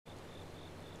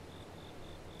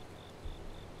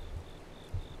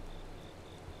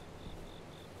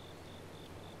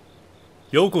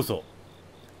Yokoso!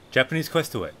 Japanese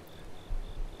Quest away.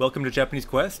 Welcome to Japanese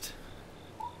Quest.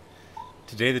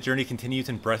 Today the journey continues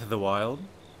in Breath of the Wild.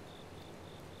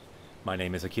 My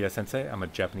name is Akira Sensei. I'm a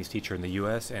Japanese teacher in the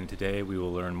US, and today we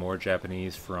will learn more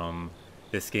Japanese from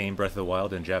this game, Breath of the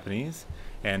Wild, in Japanese.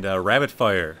 And Rabbit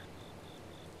Fire.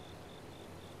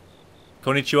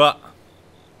 Konnichiwa.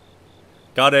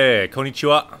 Gare,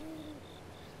 konnichiwa.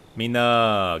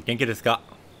 Minna, genki desu ka?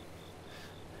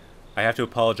 I have to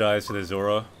apologize to the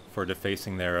Zora for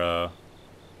defacing their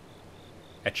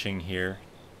etching here,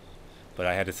 but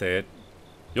I had to say it.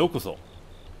 Yokoso.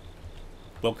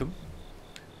 Welcome.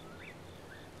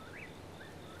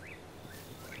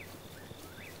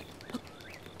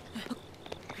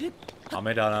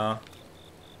 Ame da na.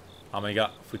 Ame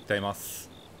ga futte imasu.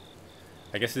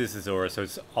 I guess this is Zora, so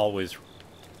it's always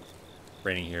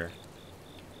raining here.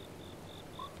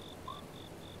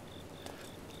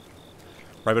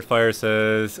 Rabbit Fire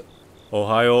says,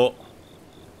 Ohayo.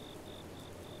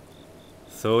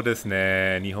 So desu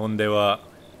ne. Nihon de wa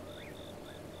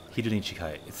hiru ni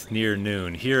chikai. It's near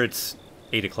noon. Here it's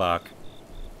 8 o'clock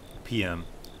p.m.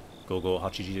 Gogo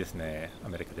hachiji desu ne.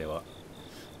 America de wa.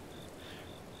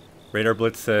 Radar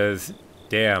Blitz says,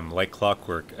 damn, like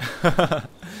clockwork.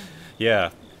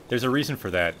 Yeah, there's a reason for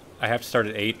that. I have to start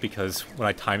at 8 because when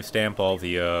I timestamp all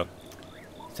the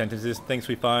sentences and things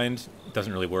we find, it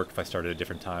doesn't really work if I start at a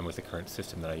different time with the current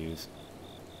system that I use.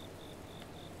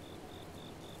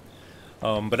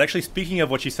 But actually, speaking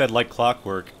of what you said, like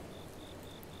clockwork,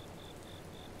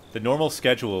 the normal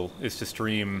schedule is to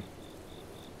stream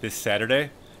this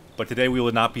Saturday, but today we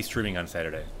will not be streaming on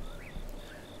Saturday.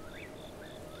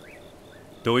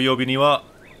 Doyobi ni wa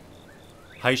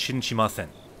haishin shimasen.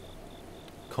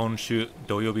 Konshu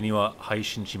doyobi ni wa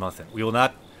haishin shimasen. We will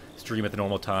not stream at the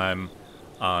normal time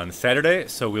on Saturday,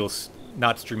 so we'll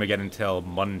not stream again until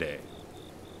Monday.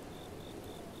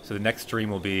 So the next stream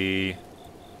will be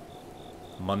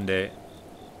Monday,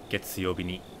 Getsuyobi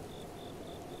ni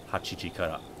 8時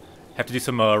kara. Have to do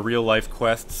some real life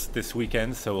quests this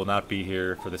weekend, so we'll not be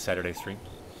here for the Saturday stream.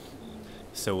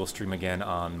 So we'll stream again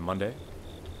on Monday.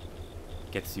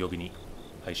 Getsuyobi ni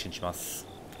haishin shimasu.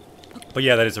 But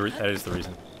yeah, that is the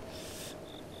reason.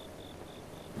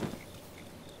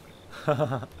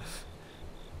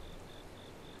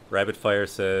 Rabbit Fire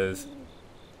says,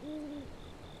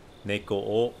 Neko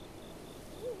o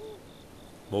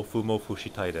mofu mofu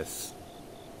shitai desu.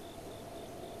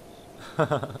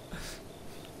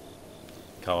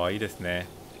 Kawaii desu ne.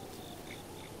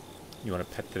 You want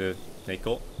to pet the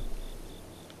Neko?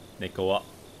 Neko wa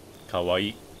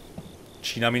kawaii.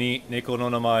 Chinami ni Neko no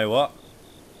namae wa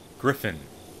Griffin.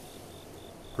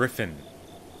 Griffin.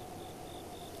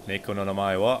 Neko no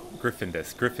namae wa Griffin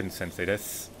desu. Griffin sensei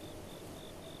desu.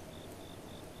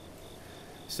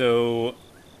 So,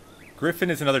 Griffin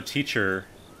is another teacher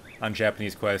on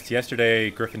Japanese Quest. Yesterday,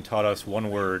 Griffin taught us one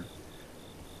word.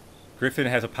 Griffin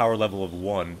has a power level of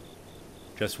 1.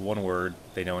 Just one word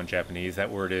they know in Japanese.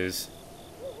 That word is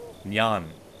nyan.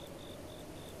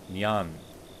 Nyan.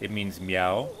 It means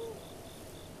meow.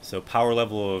 So, power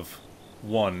level of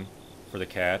 1 for the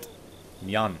cat.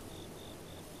 Nyan.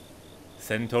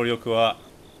 Sentoryoku wa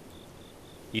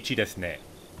 1 desu ne.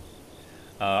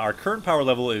 Our current power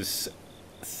level is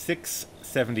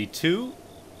 672.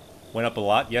 Went up a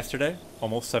lot yesterday,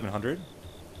 almost 700.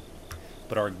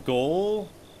 But our goal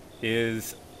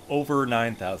is over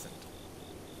 9,000.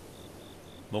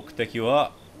 Mokuteki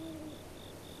wa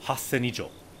 8,000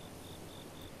 ijo.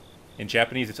 In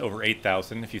Japanese, it's over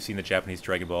 8,000. If you've seen the Japanese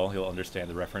Dragon Ball, you'll understand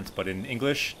the reference. But in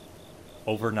English,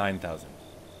 over 9,000.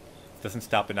 It doesn't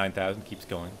stop at 9,000, keeps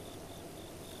going.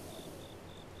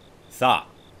 Sa,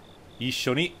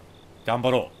 issho ni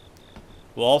ganbarou.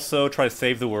 We'll also try to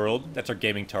save the world. That's our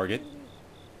gaming target.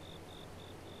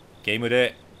 Game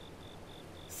de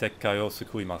sekkai o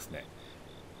sukuimasu ne.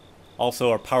 Also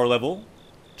our power level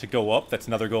to go up. That's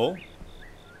another goal.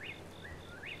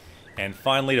 And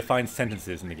finally to find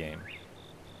sentences in the game.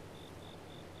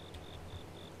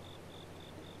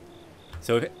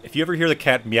 So if you ever hear the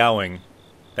cat meowing,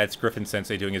 that's Griffin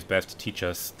Sensei doing his best to teach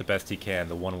us the best he can,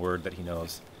 the one word that he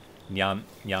knows. Nyan,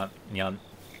 nyan, nyan.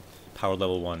 Power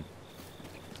level 1.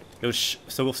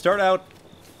 So we'll start out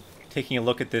taking a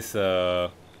look at this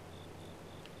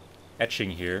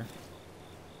etching here.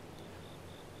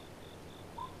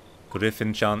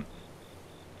 Griffin-chan.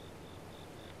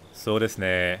 So desu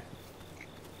ne.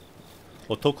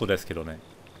 Otoko desu kedo ne.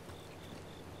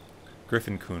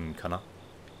 Griffin-kun kana?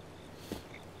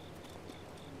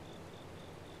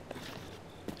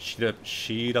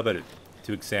 Shiraberu.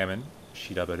 To examine.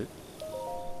 Shiraberu.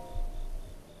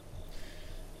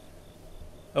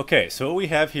 Okay, so what we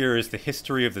have here is the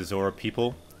history of the Zora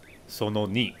people. Sono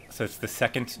ni. So it's the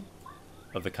second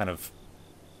of the kind of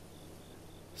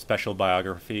special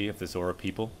biography of the Zora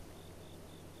people.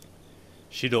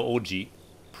 Shido Oji,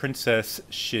 Princess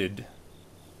Shid,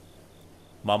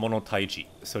 Mamono Taiji.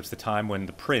 So it's the time when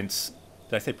the prince,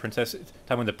 did I say princess? It's the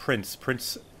time when the Prince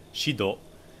Shido,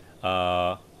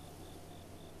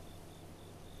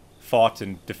 fought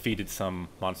and defeated some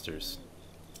monsters.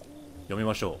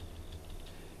 Yomimashou.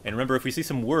 And remember, if we see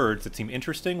some words that seem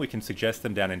interesting, we can suggest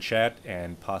them down in chat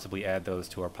and possibly add those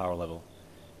to our power level.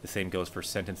 The same goes for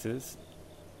sentences.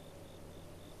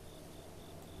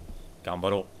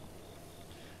 Gambaro.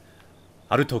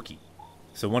 Harutoki.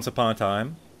 So once upon a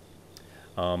time,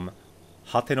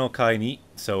 Hate no kai ni,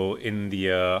 so in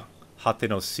the Hate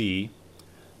no Sea,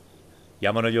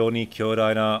 Yama no you ni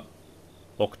kyōdai na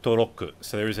Okutoroku.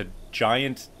 So there's a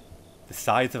giant, the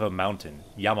size of a mountain,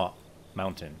 Yama,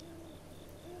 mountain.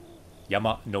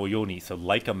 Yama no yoni, so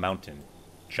like a mountain.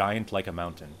 Giant like a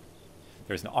mountain.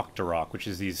 There's an Octorok, which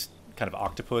is these kind of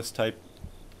octopus-type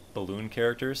balloon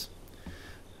characters.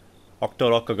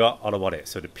 Octorok ga araware.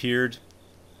 So it appeared.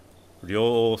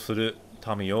 Ryō suru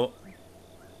tami o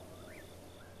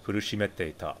furushimete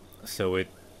ita. So it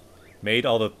made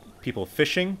all the people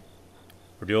fishing.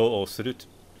 Ryō suru,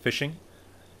 fishing.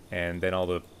 And then all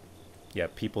the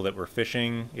people that were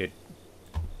fishing, it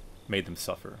made them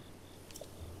suffer.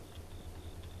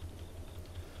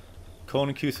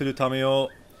 Konkyu suru tame o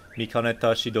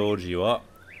mikaneta Shidoji wa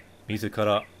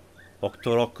mizukara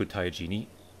Octorok Taiji ni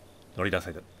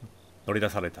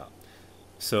noridasareta.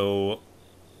 So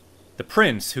the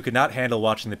prince, who could not handle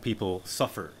watching the people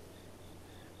suffer,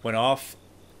 went off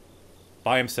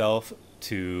by himself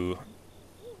to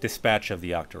dispatch of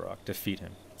the Octorok, defeat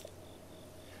him.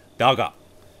 Daga.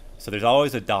 So there's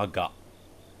always a daga.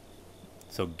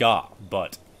 So ga,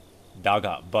 but.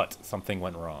 Daga, but something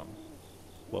went wrong.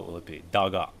 What will it be?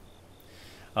 Daga.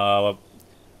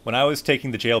 When I was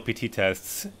taking the JLPT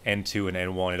tests, N2 and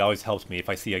N1, it always helps me if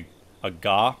I see a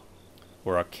ga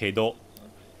or a kedo.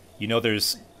 You know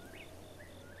there's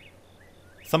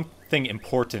something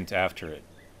important after it.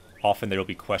 Often there will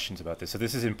be questions about this. So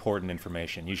this is important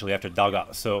information, usually after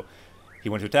daga. So he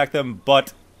went to attack them,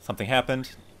 but something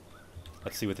happened.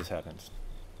 Let's see what this happens.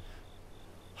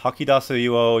 Hakidasu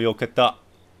iwa o yoketa.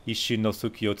 Isshin no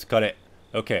suki o tsukare.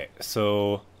 Okay,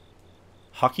 so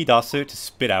hakidasu, to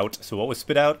spit out. So what was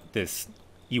spit out? This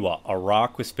iwa, a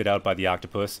rock, was spit out by the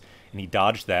octopus, and he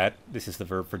dodged that. This is the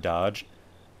verb for dodge.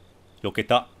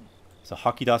 Yoketa. So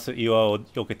hakidasu iwa o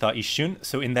yoketa ishun.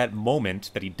 So in that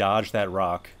moment that he dodged that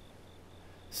rock,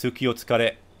 suki o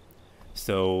tsukare.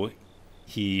 So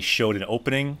he showed an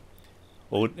opening.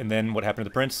 And then what happened to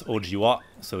the prince? Oji wa.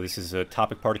 So this is a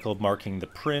topic particle marking the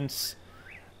prince.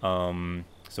 So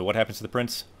what happens to the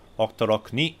prince?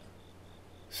 Octorok ni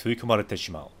suikumarete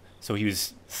shimau. So he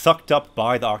was sucked up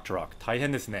by the Octorok.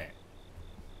 Taihen desu ne.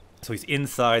 So he's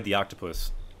inside the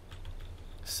octopus.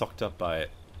 Sucked up by it.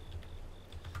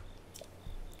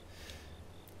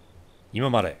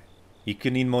 Imamare.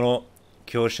 Ikunin mono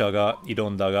kyōsha ga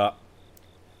ironda ga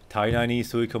tainai ni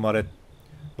suikomare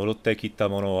morotte kitta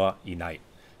mono wa inai.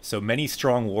 So many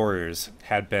strong warriors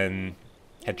had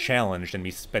challenged and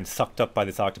been sucked up by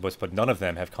this octopus, but none of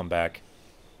them have come back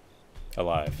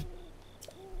alive.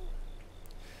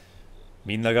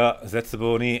 Minna ga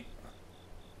zetsubou ni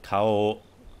kao o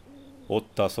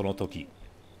otta sono toki,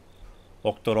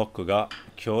 Octorok ga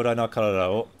kyōrai na karada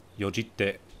o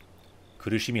yojitte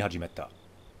kurushimi hajimeta.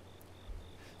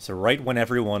 So right when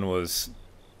everyone was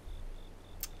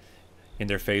in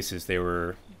their faces, they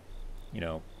were,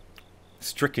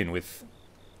 stricken with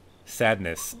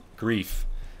sadness, grief.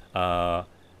 The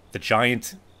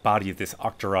giant body of this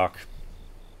Octorok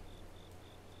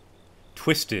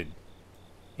twisted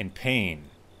in pain,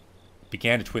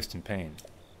 began to twist in pain.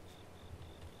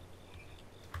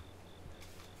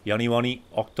 Yaniwani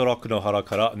Octorok no hara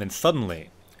kara, and then suddenly,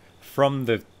 from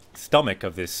the stomach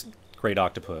of this great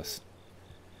octopus,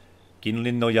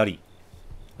 Ginrin no yari,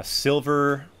 a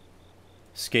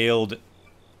silver-scaled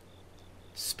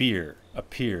spear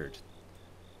appeared.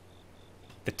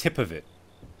 The tip of it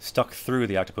stuck through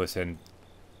the octopus and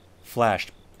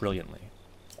flashed brilliantly.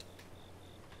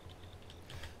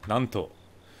 Nanto,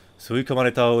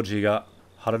 suikomareta oji ga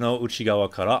hara no uchigawa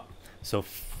kara. So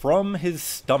from his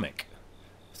stomach,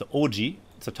 so oji,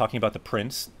 so talking about the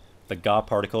prince, the ga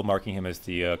particle marking him as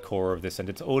the core of this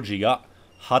sentence, oji ga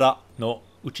hara no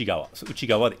uchigawa. So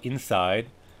uchigawa, the inside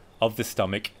of the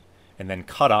stomach, and then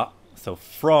kara, so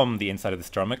from the inside of the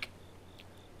stomach.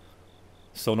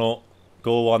 Sono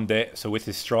go wande, so with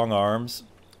his strong arms,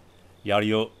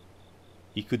 yari o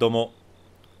ikudomo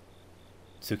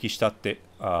tsukisashite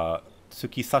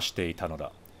ita no da.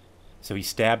 So he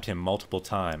stabbed him multiple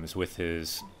times with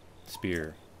his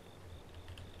spear.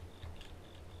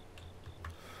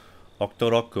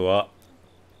 Octoroku wa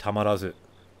tamarazu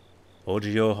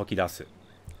oji o hokidasu.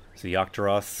 So the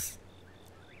Octoros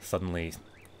suddenly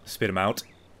spit him out.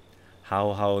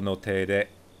 Hao hao no te de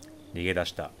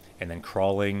nigedashita. And then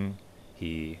crawling,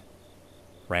 he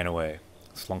ran away,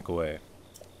 slunk away.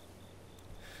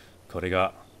 これ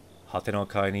が果ての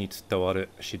海に伝わる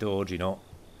シド王子の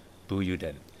武勇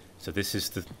伝. So this is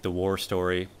the war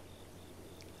story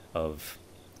of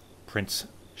Prince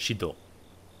Shido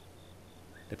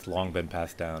that's long been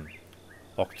passed down.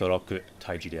 Octoroku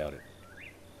Taiji de Aru.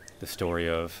 The story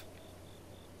of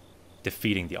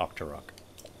defeating the Octorok.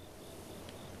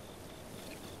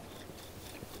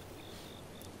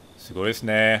 すごいです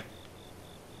ね。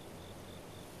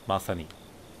まさに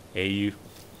英雄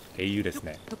です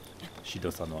ね。シ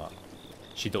ドさんは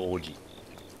シド王子。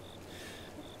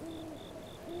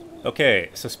Okay,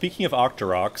 so speaking of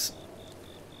Octoroks,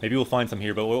 maybe we'll find some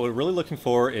here, but what we're really looking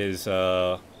for is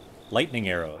lightning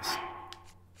arrows.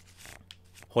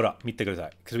 ほら、見てくださ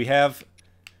い. Because we have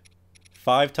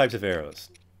 5 types of arrows.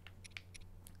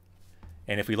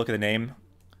 And if we look at the name,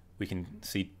 we can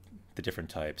see the different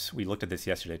types. We looked at this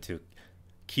yesterday too.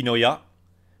 Kinoya,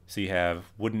 so you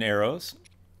have wooden arrows.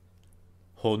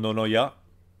 Hononoya,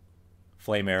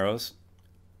 flame arrows.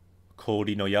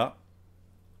 Kori no ya,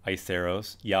 ice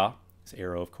arrows. Ya is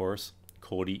arrow, of course.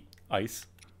 Kori, ice.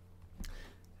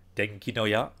 Denki no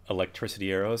ya,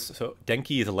 electricity arrows. So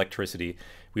Denki is electricity.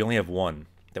 We only have 1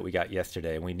 that we got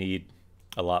yesterday, and we need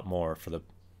a lot more for the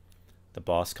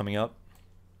boss coming up.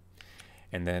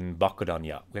 And then Bakudan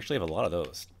ya. We actually have a lot of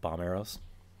those. Bomb arrows.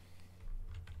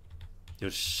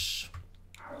 Yosh.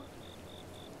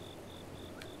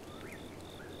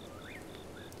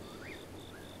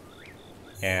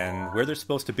 And where they're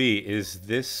supposed to be is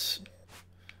this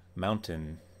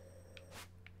mountain.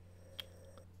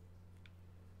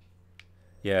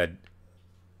 Yeah.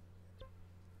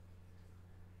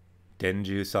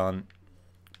 Denju-san.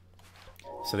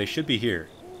 So they should be here.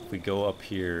 If we go up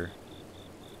here,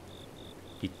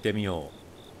 行ってみよう.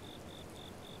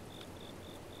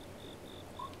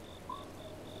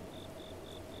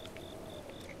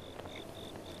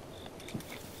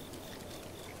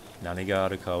 I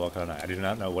do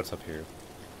not know what's up here.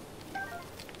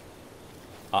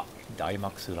 Ah,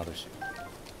 Daimaksu Radoshi.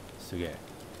 Suge.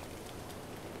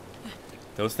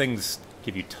 Those things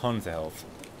give you tons of health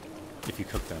if you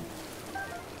cook them.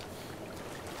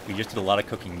 We just did a lot of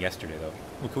cooking yesterday, though.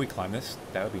 Well, can we climb this?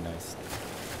 That would be nice.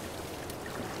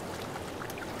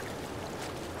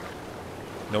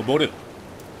 Noboru.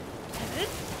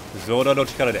 Zora no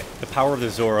Chikara de. The power of the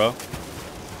Zora.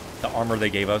 The armor they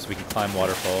gave us, we can climb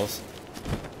waterfalls.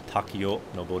 Taki o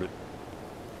noboru.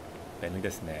 Benri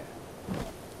desu ne.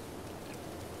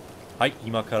 Hai,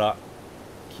 ima kara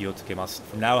ki o tsukemasu.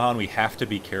 From now on, we have to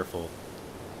be careful.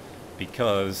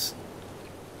 Because...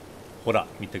 Hora,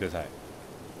 mite kudasai.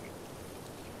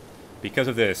 Because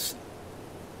of this,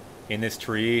 in this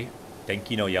tree,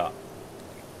 Denki no ya.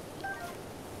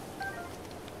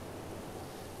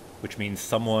 Which means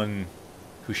someone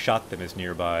who shot them is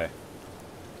nearby.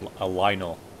 A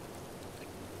Lionel.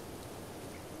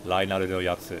 Lionel no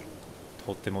yatsu.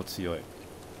 Totemo tsuyoi.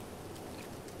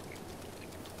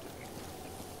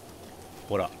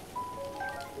 Hora.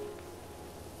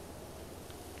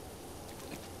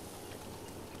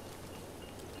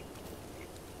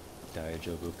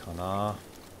 Daijoubu kana?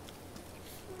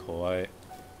 Kowai.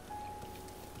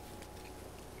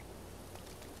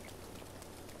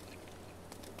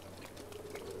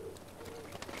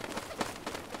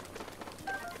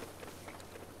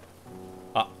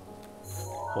 Ah.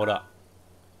 Hora.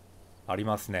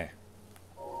 Arimasu ne.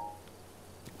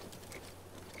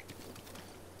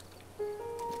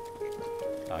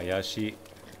 Ayashi.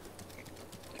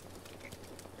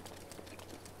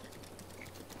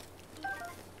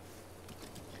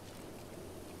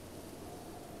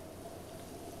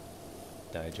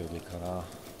 Daijoubu kana?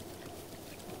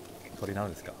 これ何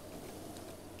ですか?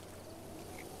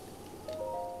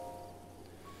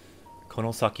 こ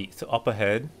の先. So up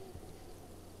ahead.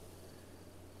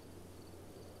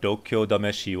 度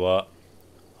胸試しは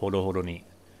ほどほどに.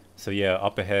 So yeah,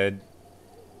 up ahead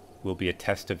will be a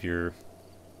test of your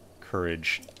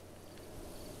courage.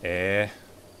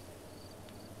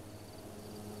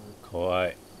 怖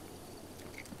い.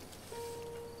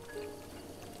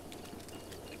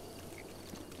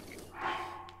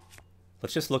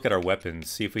 Let's just look at our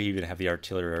weapons, see if we even have the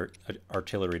artillery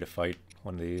to fight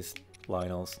one of these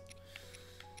Lionels.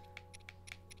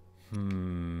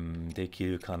 でき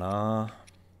るかな?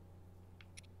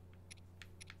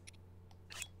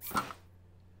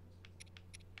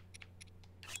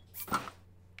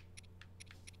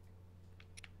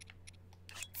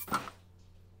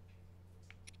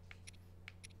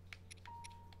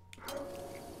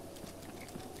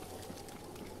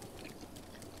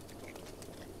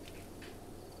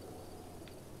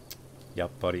やっ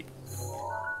ぱり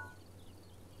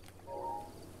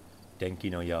電気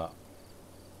の矢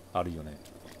あるよね。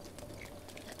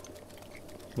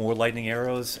More lightning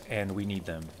arrows, and we need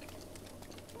them.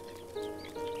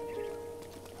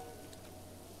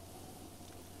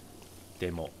 で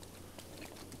も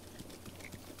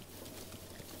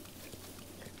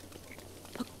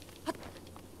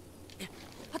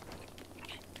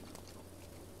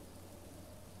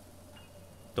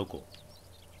どこ？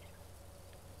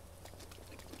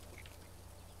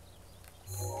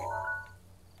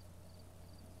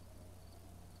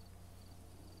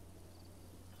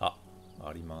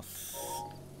あります。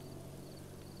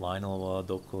ライナルは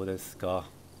どこですか？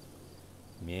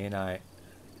見えない。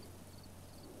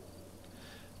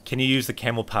Can you use the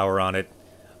camel power on it?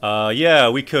 Yeah,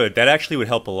 we could. That actually would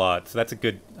help a lot. So that's a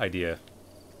good idea.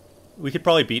 We could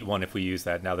probably beat one if we use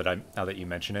that. Now that you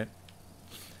mention it,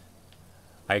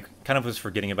 I kind of was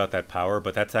forgetting about that power,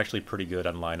 but that's actually pretty good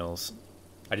on Lionels.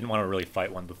 I didn't want to really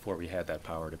fight one before we had that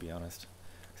power, to be honest.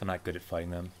 Because I'm not good at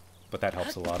fighting them, but that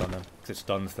helps a lot on them because it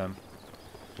stuns them.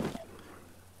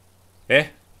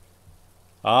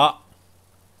 あ、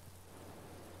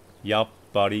やっ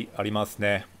ぱりあります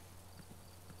ね。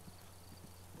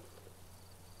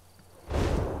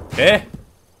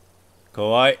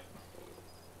怖い。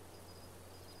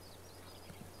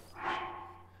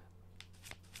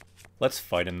Let's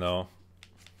fight him though.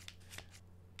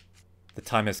 The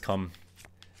time has come.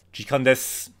 時間で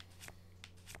す。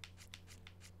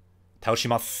倒し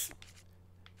ます。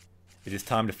It is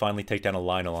time to finally take down a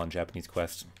Lionel on Japanese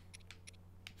Quest.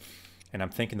 And I'm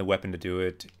thinking the weapon to do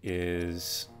it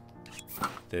is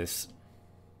this.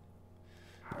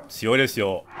 強いです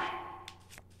よ。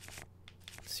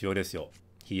強いですよ。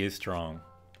He is strong.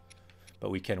 But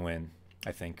we can win,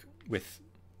 I think, with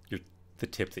the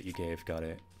tip that you gave. Got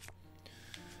it.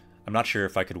 I'm not sure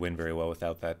if I could win very well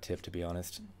without that tip, to be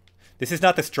honest. This is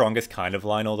not the strongest kind of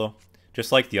Lionel, though.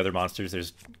 Just like the other monsters,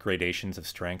 there's gradations of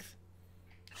strength.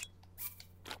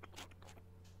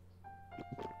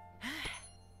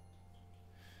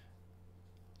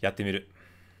 Yattemiru.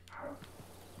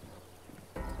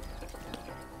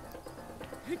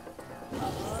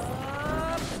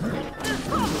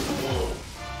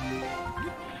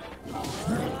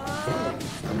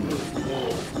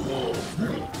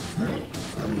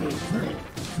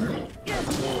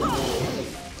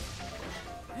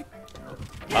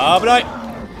 Aburai!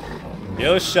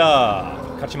 Yosha!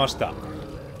 勝ちました。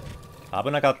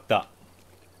危なかった。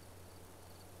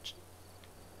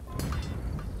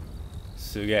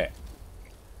すげえ。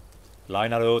ライ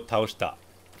ナルを倒した。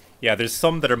Yeah, there's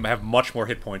some that have much more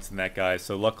hit points than that guy,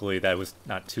 so luckily that was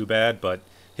not too bad, but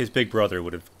his big brother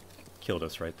would have killed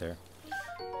us right there.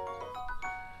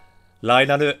 ライ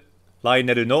ナ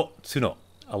ルの角。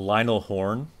A Lionel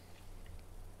horn.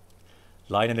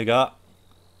 ライナルが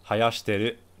生やして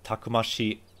るたくまし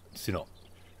い角。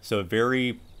So a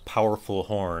very powerful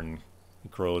horn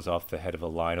grows off the head of a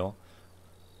Lionel.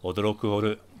 驚くほ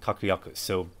ど確約.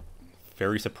 So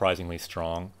very surprisingly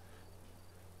strong.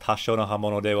 多少の刃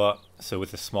物では, so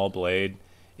with a small blade,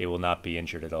 it will not be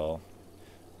injured at all.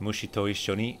 虫と一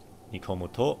緒に煮込む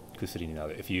と薬にな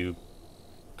る. If you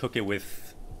cook it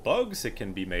with bugs, it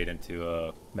can be made into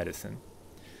a medicine.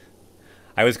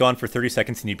 I was gone for 30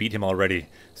 seconds and you beat him already.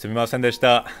 すみませんでし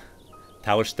た。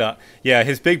倒した. Yeah,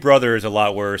 his big brother is a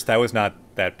lot worse. That was not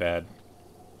that bad.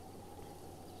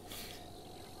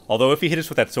 Although if he hit us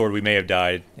with that sword, we may have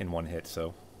died in one hit,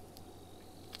 so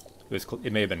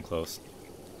it may have been close.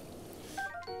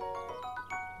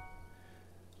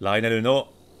 ライナルの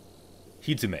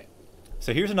ひづめ.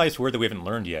 So here's a nice word that we haven't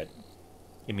learned yet.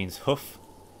 It means hoof,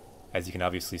 as you can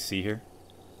obviously see here.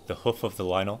 The hoof of the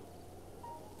Lionel.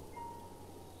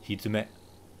 ひづめ.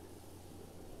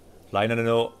 ライナル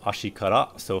の足か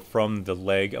ら, so from the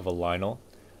leg of a Lionel.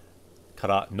 か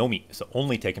らのみ, so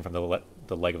only taken from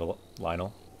the leg of a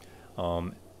Lionel.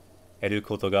 得る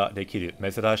ことができる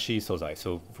珍しい素材.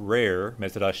 So rare,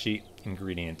 珍しい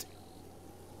ingredient.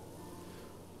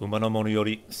 馬のものよ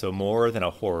り, so more than a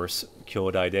horse. 兄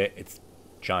弟で, it's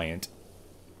giant.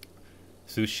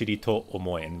 ずっしりと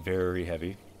重い and very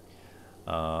heavy.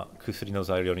 薬の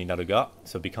材料になるが,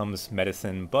 so becomes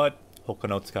medicine, but 他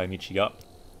の使い道が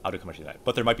あるかもしれない.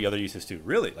 But there might be other uses too.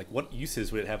 Really? Like, what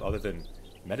uses would it have other than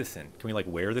medicine? Can we, like,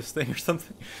 wear this thing or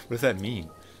something? What does that mean?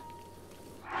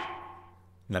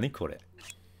 何これ?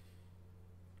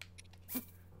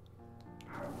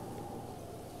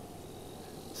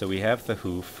 So we have the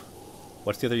hoof.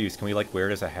 What's the other use? Can we, like, wear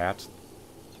it as a hat?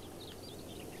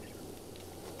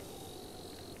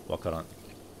 わからん.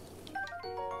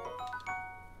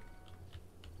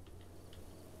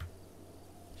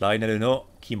 Lionel no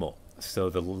kimo. So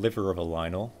the liver of a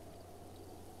Lynel.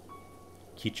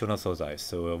 Kicho no sozai,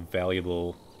 so a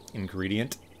valuable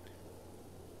ingredient.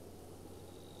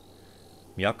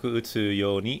 Myaku utsu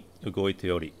you ni ugoite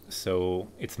yori. So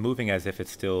it's moving as if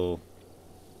it's still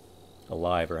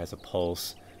alive or has a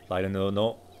pulse. Lynel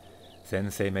no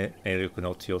zensei meiruku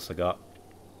no tsuyosa ga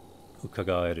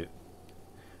ukagaeru.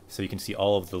 So you can see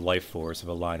all of the life force of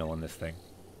a Lynel in this thing.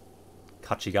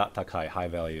 Kachi ga takai, high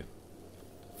value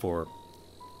for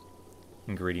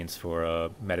ingredients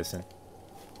for medicine.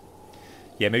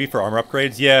 Yeah, maybe for armor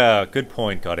upgrades? Yeah, good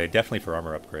point, Gade. Definitely for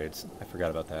armor upgrades. I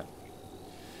forgot about that.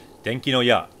 Denki no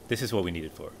ya. This is what we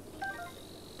needed for.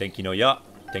 Denki no ya.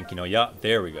 Denki no ya.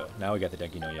 There we go. Now we got the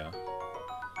Denki no ya.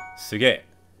 Suge.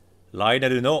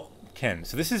 Lynel no ken.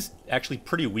 So this is actually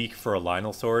pretty weak for a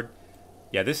Lynel sword.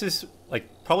 Yeah, this is like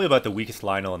probably about the weakest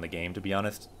Lynel in the game, to be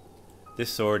honest.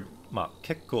 This sword,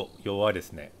 kekko yowai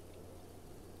desu ne.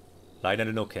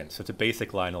 Lynel no ken. So it's a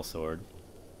basic Lynel sword.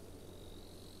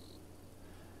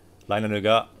 Lynel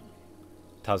ga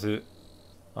tazu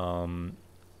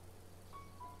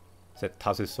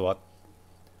tazu soat.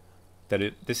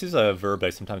 This is a verb I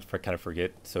sometimes kind of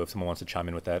forget, so if someone wants to chime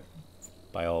in with that,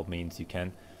 by all means you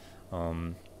can.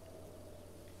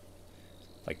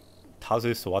 Like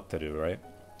tazu soateru, right?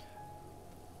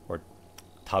 Or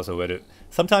tazoeru.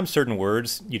 Sometimes certain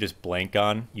words you just blank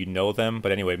on, you know them,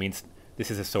 but anyway, it means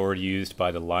this is a sword used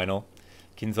by the Lynel.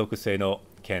 Kinzoku sei no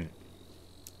ken.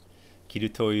 Kiru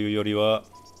toyu yori wa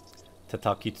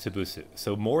tataki tsubusu.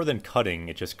 So more than cutting,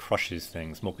 it just crushes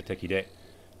things. Mokuteki de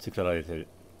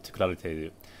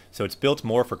tsukurareteru. So it's built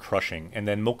more for crushing. And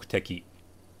then mokuteki.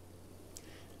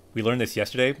 We learned this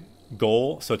yesterday.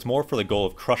 Goal. So it's more for the goal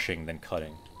of crushing than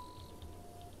cutting.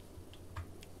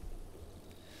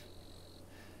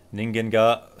 Ningen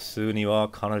ga su ni wa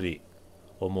kanari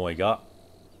omoi ga.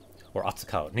 Or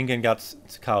atsukao. Ningen ga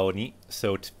tsukao ni.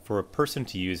 So for a person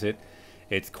to use it,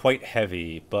 it's quite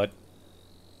heavy, but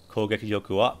kogeki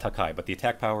yoku wa takai. But the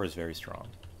attack power is very strong.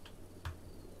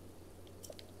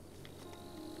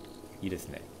 Ii desu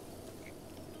ne.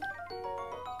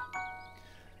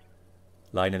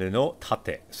 Lynel no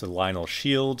tate. So Lynel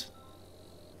shield.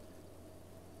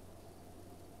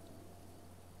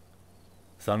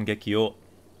 Zangeki o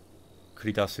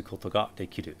kuridasu koto ga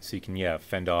dekiru. So you can, yeah,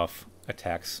 fend off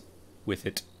attacks with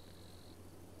it.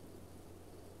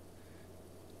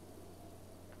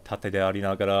 Tate de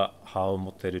arinagara ha o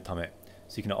motteru tame.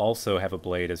 So you can also have a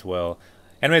blade as well.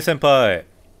 Anime senpai!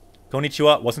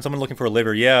 Konnichiwa! Wasn't someone looking for a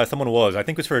liver? Yeah, someone was. I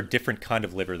think it was for a different kind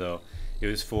of liver, though. It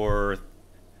was for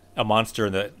a monster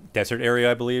in the desert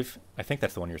area, I believe. I think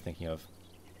that's the one you're thinking of.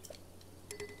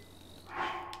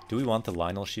 Do we want the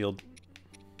Lynel shield?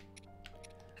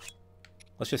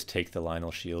 Let's just take the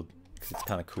Lynel shield, because it's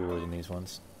kind of cooler than these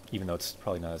ones, even though it's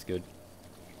probably not as good.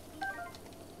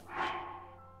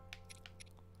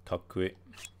 Kakkui.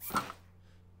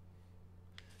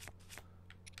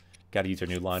 Gotta use our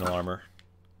new Lynel armor.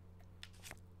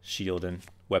 Shield and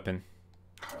weapon.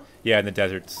 Yeah, in the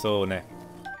desert, so ne.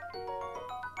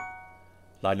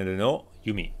 Lynel no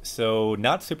Yumi. So,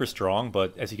 not super strong,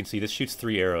 but as you can see, this shoots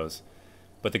 3 arrows.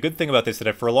 But the good thing about this is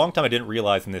that for a long time I didn't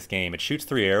realize in this game, it shoots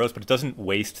 3 arrows, but it doesn't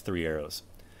waste 3 arrows.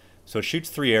 So it shoots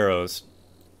 3 arrows,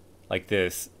 like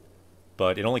this,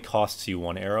 but it only costs you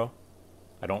 1 arrow.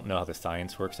 I don't know how the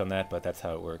science works on that, but that's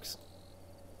how it works.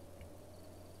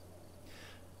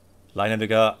 Lynel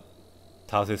ga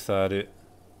tazesaru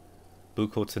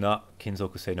bukotsu na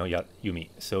kinzoku sei no yumi.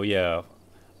 So yeah,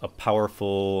 a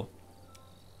powerful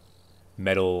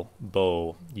metal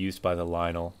bow used by the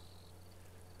Lynel.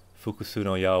 Fukusu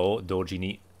no ya o doji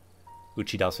ni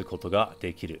uchidasu koto ga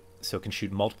dekiru. So it can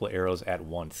shoot multiple arrows at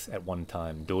once, at one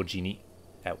time. Doji ni,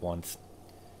 at once.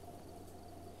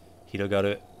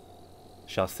 Hirogaru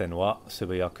shasen wa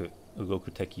subayaku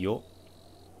ugoku teki o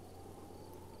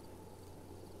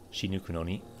shinuku no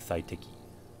ni saiteki.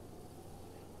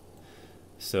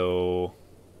 So,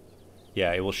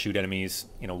 yeah, it will shoot enemies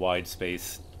in a wide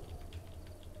space.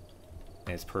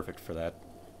 And it's perfect for that.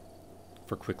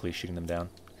 For quickly shooting them down.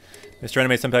 Mr.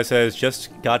 Anime Senpai says, just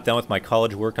got done with my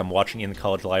college work. I'm watching in the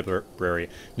college library.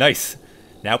 Nice!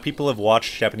 Now people have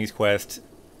watched Japanese Quest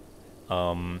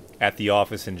at the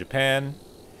office in Japan,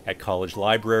 at college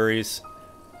libraries.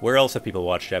 Where else have people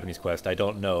watched Japanese Quest? I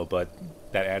don't know, but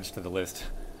that adds to the list.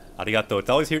 Arigato. It's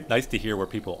always nice to hear where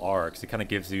people are, because it kind of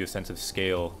gives you a sense of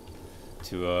scale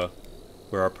to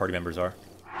where our party members are.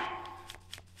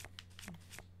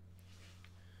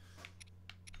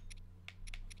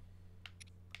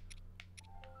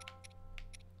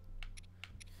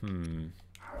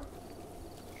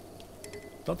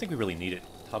 Don't think we really need it.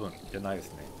 Tabun, iranai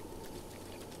desu ne.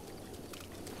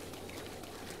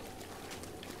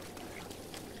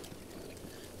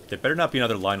 There better not be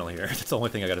another Lionel here. That's the only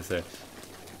thing I gotta say.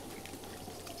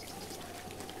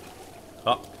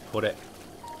 Oh, put it.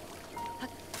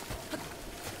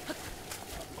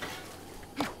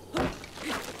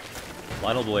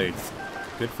 Lionel blades.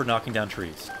 Good for knocking down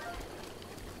trees.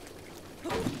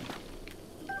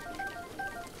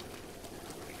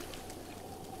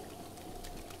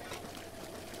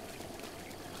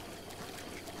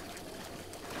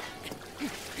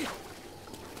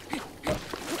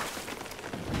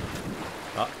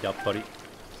 Ah, yappari.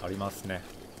 Arimasu ne.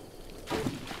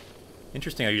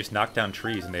 Interesting how you just knock down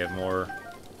trees and they have more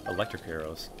electric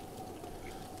arrows.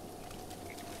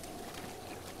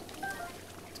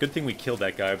 It's a good thing we killed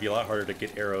that guy. It would be a lot harder to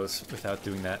get arrows without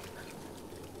doing that.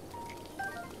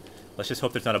 Let's just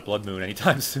hope there's not a blood moon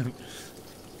anytime soon.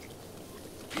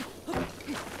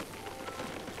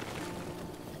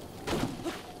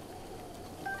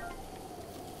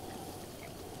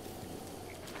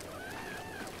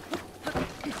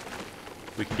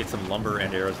 We can get some lumber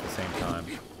and arrows at the same time.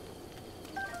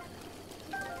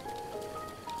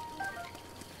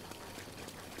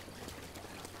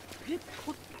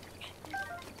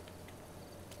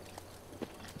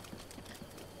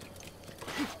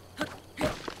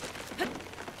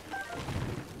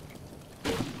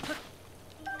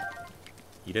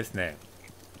 Iいですね。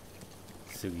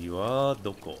次は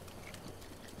どこ？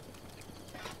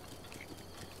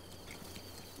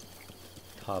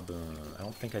多分 I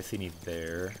don't think I see any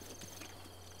there.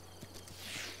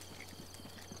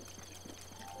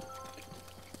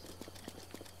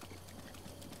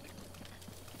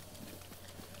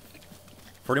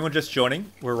 For anyone just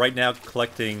joining, we're right now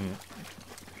collecting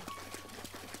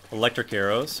electric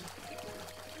arrows,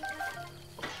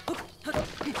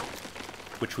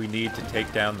 which we need to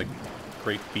take down the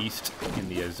great beast in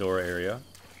the Azora area.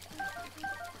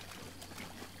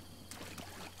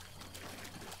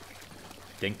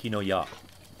 Denki no ya.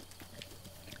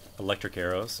 Electric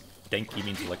arrows. Denki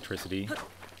means electricity.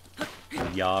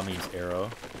 Ya means arrow.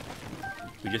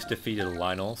 We just defeated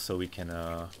Lionel, so we can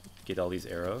get all these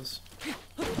arrows.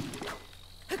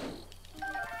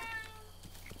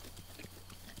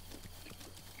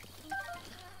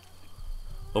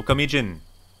 Okamijin.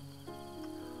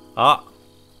 Ah!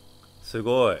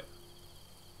 Sugoi.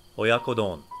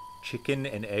 Oyakodon. Chicken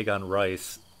and egg on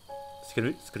rice.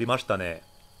 Tsukurimashita ne.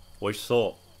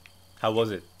 Oishisou. How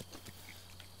was it?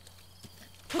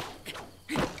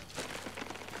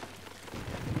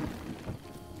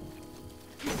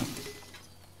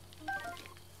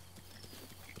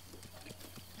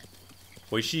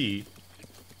 Oishii?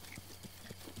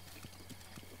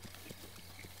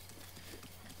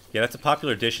 Yeah, that's a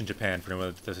popular dish in Japan for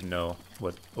anyone that doesn't know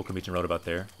what Okamichan wrote about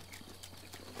there.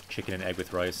 Chicken and egg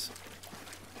with rice.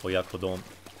 Oyakodon.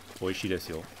 Oishii desu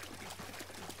yo.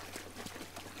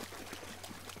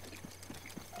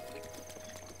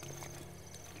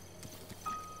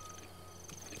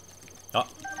 Ah.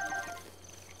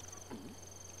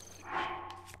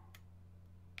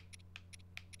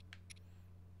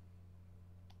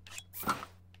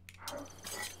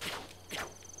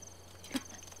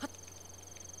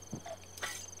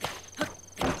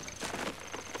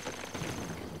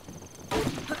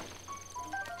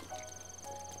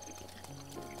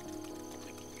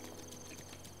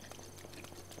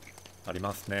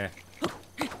 Arimasu ne.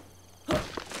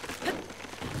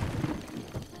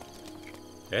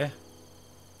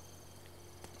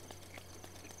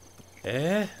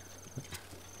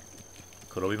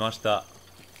 Korobimashita.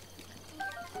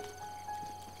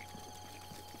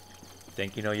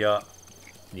 Denki no ya.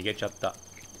 Nigechatta.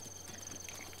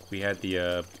 We had the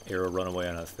arrow run away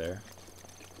on us there.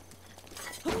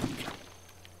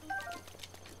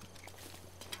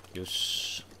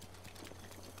 Yosh.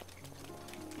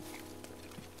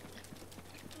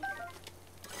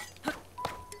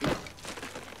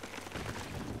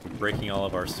 Breaking all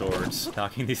of our swords,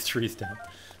 knocking these trees down.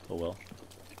 Oh well.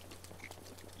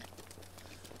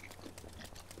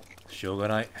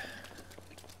 Shouganai.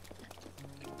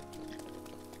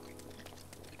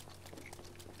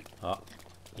 Ah,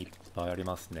 ippai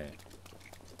arimasu ne.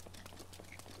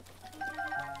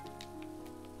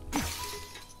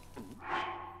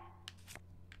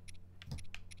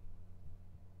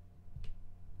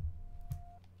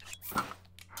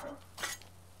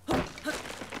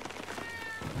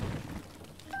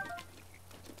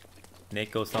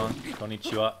 Neko-san,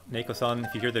 konnichiwa. Neko-san,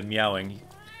 if you hear the meowing,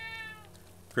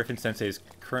 Griffin Sensei is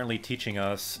currently teaching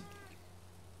us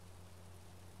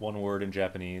one word in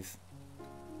Japanese.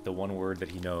 The one word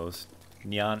that he knows.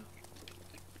 Nyan.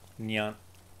 Nyan.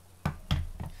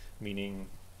 Meaning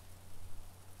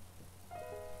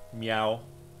meow.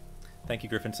 Thank you,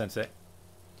 Griffin Sensei.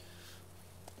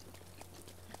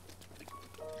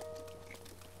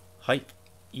 はい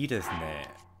いいですね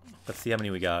Let's see how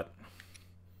many we got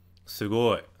す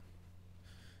ごい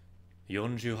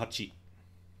48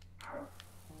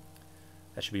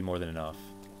 That should be more than enough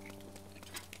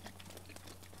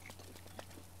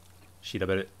調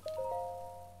べる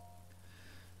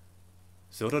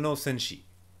Zora no Senshi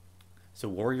So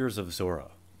Warriors of Zora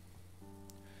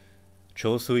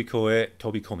長水湖へ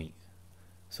飛び込み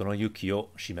その勇気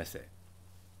を示せ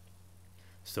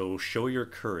So show your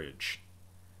courage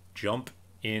Jump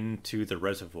into the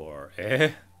reservoir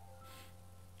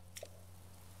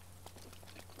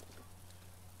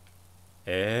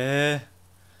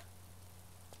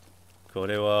こ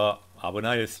れは危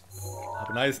ないです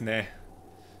危ないですね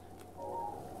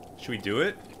Should we do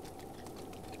it?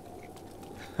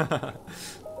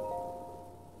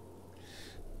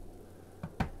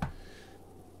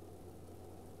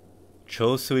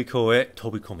 長水湖へ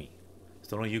飛び込み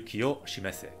その勇気を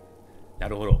示せ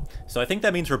Naruhodo. So I think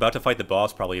that means we're about to fight the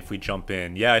boss probably if we jump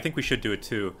in. Yeah, I think we should do it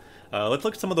too. Let's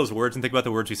look at some of those words and think about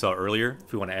the words we saw earlier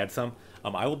if we want to add some.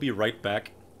 I will be right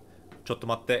back.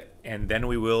 Chottomatte. And then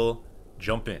we will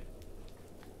jump in.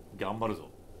 Gambaru zo.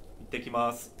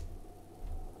 Ittekimasu.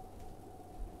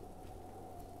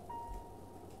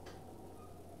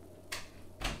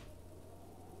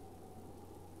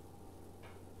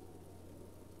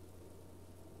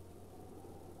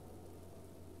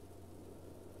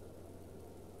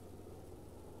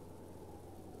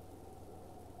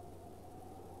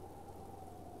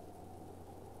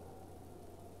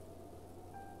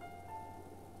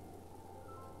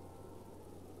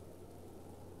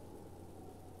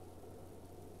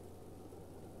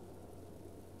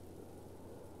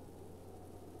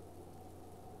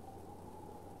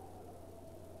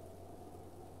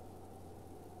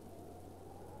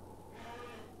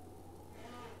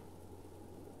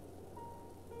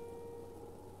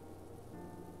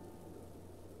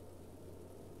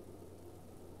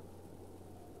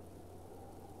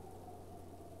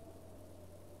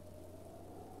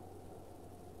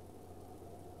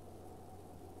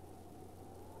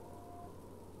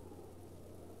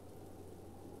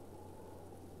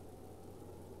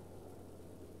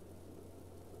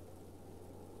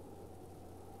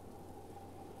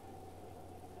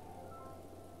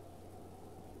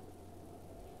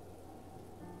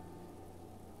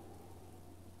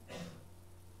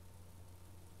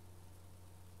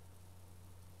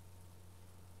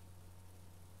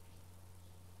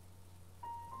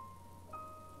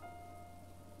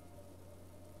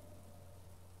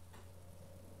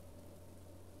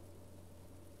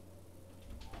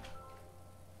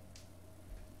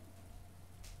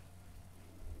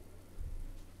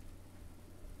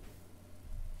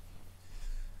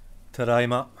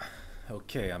 Tadaima.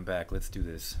 Okay, I'm back. Let's do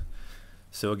this.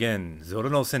 So again, Zora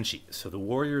no Senshi. So the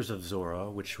Warriors of Zora,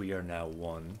 which we are now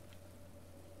one.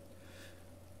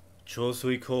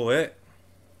 Chosui koe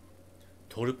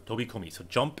tobikomi. So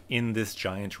jump in this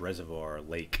giant reservoir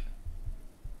lake.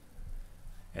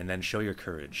 And then show your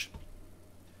courage.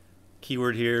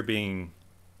 Keyword here being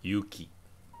yuki.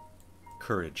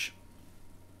 Courage.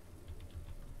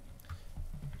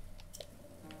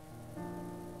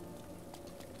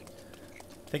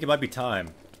 I think it might be time.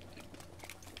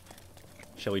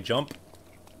 Shall we jump?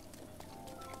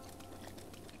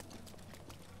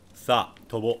 Sa,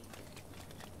 tobo.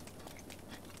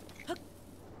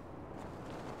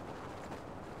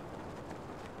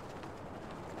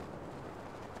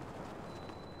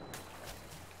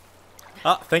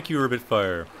 Ah, thank you, Ribbit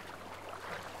Fire.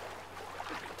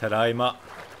 Tadaima.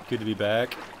 Good to be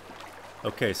back.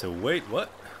 Okay, so wait, what?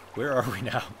 Where are we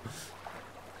now?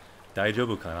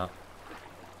 Daijoubu kana?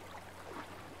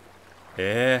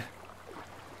 で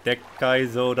っかい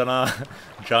像だな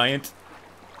Giant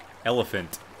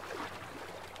elephant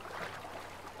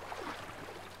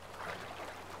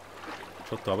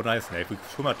ちょっと危ないですね If we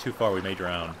swim out too far we may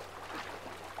drown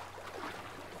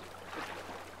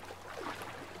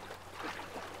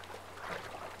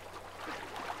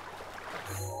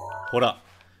ほら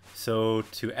So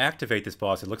to activate this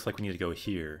boss it looks like we need to go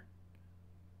here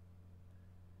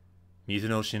水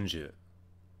の真珠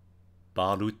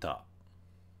Baruta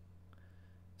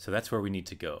So that's where we need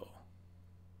to go.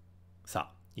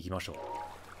 さあ、行きましょう。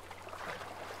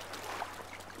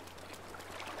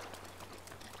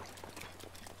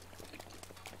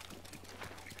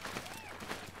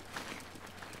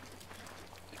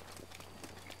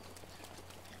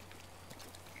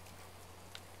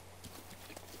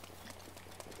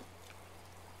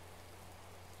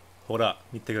ほら、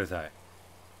見てください。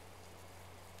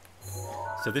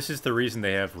So this is the reason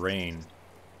they have rain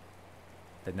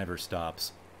that never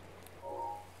stops.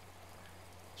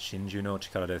 Shinju no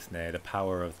chikara desu ne. The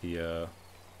power of the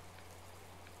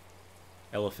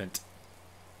elephant.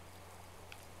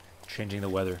 Changing the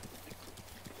weather.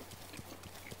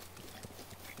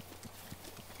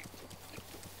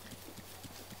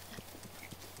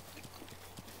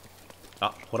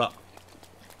 Ah, hora.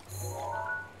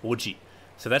 Oji.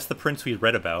 So that's the prince we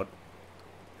read about,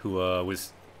 who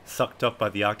was sucked up by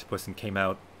the octopus and came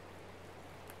out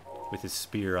with his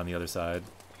spear on the other side.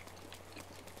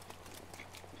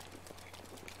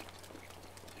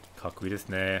 Kakui desu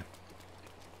ne.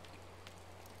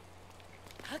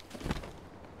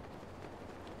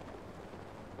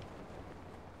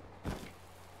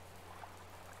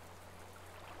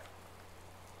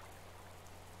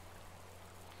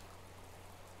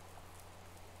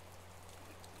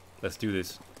 Let's do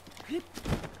this.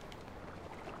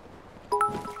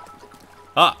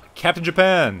 Ah, Captain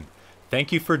Japan!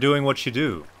 Thank you for doing what you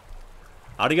do.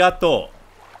 Arigato!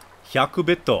 100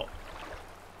 bit. Arigatou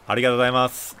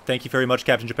gozaimasu. Thank you very much,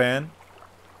 Captain Japan.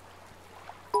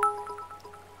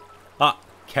 Ah,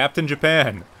 Captain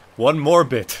Japan! 1 more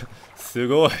bit.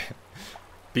 Sugoi.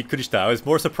 Bikkurishita. I was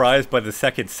more surprised by the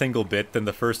second single bit than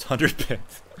the first 100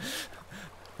 bits.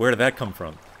 Where did that come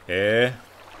from? Eh?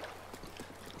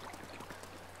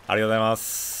 Arigatou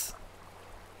gozaimasu.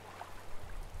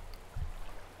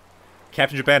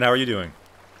 Captain Japan, how are you doing?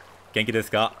 Genki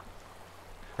desu ka?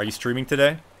 Are you streaming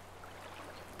today?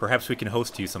 Perhaps we can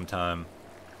host you sometime.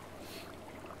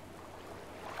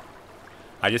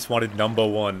 I just wanted number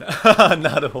 1.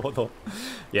 Naruhodo.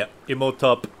 Yeah,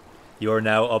 Imotop, you are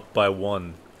now up by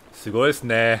 1. Sugoi desu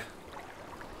ne.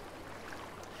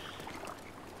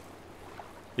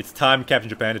 It's time, Captain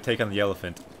Japan, to take on the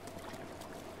elephant.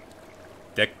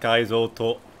 Dekkai zo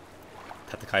to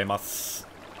tatakaimasu.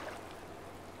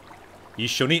 一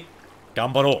緒に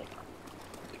頑張ろ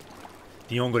う。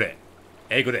日本語で、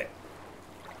英語で、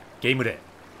ゲームで、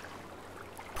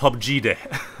PUBG で、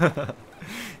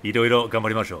いろいろ頑張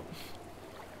りましょ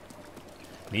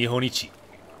う。日本一。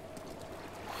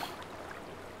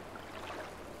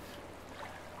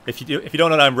If you don't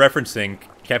know what I'm referencing,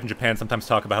 Captain Japan sometimes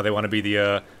talk about how they want to be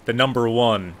the number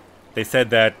 1. They said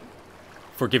that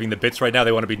for giving the bits right now,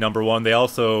 they want to be number 1. They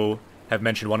also have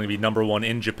mentioned wanting to be number 1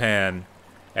 in Japan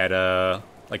at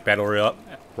like Battle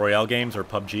Royale games or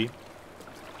PUBG,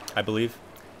 I believe.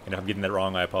 And if I'm getting that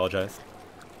wrong, I apologize.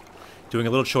 Doing a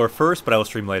little chore first, but I will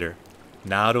stream later.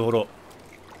 Naruhodo.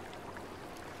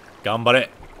 Ganbare.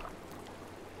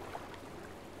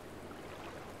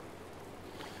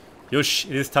 Yosh,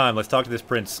 it is time. Let's talk to this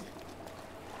prince.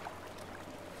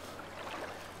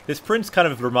 This prince kind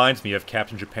of reminds me of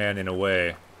Captain Japan in a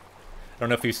way. I don't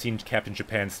know if you've seen Captain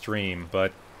Japan stream,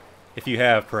 but if you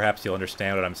have, perhaps you'll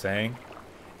understand what I'm saying.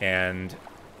 And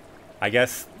I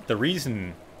guess the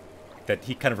reason that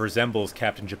he kind of resembles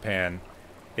Captain Japan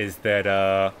is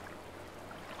that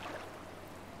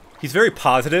he's very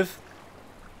positive.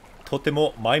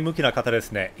 Totemo maimuki na kata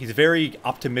desu ne. He's a very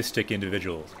optimistic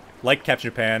individual. Like Captain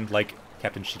Japan, like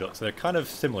Captain Shiro. So they're kind of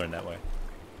similar in that way.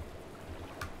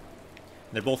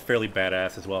 And they're both fairly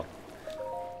badass as well.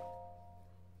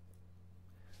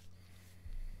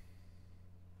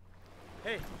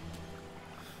 Hey.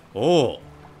 Oh,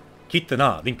 kitta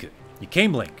na, Link. You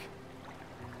came, Link.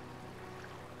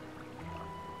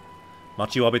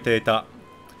 Machi wo abete ita.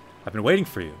 I've been waiting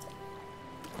for you.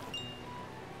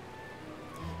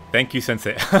 Thank you,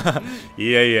 Sensei.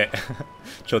 Yeah.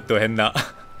 Chotto henna.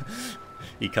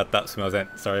 Ikata,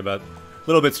 sumimasen. Sorry about. A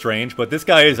little bit strange, but this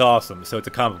guy is awesome, so it's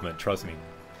a compliment, trust me.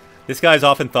 This guy is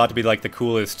often thought to be like the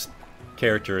coolest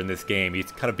character in this game.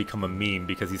 He's kind of become a meme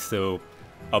because he's so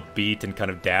upbeat and kind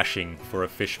of dashing for a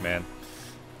fish man.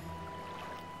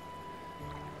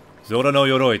 Zora no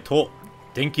yoroi to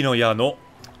denki no ya no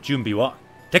junbi wa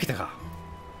dekita ka?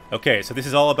 Okay, so this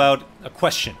is all about a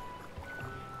question.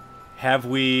 Have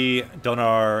we done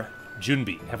our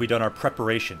junbi? Have we done our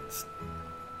preparations?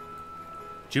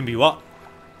 Junbi wa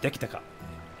dekita ka?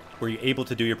 Were you able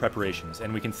to do your preparations?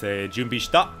 And we can say junbi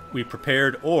shita, we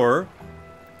prepared, or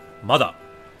mada,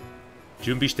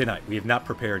 junbi shite nai, we have not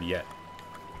prepared yet.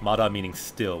 Mada meaning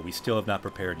still, we still have not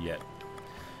prepared yet.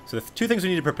 So the two things we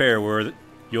need to prepare were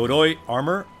yoroi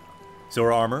armor,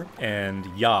 Zora armor, and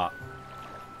ya,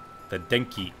 the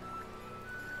denki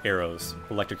arrows,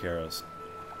 electric arrows.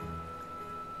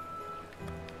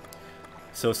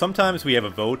 So sometimes we have a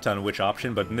vote on which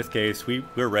option, but in this case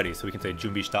we're ready, so we can say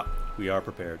junbi shita, we are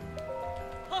prepared.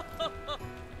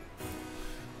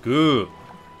 Good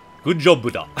job,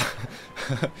 Buddha.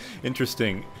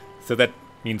 Interesting. So that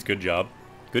means good job.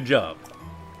 Good job.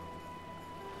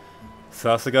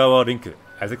 Sasuga wa Link.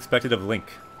 As expected of Link.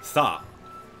 Sa.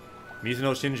 Mizu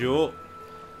no Shinju o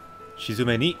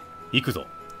Shizume ni ikuzo.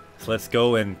 So let's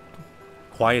go and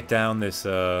quiet down this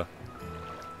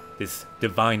this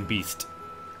divine beast.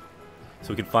 So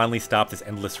we can finally stop this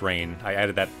endless rain. I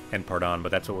added that end part on,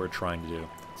 but that's what we're trying to do.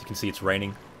 So you can see it's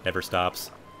raining, never stops.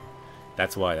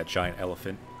 That's why, that giant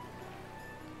elephant.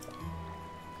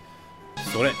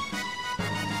 Sore.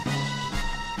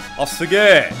 Oh,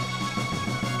 sugee!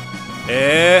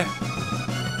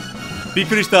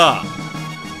 Bikkurishita!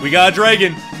 We got a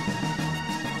dragon!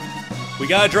 We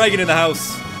got a dragon in the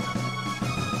house!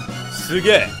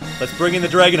 Sugee! Let's bring in the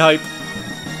dragon hype.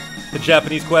 The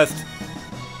Japanese quest.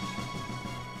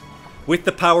 With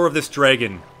the power of this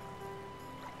dragon,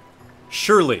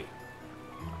 surely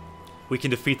we can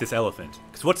defeat this elephant.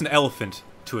 Because what's an elephant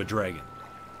to a dragon?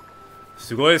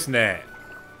 Sugoi desu ne.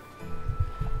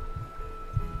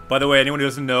 By the way, anyone who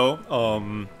doesn't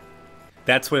know,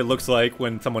 that's what it looks like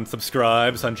when someone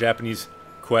subscribes on Japanese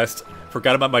Quest.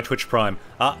 Forgot about my Twitch Prime.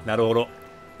 Ah, naruhodo.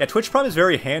 Yeah, Twitch Prime is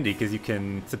very handy because you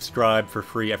can subscribe for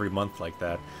free every month like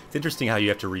that. It's interesting how you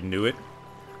have to renew it,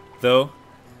 though.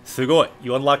 Sugoi!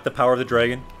 You unlock the power of the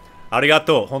dragon.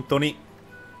 Arigato! Hontou ni.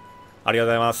 Arigatou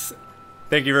gozaimasu.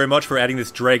 Thank you very much for adding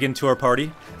this dragon to our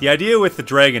party. The idea with the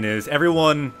dragon is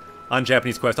everyone on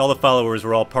Japanese Quest, all the followers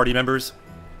were all party members.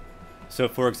 So,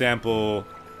 for example,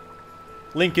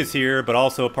 Link is here, but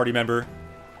also a party member.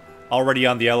 Already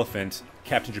on the elephant.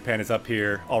 Captain Japan is up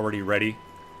here, already ready.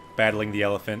 Battling the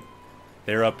elephant.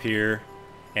 They're up here.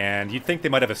 And you'd think they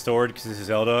might have a sword, because this is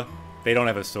Zelda. They don't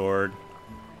have a sword.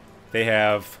 They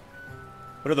have...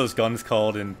 what are those guns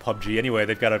called in PUBG? Anyway,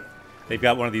 they've got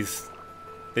one of these...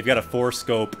 they've got a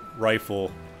 4-scope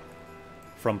rifle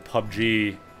from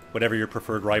PUBG. Whatever your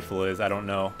preferred rifle is, I don't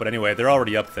know. But anyway, they're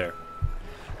already up there.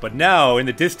 But now, in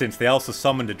the distance, they also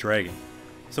summoned a dragon.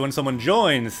 So when someone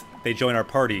joins, they join our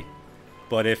party.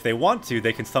 But if they want to,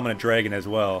 they can summon a dragon as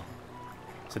well.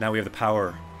 So now we have the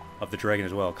power of the dragon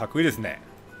as well. Kakui desu ne.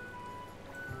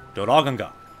 Doragon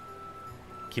ga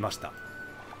kimashita.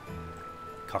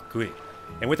 Kakui.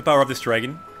 And with the power of this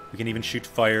dragon, we can even shoot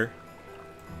fire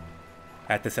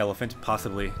at this elephant,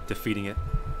 possibly defeating it.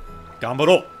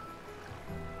 Gambaro!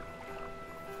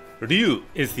 Ryu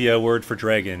is the word for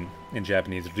dragon in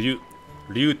Japanese. Ryu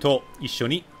to issho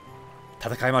ni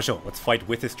tatakaimashou. Let's fight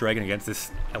with this dragon against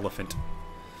this elephant.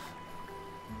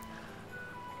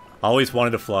 I always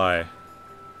wanted to fly.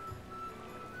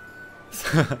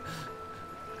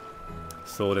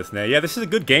 So desu ne. Yeah, this is a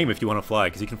good game if you want to fly,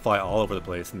 because you can fly all over the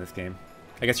place in this game.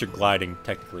 I guess you're gliding,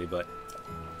 technically, but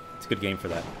it's a good game for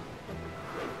that.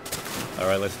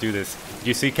 Alright, let's do this. Did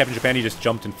you see Captain Japan? He just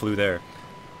jumped and flew there.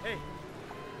 Hey.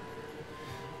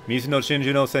 Mizu no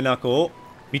Shinju no senako o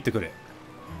mitte kure.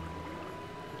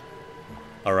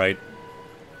 Alright.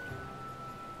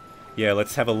 Yeah,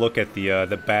 let's have a look at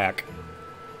the back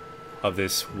of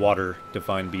this water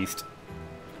divine beast.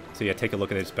 So yeah, take a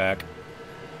look at its back.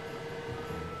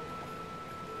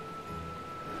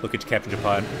 Look at Captain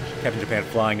Japan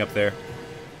flying up there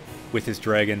with his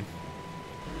dragon.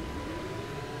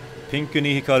 Pinku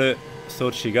ni hikaru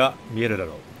sochi ga mieru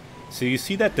daro. So you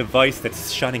see that device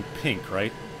that's shining pink,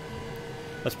 right?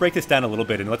 Let's break this down a little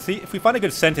bit and let's see if we find a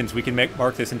good sentence. We can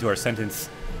mark this into our sentence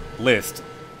list.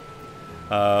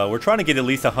 We're trying to get at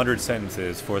least 100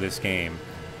 sentences for this game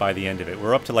by the end of it.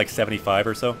 We're up to like 75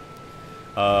 or so.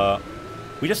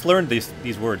 We just learned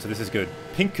these words, so this is good.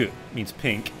 Pinku means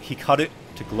pink. Hikaru,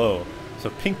 to glow. So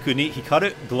pinku ni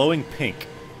hikaru, glowing pink.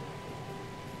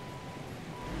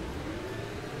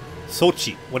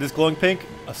 Sochi. What is glowing pink?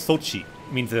 A sochi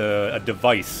means a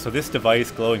device. So this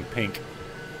device, glowing pink.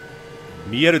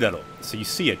 Mieru daro. So you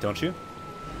see it, don't you?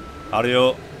 Aru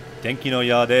yo denki no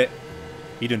ya de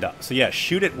irunda. So yeah,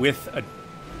 shoot it with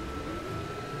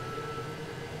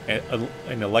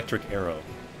an electric arrow.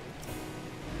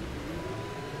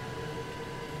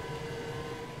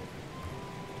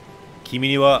 Kimi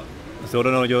ni wa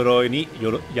Zoro no yoroi ni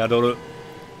yadoru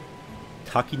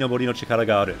taki no mori no chikara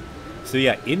ga aru. So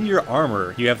yeah, in your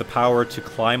armor, you have the power to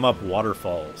climb up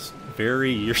waterfalls.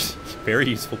 Very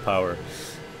useful power.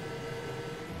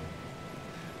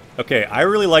 Okay, I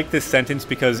really like this sentence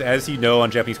because, as you know on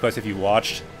Japanese Quest, if you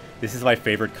watched, this is my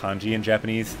favorite kanji in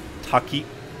Japanese. Taki.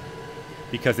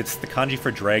 Because it's the kanji for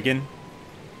dragon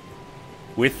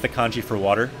with the kanji for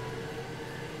water.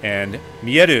 And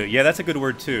mieru, yeah, that's a good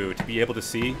word too, to be able to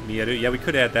see. Mieru, yeah, we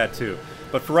could add that too.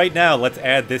 But for right now, let's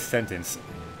add this sentence.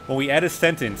 When we add a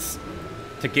sentence,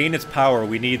 to gain its power,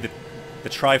 we need the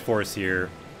Triforce here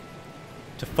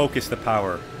to focus the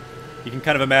power. You can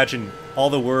kind of imagine all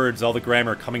the words, all the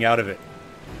grammar coming out of it,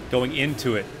 going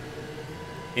into it,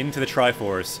 into the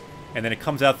Triforce, and then it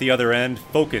comes out the other end,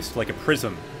 focused like a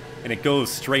prism, and it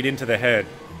goes straight into the head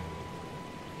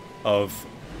of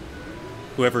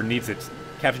whoever needs it.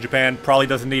 Captain Japan probably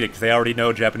doesn't need it because they already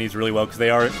know Japanese really well because they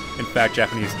are, in fact,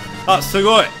 Japanese. Ah,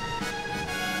 sugoi!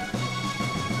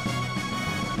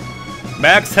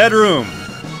 Max Headroom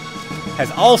has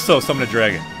also summoned a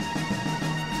dragon.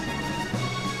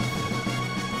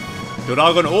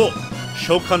 Dragon o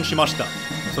shoukan shimashita.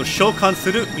 So shoukan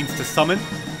suru means to summon.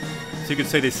 So you could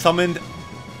say they summoned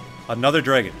another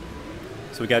dragon.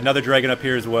 So we got another dragon up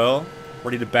here as well,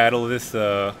 ready to battle this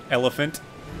elephant.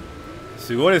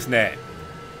 Sugoi desu ne.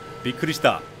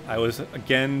 Bikkurishita. I was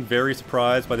again very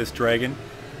surprised by this dragon,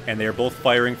 and they are both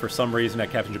firing for some reason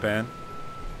at Captain Japan.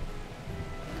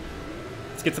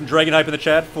 Let's get some dragon hype in the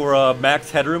chat for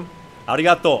Max Headroom.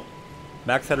 Arigato,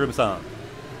 Max Headroom-san.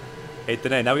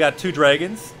 Now we got 2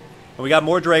 dragons, and we got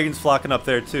more dragons flocking up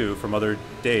there too from other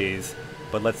days.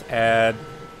 But let's add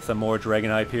some more dragon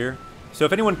hype here. So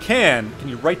if anyone can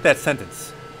you write that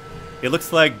sentence? It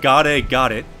looks like Gade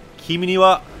got it. Kimi ni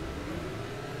wa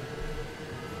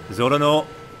Zora no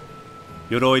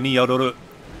yoroi ni yodoru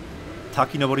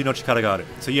taki nobori no chikara ga aru.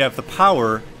 So you have the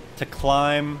power to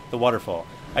climb the waterfall.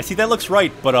 I see that looks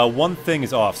right, but one thing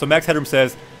is off. So Max Headroom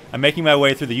says, I'm making my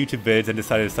way through the YouTube vids and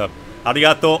decided to sub.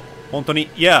 Arigato, hontoni.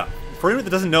 Yeah, for anyone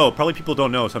that doesn't know, probably people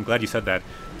don't know, so I'm glad you said that.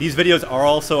 These videos are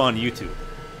also on YouTube.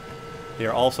 They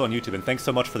are also on YouTube, and thanks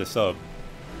so much for the sub.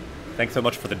 Thanks so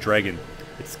much for the dragon.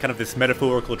 It's kind of this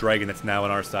metaphorical dragon that's now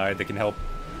on our side that can help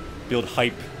build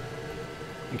hype,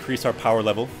 increase our power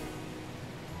level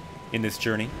in this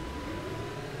journey.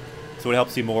 So it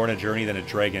helps you more in a journey than a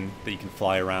dragon that you can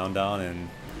fly around on and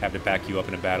have to back you up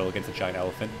in a battle against a giant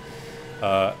elephant.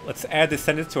 Let's add this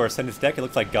sentence to our sentence deck. It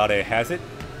looks like Gade has it.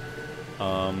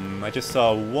 I just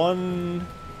saw one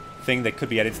thing that could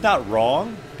be added. It's not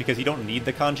wrong, because you don't need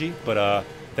the kanji, but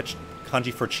the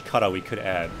kanji for chikara we could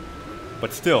add.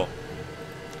 But still,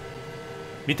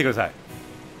 mite kudasai.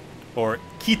 Or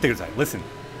kite kudasai. Listen.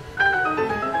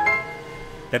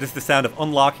 That is the sound of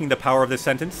unlocking the power of this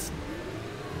sentence.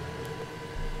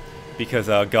 Because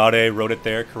Gade wrote it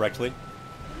there correctly.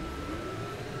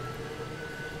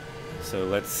 So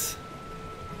let's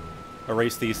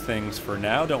erase these things for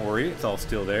now. Don't worry, it's all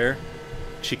still there.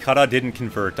 Chikara didn't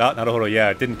convert. Ah, naruhodo, yeah,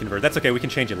 it didn't convert. That's okay, we can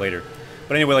change it later.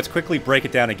 But anyway, let's quickly break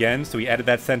it down again. So we added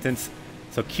that sentence.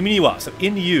 So kimi ni wa, so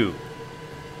in you.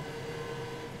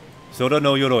 Zora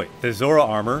no yoroi, the Zora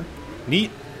armor. Ni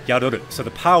yadoru, so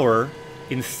the power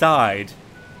inside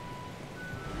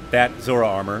that Zora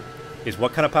armor is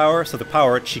what kind of power? So the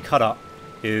power, chikara,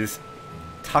 is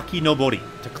taki nobori,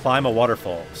 to climb a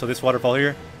waterfall. So this waterfall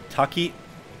here, taki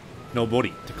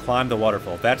nobori, to climb the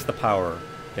waterfall. That's the power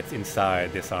that's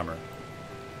inside this armor.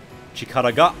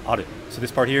 Chikara ga aru. So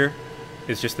this part here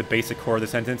is just the basic core of the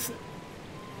sentence.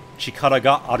 Chikara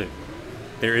ga aru.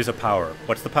 There is a power.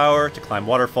 What's the power? To climb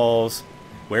waterfalls.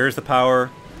 Where is the power?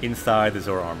 Inside the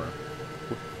Zora armor.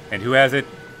 And who has it?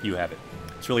 You have it.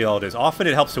 That's really all it is. Often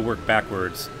it helps to work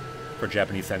backwards for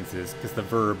Japanese sentences, because the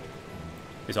verb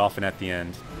is often at the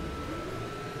end.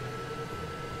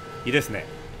 Ii desu ne.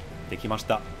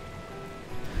 Dekimashita.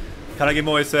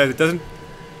 Kanagemoe says, it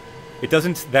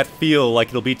doesn't that feel like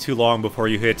it'll be too long before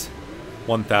you hit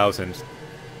 1,000.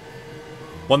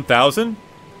 1,000?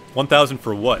 1,000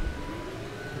 for what?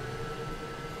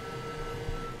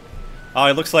 Oh,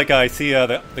 it looks like I see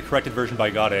the corrected version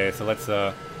by Gade, so let's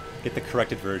get the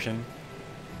corrected version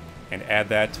and add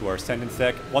that to our sentence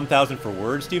deck. 1,000 for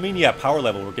words, do you mean? Yeah, power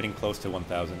level, we're getting close to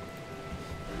 1,000.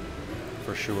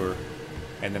 For sure.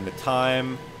 And then the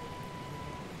time...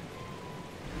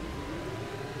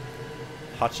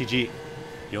 Hachiji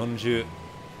 49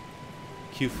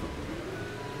 fu.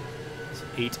 It's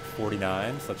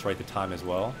 8:49, so let's write the time as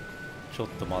well.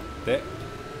 Chotto matte.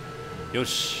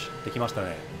 Yoshi, dekimashita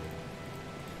ne.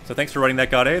 So thanks for writing that,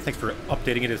 Gade. Thanks for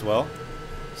updating it as well.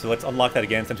 So let's unlock that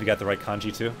again since we got the right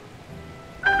kanji too.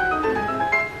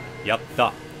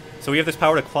 Yatta. So we have this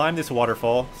power to climb this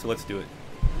waterfall, so let's do it.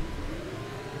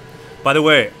 By the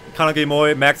way,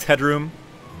 Kanagemoe, Max Headroom,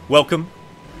 welcome.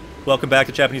 Welcome back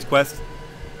to Japanese Quest.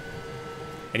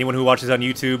 Anyone who watches on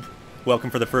YouTube, welcome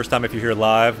for the first time if you're here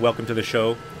live. Welcome to the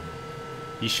show.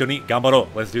 Ishoni gambaro.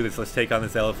 Let's do this. Let's take on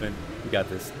this elephant. We got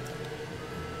this.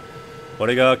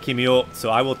 Orega kimi o. So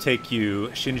I will take you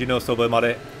Shinji no soba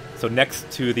made. So next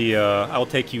to the, I will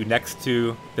take you next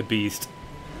to the beast.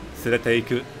 Surete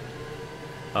iku.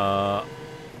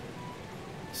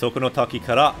 Soko no taki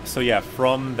kara. So yeah,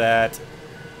 from that,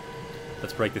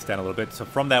 let's break this down a little bit. So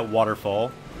from that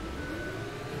waterfall,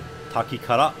 taki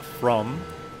kara, from,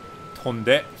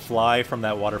 tonde, fly from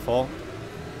that waterfall,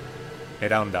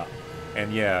 eranda.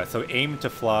 And yeah, so aim to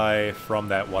fly from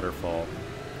that waterfall.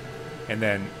 And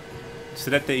then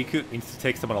Tsurete iku means to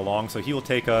take someone along, so he will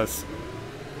take us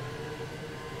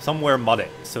somewhere made.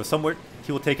 So somewhere,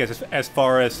 he will take us as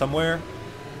far as somewhere.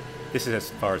 This is as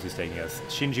far as he's taking us.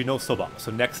 Shinji no soba,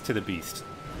 so next to the beast.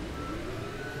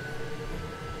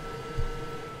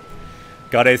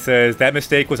 Gade says, that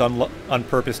mistake was on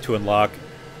purpose to unlock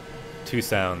 2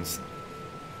 sounds.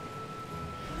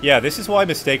 Yeah, this is why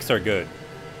mistakes are good.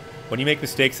 When you make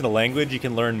mistakes in a language, you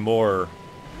can learn more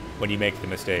when you make the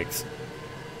mistakes.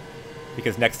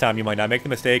 Because next time you might not make the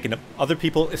mistake, and other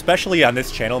people, especially on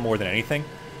this channel more than anything,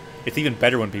 it's even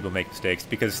better when people make mistakes,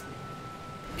 because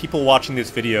people watching this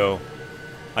video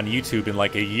on YouTube in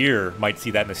like a year might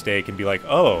see that mistake and be like,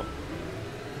 oh,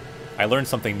 I learned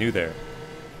something new there.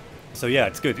 So yeah,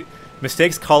 it's good.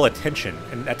 Mistakes call attention,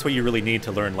 and that's what you really need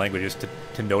to learn languages,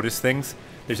 to notice things.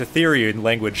 There's a theory in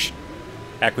language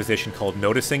acquisition called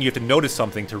noticing. You have to notice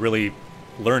something to really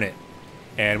learn it.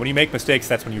 And when you make mistakes,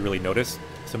 that's when you really notice.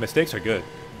 So mistakes are good.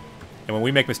 And when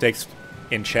we make mistakes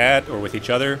in chat or with each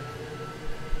other,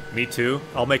 me too,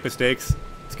 I'll make mistakes.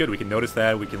 It's good, we can notice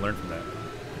that, we can learn from that.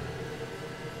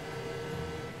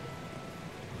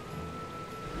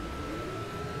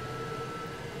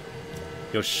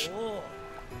 Yosh.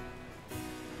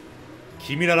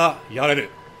 Kimi nara yareru.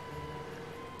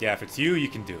 Yeah, if it's you, you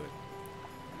can do it.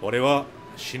 Ore wa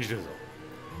shinjiru zo.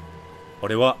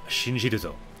 Ore wa shinjiru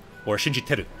zo. Or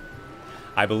shinjiteru.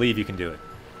 I believe you can do it.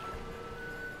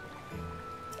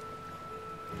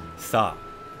 Sa.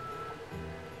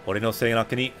 Ore no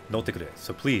seinaku ni notte kure.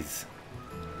 So please,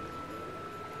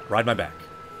 ride my back.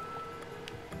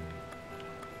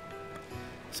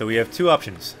 So we have 2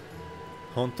 options.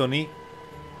 Honto ni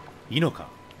inoka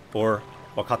or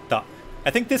wakatta. I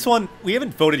think this one, we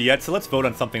haven't voted yet, so let's vote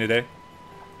on something today.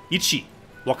 Ichi,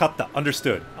 wakatta,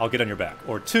 understood. I'll get on your back.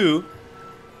 Or 2,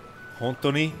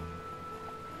 honto ni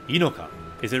inoka.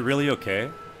 Is it really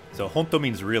okay? So honto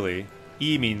means really.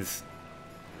 I means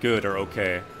good or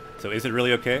okay. So is it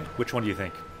really okay? Which one do you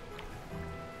think?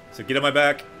 So get on my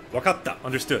back. Wakatta,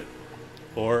 understood.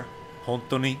 Or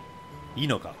honto ni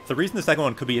inoka. The reason the second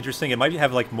one could be interesting, it might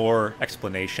have like more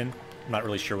explanation. I'm not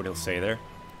really sure what he'll say there.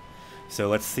 So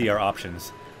let's see our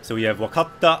options. So we have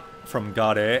wakatta from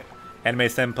Gade. Anime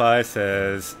Senpai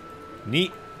says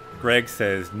ni. Greg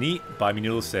says ni.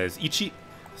 Baiminul says ichi.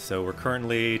 So we're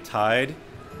currently tied.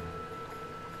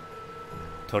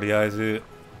 Toriaizu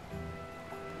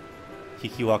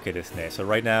hikiwake desu ne. So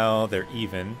right now they're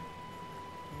even.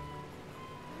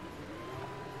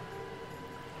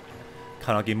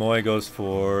 Kanagimoe goes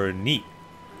for ni.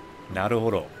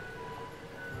 Naruhodo.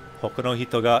 Hoka no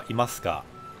hito ga imasu ka?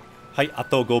 Hai,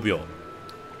 ato 5 秒.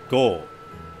 5,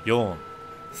 4,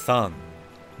 3,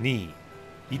 2,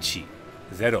 1,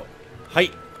 0. Hai.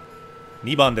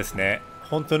 2番ですね。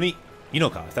本当にいいの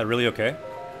か? Is that really okay?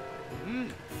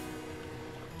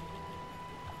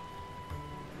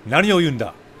 何を言うん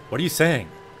だ? What are you saying?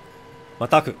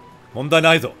 全く問題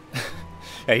ないぞ.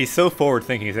 Yeah, he's so forward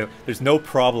thinking. He said, there's no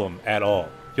problem at all.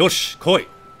 Yosh, koi!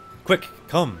 Quick,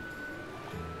 come!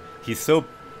 He's so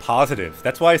positive.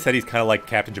 That's why I said he's kind of like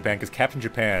Captain Japan, because Captain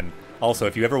Japan, also,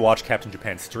 if you ever watch Captain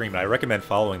Japan stream, and I recommend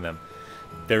following them,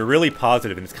 they're really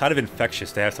positive, and it's kind of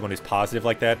infectious to have someone who's positive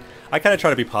like that. I kind of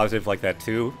try to be positive like that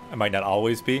too. I might not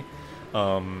always be.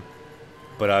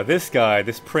 But this guy,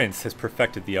 this prince, has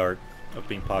perfected the art of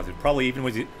being positive. Probably even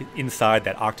was inside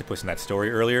that octopus in that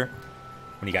story earlier.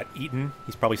 When he got eaten,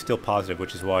 he's probably still positive,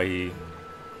 which is why he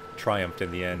triumphed in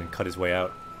the end and cut his way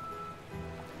out.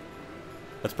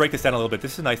 Let's break this down a little bit.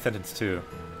 This is a nice sentence too.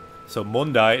 So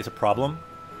mondai is a problem.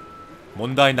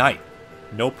 Mondai nai.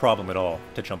 No problem at all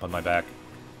to jump on my back.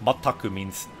 Mataku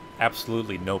means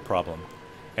absolutely no problem.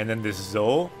 And then this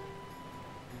zo.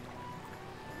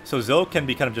 So zo can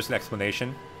be kind of just an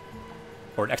explanation.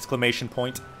 Or an exclamation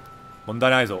point. Mondai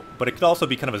nai zo. But it could also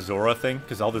be kind of a Zora thing,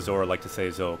 because all the Zora like to say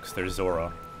zo, because they're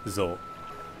Zora. Zo.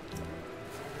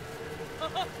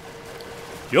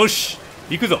 Yosh!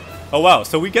 Ikuzo! Oh wow,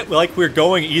 so we get like we're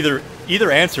going either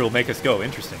answer will make us go.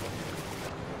 Interesting.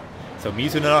 So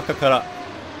Mizu no naka kara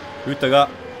Uta ga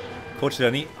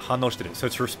kochira ni hannou shiteru. So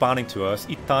it's responding to us.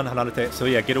 Ittan hanarete. So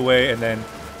yeah, get away, and then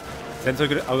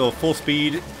I'll go full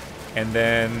speed, and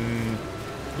then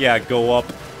yeah, go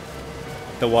up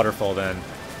the waterfall then.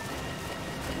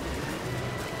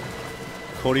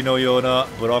 Kori no yona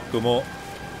blocku mo.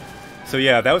 So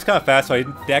yeah, that was kind of fast. So we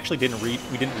didn't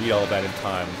read all of that in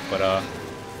time, but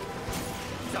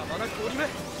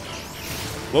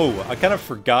whoa, I kind of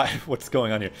forgot what's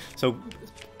going on here. So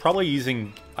probably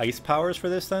using ice powers for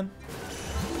this then.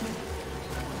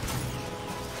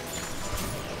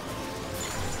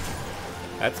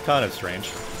 That's kind of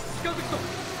strange.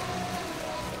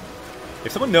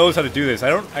 If someone knows how to do this, I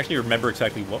don't actually remember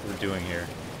exactly what we're doing here.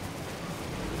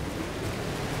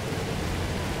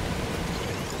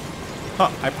 Huh,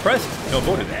 I pressed, no,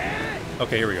 voted.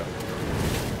 Okay, here we go.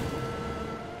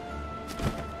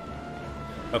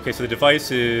 Okay, so the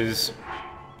device is...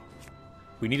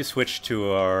 We need to switch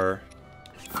to our...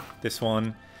 this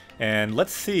one. And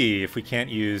let's see if we can't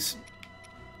use...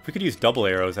 If we could use double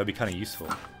arrows, that'd be kind of useful.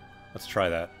 Let's try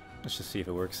that. Let's just see if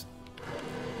it works.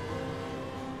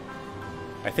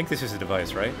 I think this is the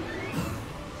device, right?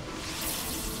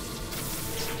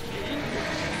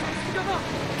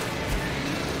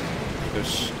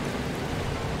 Just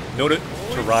note it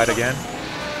to ride again.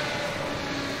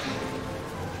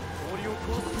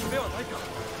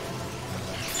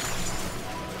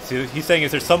 See, he's saying,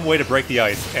 is there some way to break the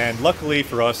ice? And luckily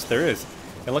for us, there is.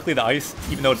 And luckily the ice,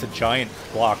 even though it's a giant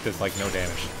block, does like no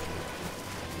damage.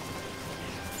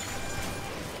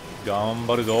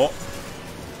 Gambaru zo.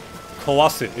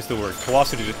 Kawasu is the word.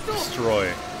 Kawasu to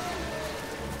destroy.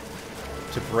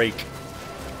 To break.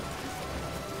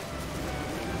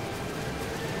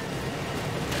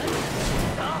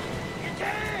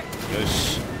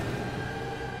 Yosh.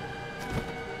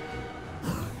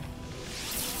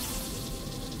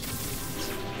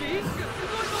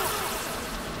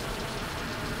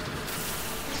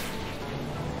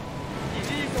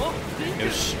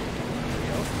 Yosh.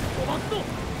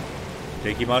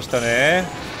 できましたね。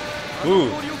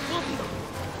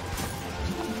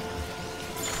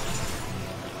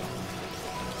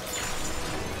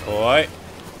怖い。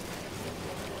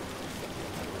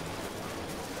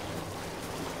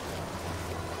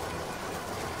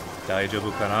大丈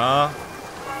夫かな? I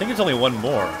think it's only one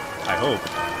more. I hope.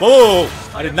 Whoa!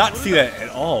 I did not see that at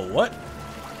all. What?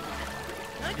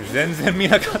 全然見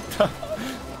なかった。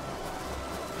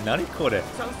何これ?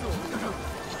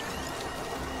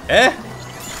 Eh?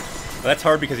 Well, that's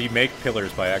hard because you make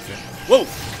pillars by accident. Whoa!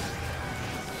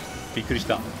 びっくりし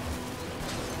た。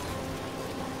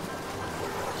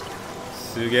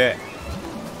すげえ。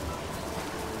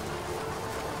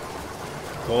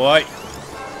怖い。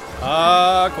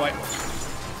あー、怖い。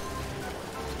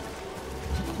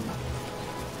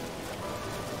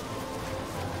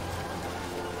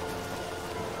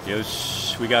よ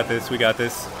し、we got this, we got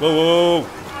this. Whoa, whoa, whoa!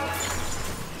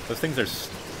 Those things are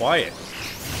quiet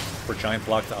for giant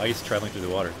blocks of ice traveling through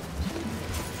the water.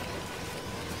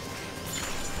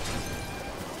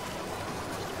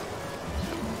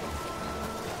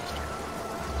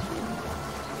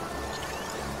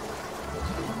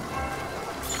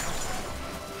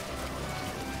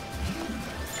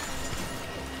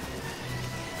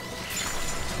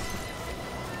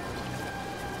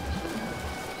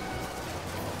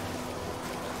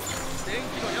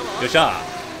 Yosha!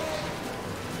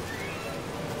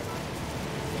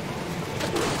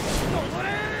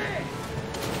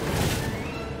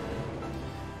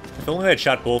 If only I had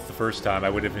shot both the first time, I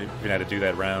would have been able to do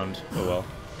that round. Oh well.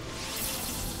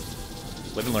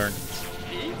 Live and learn.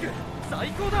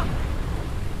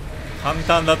 簡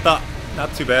単だった. Not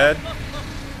too bad.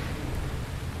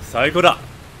 最高だ.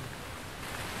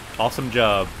 Awesome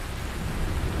job.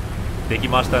 でき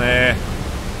ましたね。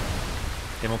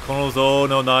でもこの像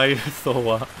の内装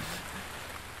は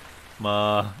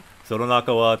まあその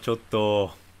中はちょっ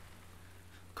と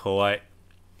怖い。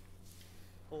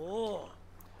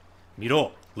見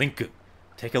ろ、リンク。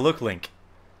Take a look, Link.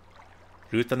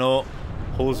 ルータの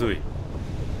洪水。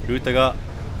ルータが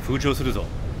浮上するぞ。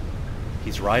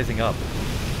He's rising up.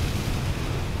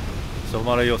 そこ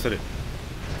まで寄せる。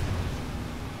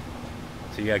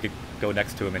So you gotta go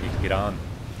next to him and you can get on.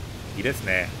 いいです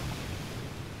ね。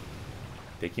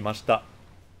できました。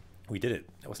We did it.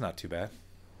 That was not too bad.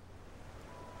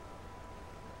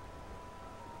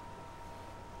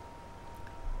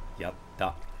 やっ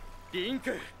た。リン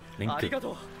ク、ありが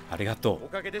とう。ありがとう。お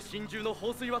かげで真珠の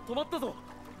放水は止まったぞ。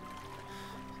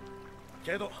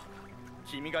けど、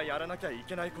君がやらなきゃい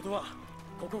けないことは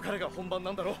ここからが本番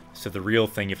なんだろう。So the real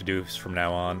thing you have to do is from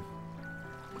now on.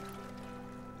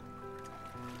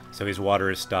 So his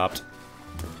water is stopped.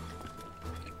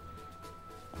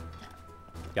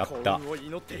 やった。We'll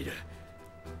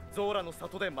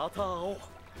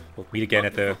meet again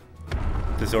at the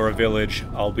Zora village.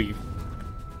 I'll be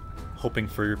hoping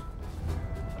for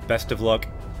best of luck.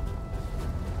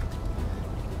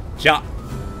 じゃ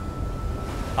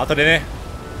あ後でね。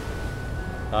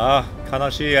ああ、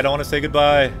悲しい。I don't want to say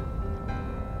goodbye.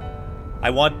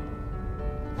 I want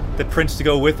the prince to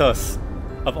go with us.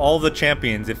 Of all the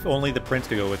champions, if only the prince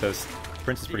could go with us. The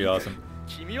prince is pretty awesome.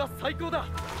 君は最高だ。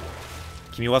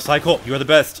君は最高。You are the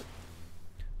best.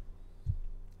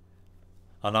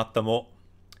 あなたも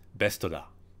ベストだ。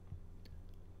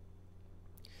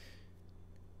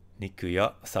Niku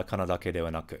ya sakana dake de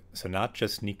wa naku. So not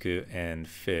just niku and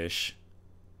fish.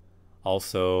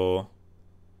 Also,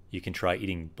 you can try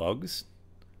eating bugs.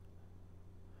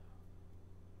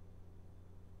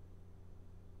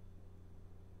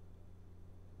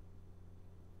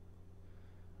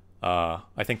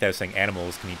 I think that was saying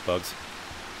animals can eat bugs.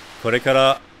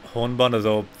 Korekara honban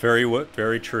dazo.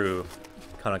 Very true.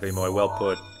 Kanaka Imoi, well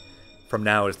put. From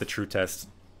now is the true test.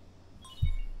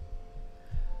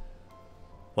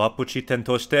 Wapuchi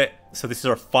tentoshite. So this is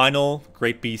our final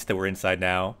great beast that we're inside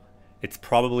now. It's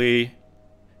probably,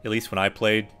 at least when I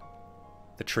played,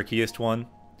 the trickiest one.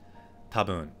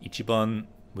 Tabun, ichiban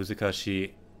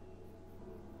muzukashii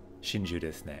shinju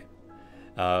desu ne.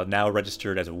 Now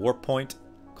registered as a warp point.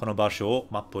 Kono basho o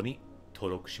mappo ni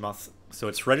toroku shimasu. So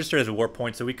it's registered as a warp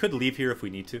point, so we could leave here if we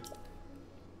need to.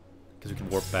 Because we can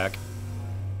warp back.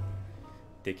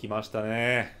 Dekimashita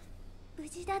ne. 無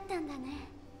事だったんだね。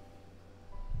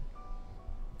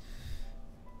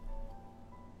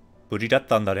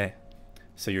 Bujidattandare.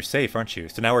 So you're safe, aren't you?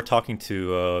 So now we're talking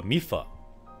to Mifa.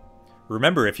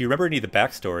 Remember, if you remember any of the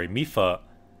backstory, Mifa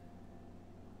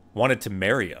wanted to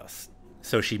marry us.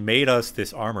 So she made us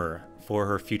this armor for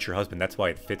her future husband. That's why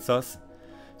it fits us.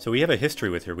 So we have a history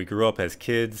with her. We grew up as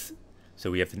kids.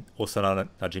 So we have the Osana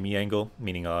Najimi angle,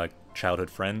 meaning childhood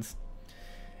friends.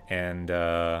 And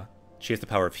she has the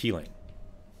power of healing.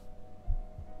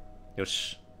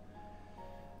 Yosh.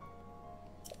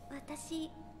 私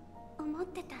思っ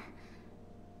てた。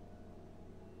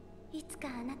いつか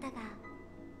あなたが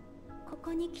こ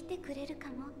こに来てくれるか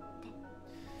もって。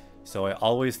 So I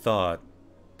always thought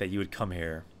that you would come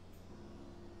here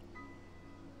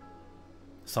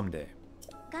someday.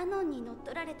 ガノンに乗っ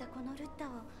取られたこのルッタを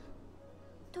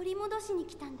取り戻しに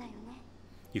来たんだよね。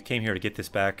 You came here to get this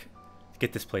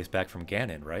place back from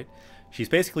Ganon, right? She's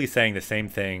basically saying the same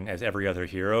thing as every other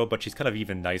hero, but she's kind of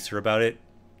even nicer about it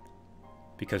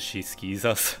because she skis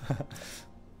us.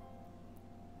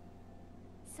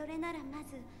 それならま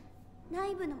ず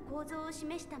内部の構造を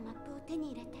示したマップを手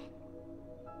に入れて。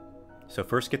 So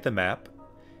first get the map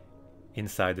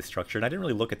inside the structure, and I didn't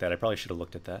really look at that. I probably should have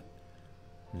looked at that.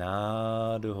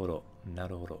 Naruhodo,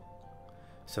 naruhodo.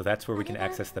 So that's where we can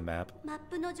access the map. マッ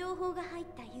プの情報が入っ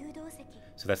た誘導石。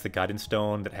 So that's the guidance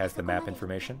stone that has the map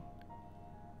information.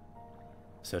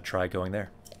 So try going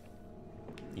there.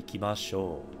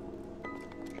 Ikimashou.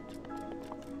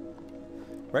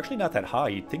 We're actually not that high.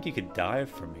 You'd think you could dive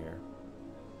from here.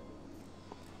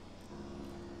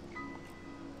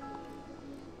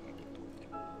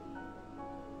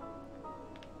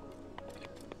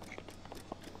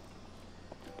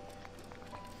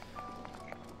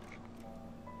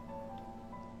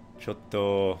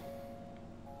 Chotto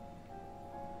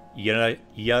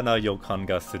iyana yokan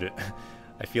ga suru.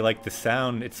 I feel like the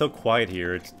sound, it's so quiet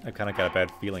here. I kind of got a bad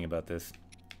feeling about this.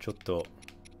 Chotto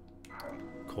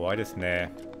kowai desu ne.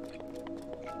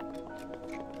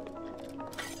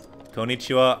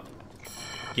 Konnichiwa.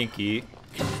 Genki.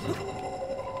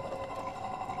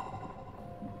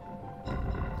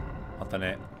 Mata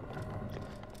ne.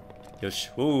 Yosh.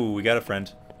 Ooh, we got a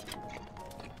friend.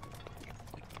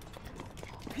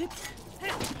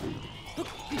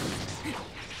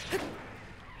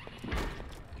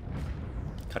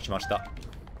 Kachimashita.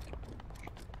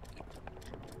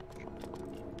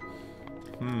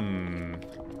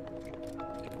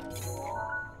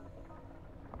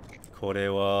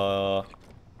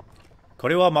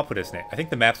 Korewa mapu desu ne. I think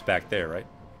the map's back there, right?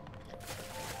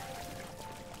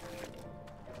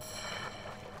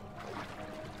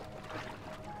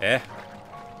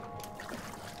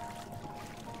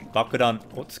 Bakudan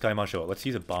o tsukaimashou. Let's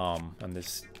use a bomb on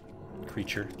this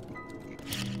creature.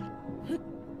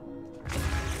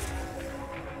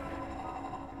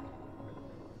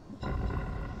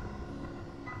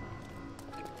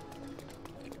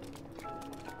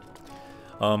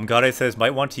 Gare says,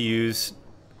 might want to use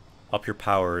up your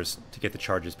powers to get the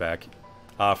charges back.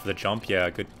 For the jump? Yeah,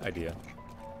 good idea.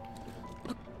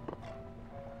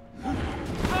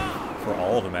 For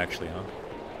all of them, actually, huh?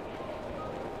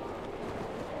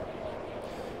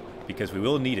 Because we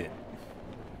will need it.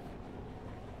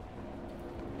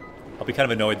 I'll be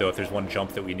kind of annoyed, though, if there's one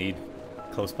jump that we need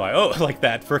close by. Oh, like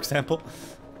that, for example.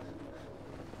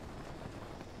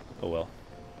 Oh, well.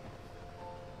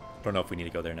 Don't know if we need to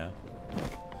go there now.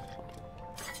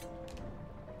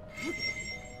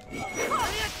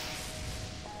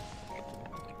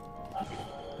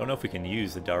 Don't know if we can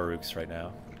use the Daruks right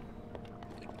now.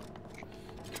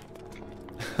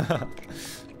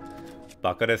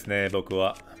 Baka desu ne, boku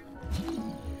wa.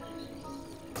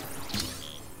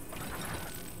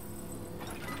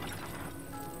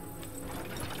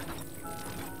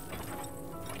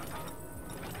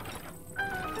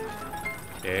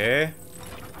 Eh?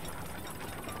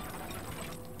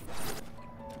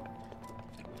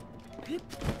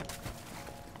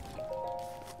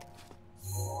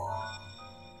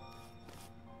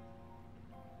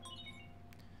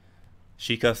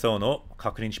 Shikaso no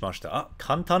kakunin shimashita. Ah,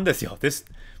 kantan desu yo. This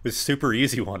was super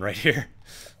easy one right here.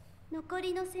 残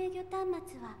りの制御端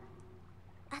末は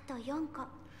あと4個。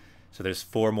 So there's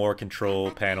 4 more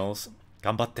control panels.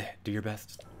 Ganbatte, do your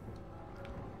best.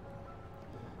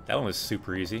 That one was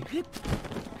super easy.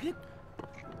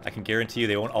 I can guarantee you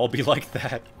they won't all be like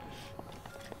that.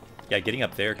 Yeah, getting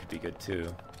up there could be good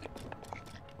too.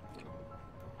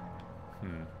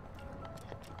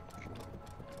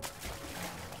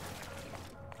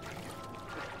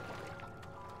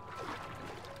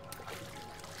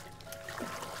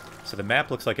 So the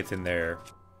map looks like it's in there.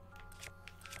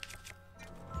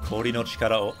 Kori no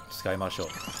chikara o tsukaimashou.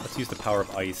 Let's use the power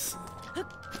of ice.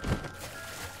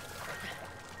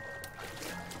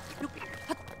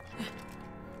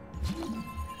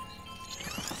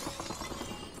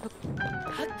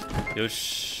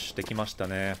 Yosh, できました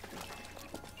ね。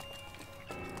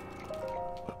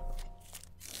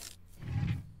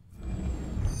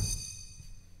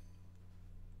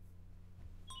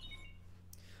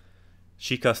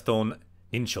Shika Stone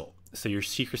Nincho. So your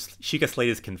Shika Slate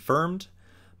is confirmed.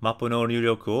 Mappu no入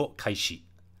力を開始.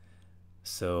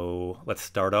 So let's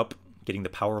start up getting the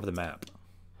power of the map.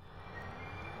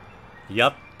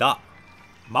 Yatta!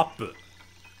 Map!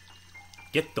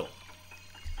 Get!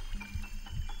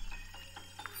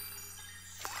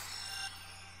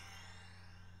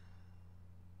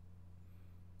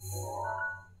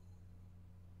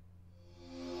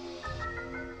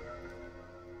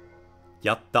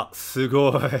 Yatta!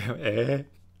 Sugoi! Eh?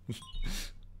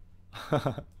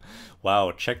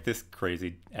 Wow, check this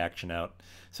crazy action out.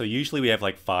 So usually we have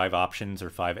like 5 options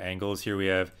or 5 angles. Here we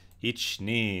have 1, 2,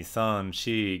 3, 4,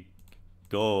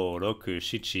 5,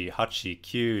 6, 7, 8, 9,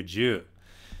 10.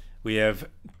 We have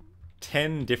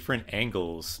 10 different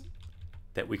angles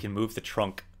that we can move the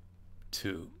trunk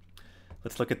to.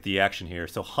 Let's look at the action here.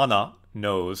 So hana,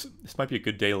 nose. This might be a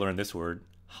good day to learn this word.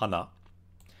 Hana.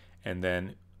 And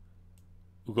then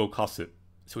ugokasu.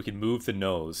 So we can move the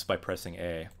nose by pressing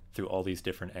A through all these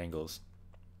different angles.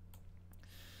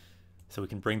 So we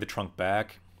can bring the trunk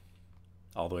back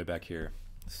all the way back here.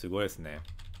 Sugoi desu ne.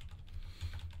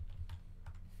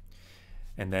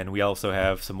 And then we also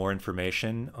have some more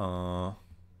information.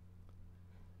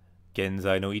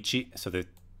 Genzai no ichi. So the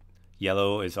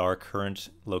yellow is our current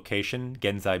location.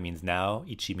 Genzai means now.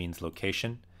 Ichi means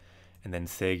location. And then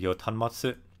seigyo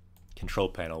tanmatsu, control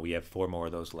panel. We have 4 more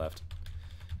of those left.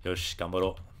 Yoshi,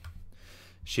 ganbaro.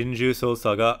 Shinju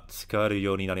Sosa ga tsukaru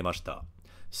you ni narimashita.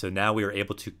 So now we are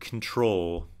able to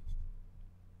control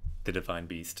the Divine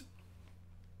Beast.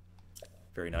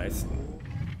 Very nice.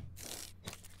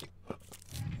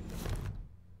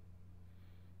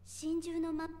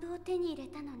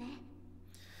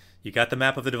 You got the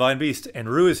map of the Divine Beast, and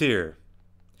Rue is here.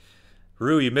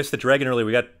 Rue, you missed the dragon earlier.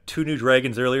 We got 2 new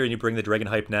dragons earlier, and you bring the dragon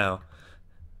hype now.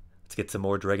 Let's get some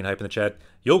more dragon hype in the chat.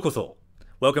 Yokoso.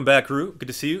 Welcome back, Rue. Good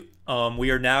to see you.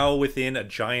 We are now within a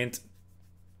giant...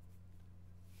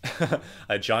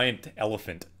 a giant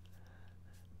elephant.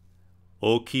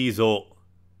 Okizo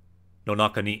no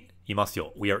naka ni imasu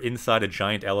yo. We are inside a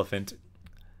giant elephant.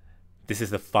 This is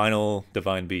the final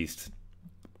Divine Beast.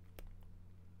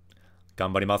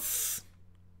 Ganbarimasu.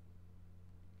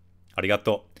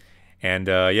 Arigato. And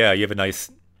yeah, you have a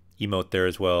nice emote there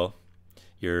as well.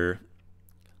 Your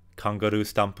kangaroo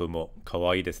stampu mo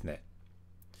kawaii desu ne.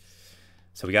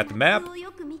 So we got the map.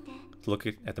 Let's look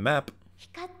at the map.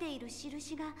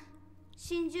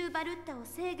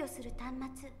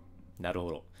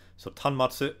 Naruhodo. So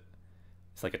tanmatsu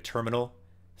is like a terminal.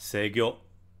 Seigyo,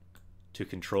 to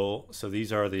control. So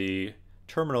these are the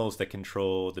terminals that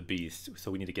control the beast. So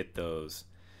we need to get those.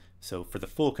 So for the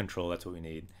full control, that's what we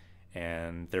need.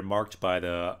 And they're marked by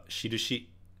the shirushi,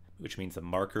 which means the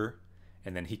marker.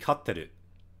 And then hikateru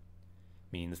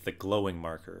means the glowing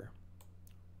marker,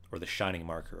 or the shining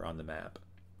marker on the map.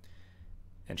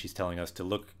 And she's telling us to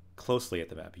look closely at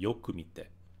the map. Yoku mite.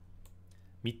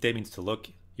 Mite means to look.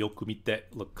 Yoku mite,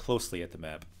 look closely at the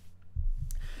map.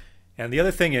 And the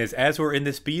other thing is, as we're in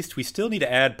this beast, we still need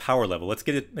to add power level. Let's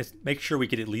make sure we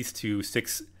get at least to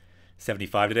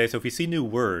 675 today. So if we see new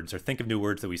words, or think of new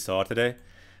words that we saw today,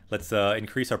 let's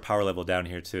increase our power level down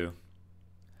here too.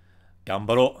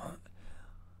 Ganbaro.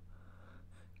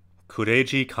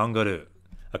 Kureji kangaroo.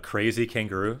 A crazy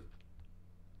kangaroo.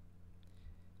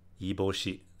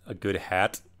 Iboshi. A good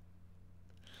hat.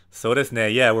 So desu ne.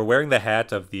 Yeah, we're wearing the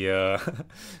hat of the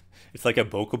It's like a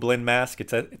Bokoblin mask.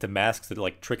 It's a mask that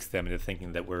like tricks them into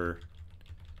thinking that we're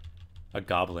a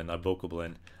goblin, a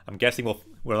Bokoblin. I'm guessing we'll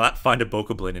not find a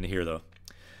Bokoblin in here though.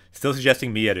 Still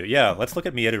suggesting Mieru. Yeah, let's look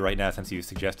at Mieru right now since you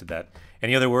suggested that.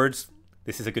 Any other words?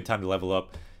 This is a good time to level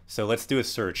up. So let's do a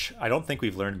search. I don't think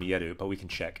we've learned Mieru, but we can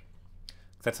check.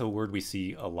 That's a word we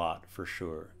see a lot for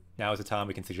sure. Now is the time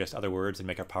we can suggest other words and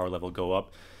make our power level go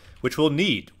up, which we'll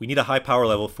need. We need a high power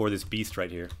level for this beast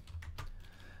right here.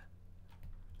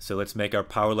 So let's make our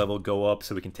power level go up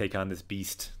so we can take on this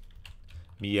beast.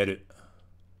 Mieru.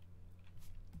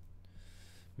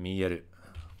 Mieru.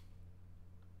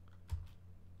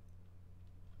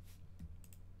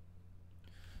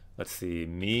 Let's see.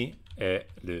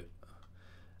 Mieru.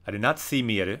 I do not see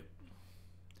Mieru.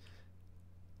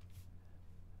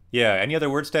 Yeah, any other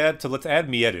words to add? So let's add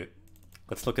Mieru.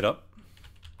 Let's look it up.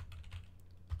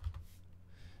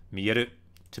 Mieru,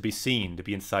 to be seen, to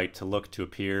be in sight, to look, to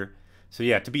appear. So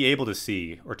yeah, to be able to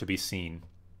see or to be seen.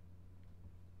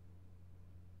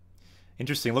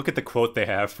 Interesting. Look at the quote they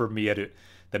have for Mieru.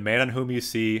 The man on whom you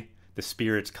see the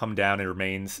spirits come down and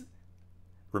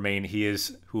remain, he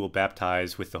is who will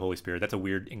baptize with the Holy Spirit. That's a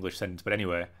weird English sentence, but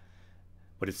anyway,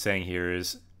 what it's saying here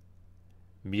is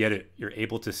Mieru, you're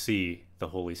able to see the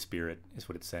Holy Spirit, is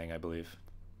what it's saying, I believe.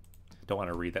 Don't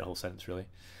want to read that whole sentence, really.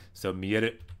 So,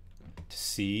 Mieru, to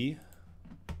see.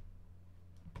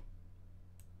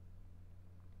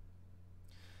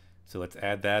 So let's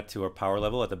add that to our power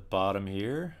level at the bottom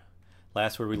here.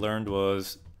 Last word we learned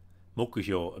was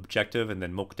mokuhyo, objective, and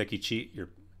then moktekichi, your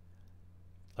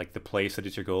like the place that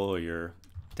is your goal or your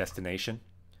destination.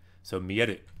 So,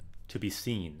 Mieru, to be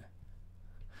seen.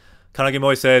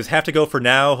 Kanagimoy says, have to go for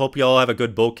now. Hope you all have a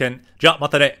good boken. Ja,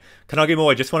 matane.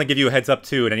 Kanagimoy, just want to give you a heads up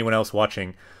too, and anyone else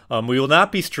watching. We will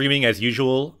not be streaming as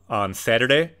usual on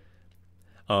Saturday.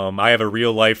 I have a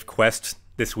real life quest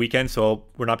this weekend, so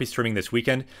we'll not be streaming this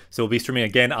weekend. So we'll be streaming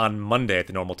again on Monday at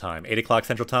the normal time, 8 o'clock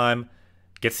Central Time,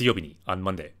 Getsuyobi ni, on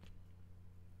Monday.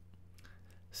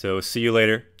 So see you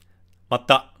later.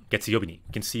 Mata, Getsuyobi ni.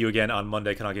 We can see you again on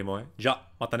Monday, Kanagimoy. Ja,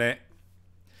 matane.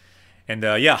 And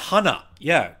yeah, Hana.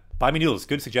 Yeah. Buy me noodles,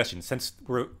 good suggestion. Since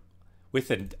we're with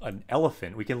an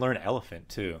elephant, we can learn elephant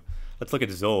too. Let's look at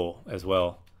Zol as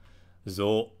well.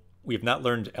 Zol, we have not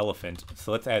learned elephant,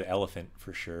 so let's add elephant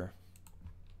for sure.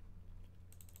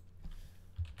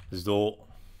 Zol.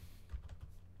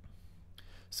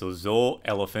 So Zol,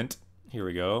 elephant. Here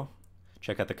we go.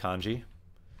 Check out the kanji.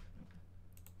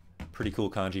 Pretty cool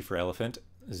kanji for elephant.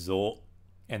 Zol.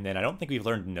 And then I don't think we've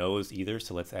learned nose either,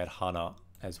 so let's add Hana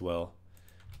as well.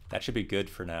 That should be good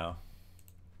for now.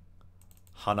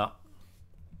 Hana.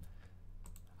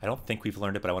 I don't think we've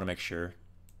learned it, but I want to make sure.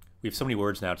 We have so many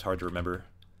words now, it's hard to remember.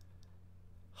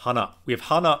 Hana. We have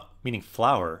Hana, meaning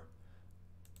flower.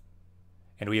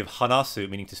 And we have Hanasu,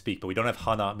 meaning to speak, but we don't have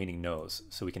Hana, meaning nose.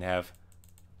 So we can have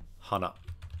Hana,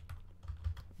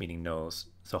 meaning nose.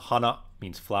 So Hana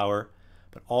means flower,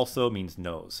 but also means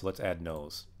nose. So let's add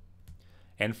nose.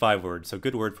 And 5 words, so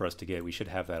good word for us to get. We should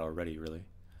have that already, really.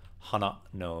 Hana,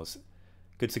 nose.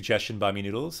 Good suggestion by me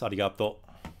noodles. Arigato.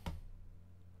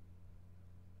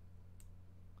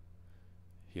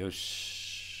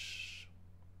 Yosh.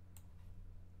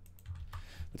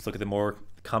 Let's look at the more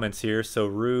comments here. So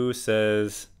Ru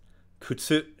says,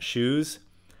 kutsu, shoes.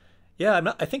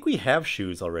 Yeah, I think we have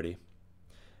shoes already.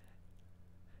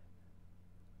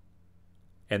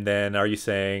 And then are you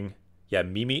saying, yeah,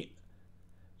 mimi?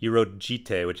 You wrote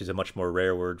jite, which is a much more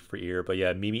rare word for ear, but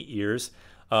yeah, mimi, ears.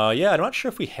 Yeah, I'm not sure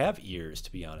if we have ears,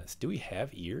 to be honest. Do we have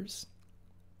ears?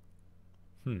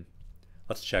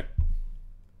 Let's check.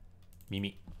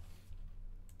 Mimi.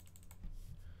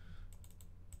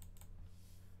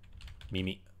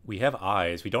 Mimi. We have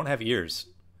eyes. We don't have ears.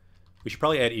 We should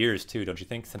probably add ears too, don't you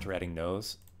think, since we're adding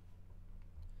nose?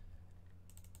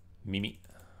 Mimi.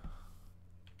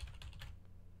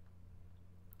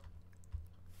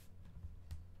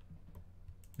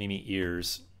 Mimi,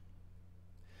 ears.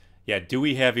 Yeah, do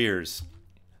we have ears?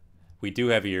 We do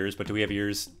have ears, but do we have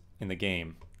ears in the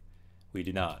game? We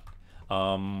do not.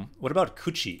 What about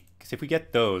kuchi? Because if we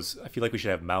get those, I feel like we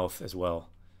should have mouth as well.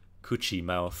 Kuchi,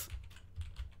 mouth.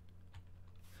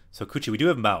 So kuchi, we do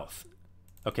have mouth.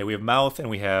 Okay, we have mouth and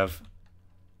we have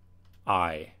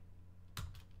eye.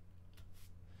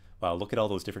 Wow, look at all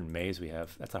those different meis we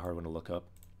have. That's a hard one to look up.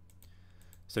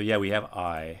 So yeah, we have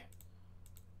eye.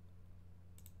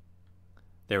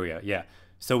 There we go, yeah.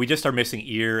 So we just are missing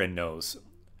ear and nose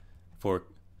for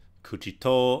kuchi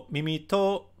to, mimi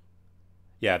to.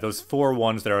 Yeah, those 4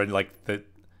 ones that are in like the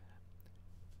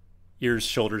ears,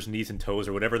 shoulders, knees, and toes,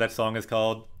 or whatever that song is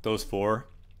called. Those 4.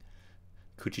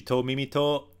 Kuchi to, mimi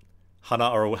to, hana,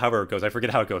 or however it goes. I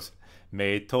forget how it goes.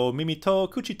 Me to, mimi to,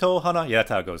 kuchi to, hana. Yeah,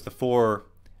 that's how it goes. The 4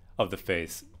 of the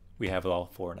face. We have all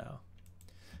 4 now.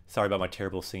 Sorry about my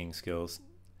terrible singing skills.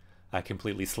 I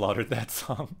completely slaughtered that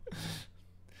song.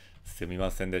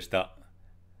 Sumimasen deshita.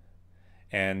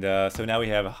 And so now we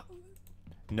have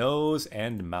nose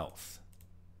and mouth.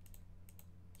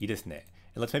 いいですね.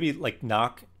 And let's maybe like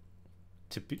knock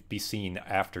to be seen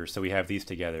after, so we have these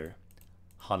together.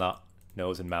 Hana,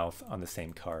 nose, and mouth on the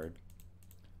same card.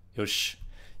 Yosh.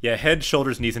 Yeah, head,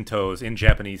 shoulders, knees, and toes in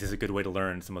Japanese is a good way to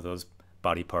learn some of those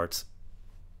body parts.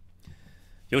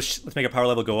 Yosh, let's make our power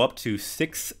level go up to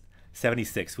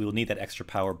 676. We will need that extra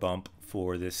power bump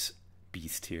for this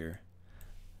beast here.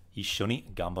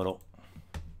 Ishoni gambaro.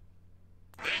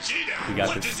 Vegeta,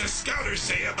 what does the scouter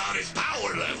say about his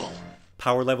power level?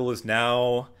 Power level is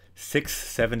now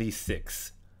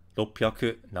 676.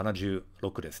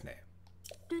 676ですね。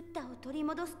ルッタを取り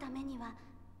戻すためには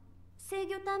制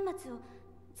御端末を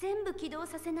全部起動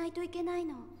させないといけない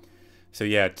の。So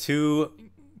yeah, to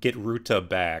get Ruta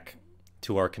back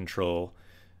to our control,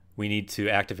 we need to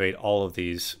activate all of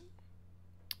these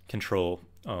control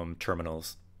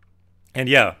terminals. And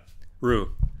yeah,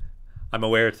 Ru, I'm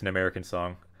aware it's an American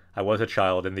song. I was a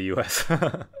child in the US.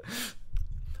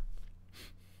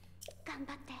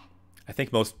 I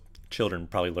think most children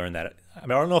probably learn that. I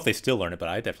mean, I don't know if they still learn it, but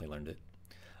I definitely learned it.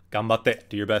 Ganbatte,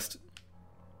 do your best.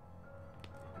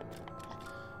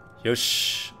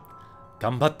 Yosh.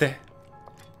 Ganbatte.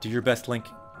 Do your best, Link.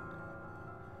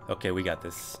 Okay, we got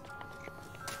this.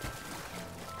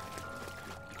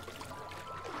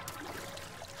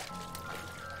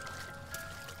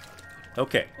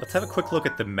 Okay, let's have a quick look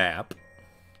at the map.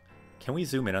 Can we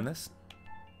zoom in on this?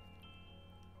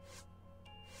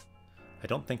 I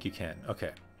don't think you can.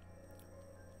 Okay.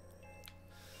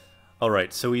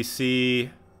 Alright, so we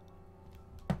see...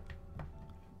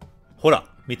 Hora!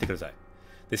 Mite kudasai.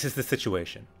 This is the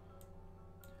situation.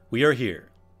 We are here.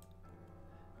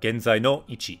 Genzai no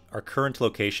ichi. Our current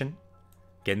location.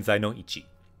 Genzai no ichi.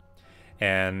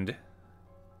 And...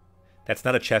 that's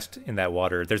not a chest in that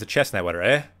water. There's a chest in that water,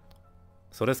 eh?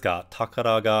 So desu ka?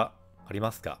 Takara ga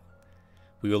arimasu ka?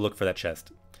 We will look for that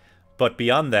chest. But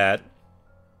beyond that...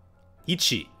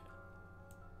 Ichi,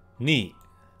 ni,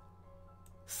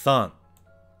 san,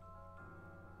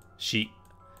 shi.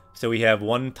 So we have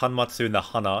one tanmatsu in the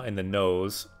hana, in the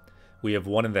nose. We have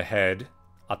one in the head,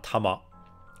 atama.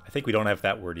 I think we don't have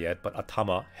that word yet, but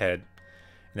atama, head.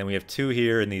 And then we have 2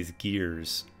 here in these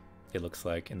gears, it looks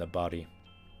like, in the body.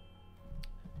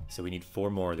 So we need 4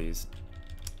 more of these.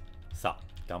 Sa,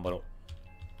 ganbaro.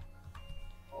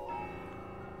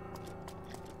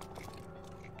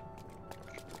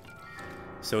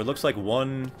 So it looks like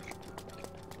one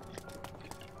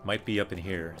might be up in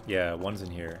here. Yeah, one's in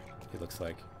here, it looks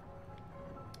like.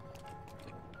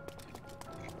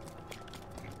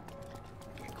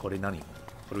 Kore nani?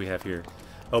 What do we have here?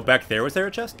 Oh, back there, was there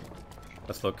a chest?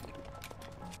 Let's look.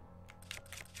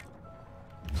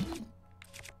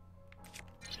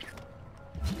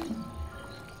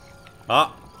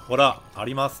 Ah, hora,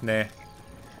 arimasu ne.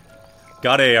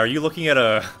 Gade, are you looking at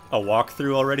a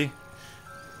walkthrough already?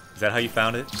 Is that how you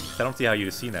found it? I don't see how you'd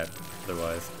have seen that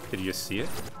otherwise. Did you just see it?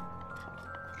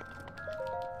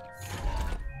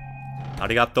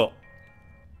 Arigato.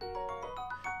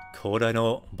 Kodai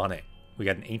no bane. We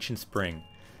got an ancient spring.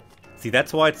 See,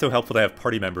 that's why it's so helpful to have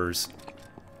party members.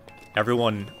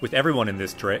 With everyone in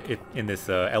this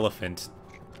elephant.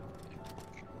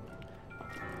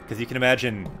 Because you can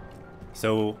imagine,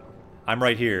 so I'm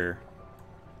right here.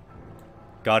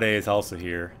 Gade is also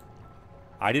here.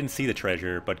 I didn't see the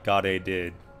treasure, but Gade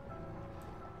did.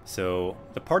 So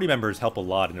the party members help a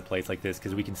lot in a place like this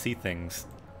because we can see things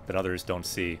that others don't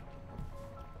see.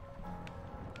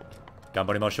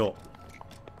 Ganbarimashou.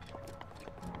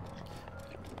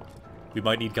 We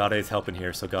might need Gade's help in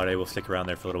here, so Gade will stick around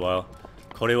there for a little while.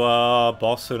 Kore wa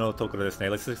bossu no tokoro desu ne.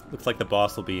 Looks like the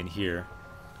boss will be in here.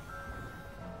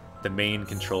 The main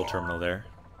control terminal there.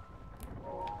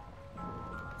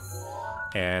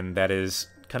 And that is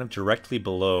kind of directly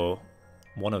below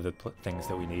one of the things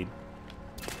that we need.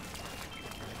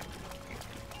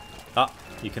 Ah,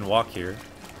 you can walk here.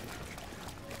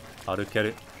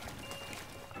 Arukeru.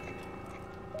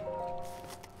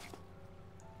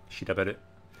 Shiraberu.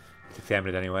 Let's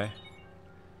examine it anyway.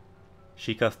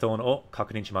 Shika stone o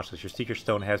kakunin shimashita. Your seeker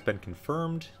stone has been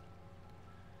confirmed.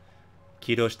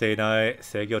 Kido shite inai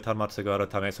seigyo tanmatsu ga aru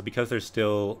tame. So because there's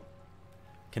still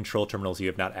control terminals you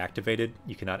have not activated,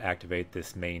 you cannot activate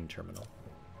this main terminal.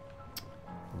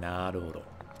 Naruhodo.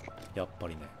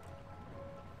 Yappari ne.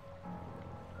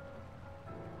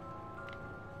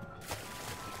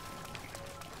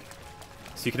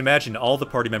 So you can imagine all the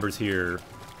party members here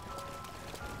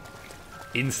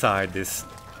inside this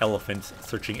elephant,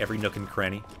 searching every nook and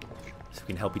cranny, so we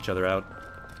can help each other out.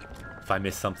 If I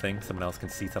miss something, someone else can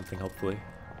see something, hopefully.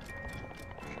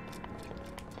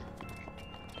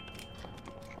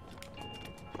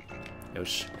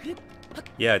 Yosh.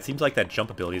 Yeah, it seems like that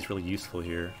jump ability is really useful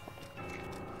here.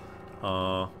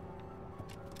 I'm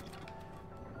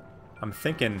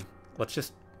thinking, let's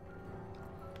just...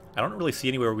 I don't really see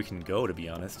anywhere we can go, to be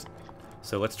honest.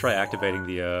 So let's try activating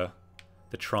the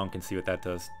trunk and see what that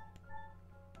does.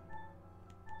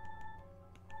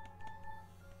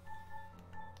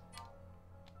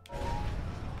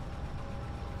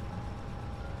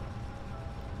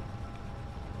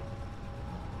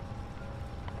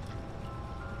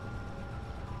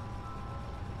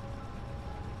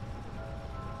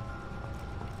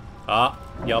 Ah,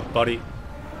 yup, buddy.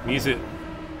 Mizu.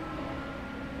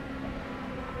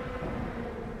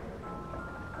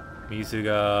 Mizu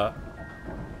ga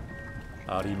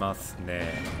arimasu ne.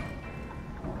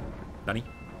 Nani?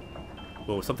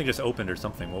 Whoa, something just opened or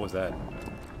something. What was that?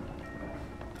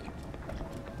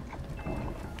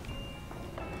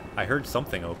 I heard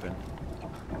something open.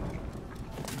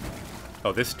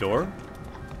 Oh, this door?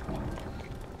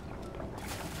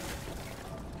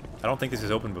 I don't think this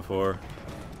has opened before.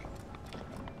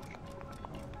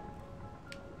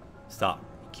 Stop.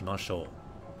 Ikimashou.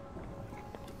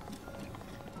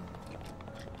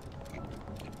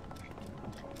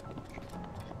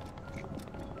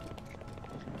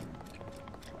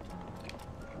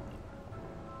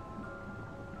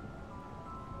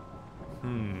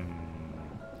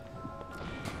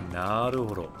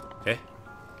 Naruhodo. Eh?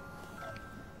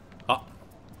 Ah.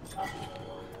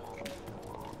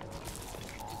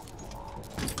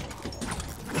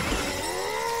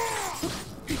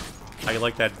 How you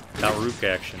like that Daruk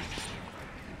action?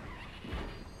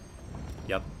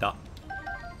 Yep, da.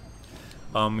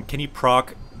 Can you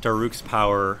proc Daruk's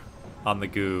power on the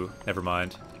goo? Never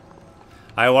mind.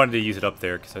 I wanted to use it up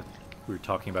there because we were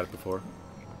talking about it before.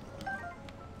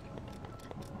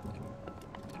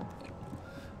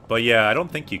 But yeah, I don't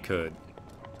think you could.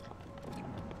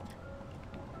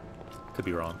 Could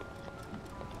be wrong.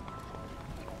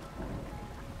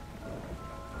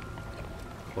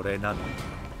 Kore nan.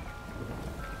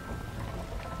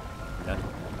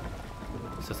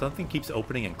 So something keeps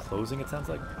opening and closing, it sounds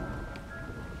like?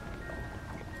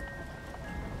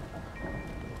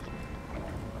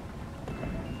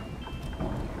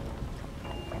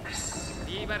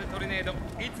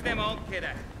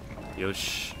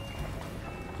 Yosh.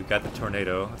 We got the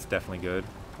tornado. That's definitely good.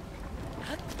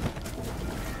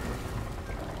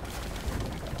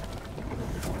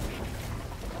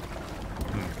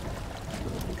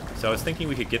 So I was thinking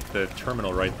we could get the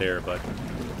terminal right there, but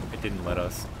it didn't let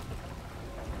us.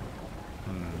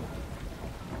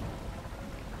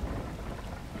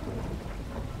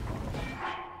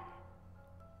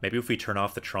 Maybe if we turn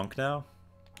off the trunk now?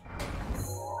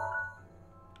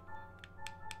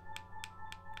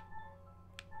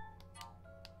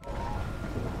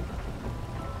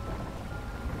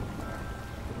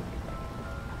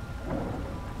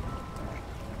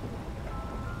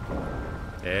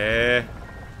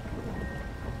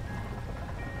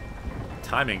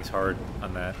 Timing's hard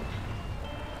on that.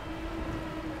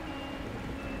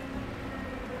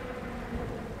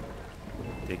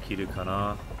 Dekiru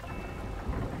kana?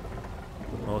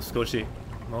 Mou skoshi.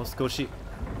 Mou skoshi.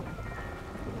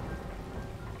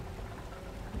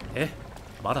 Eh?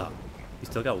 Mada? You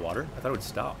still got water? I thought it would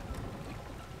stop.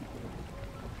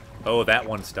 Oh, that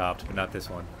one stopped, but not this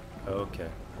one. Okay.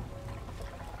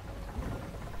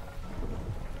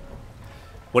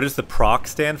 What does the proc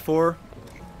stand for?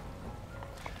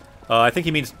 I think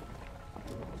he means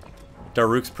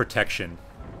Daruk's protection.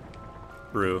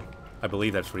 Rue. I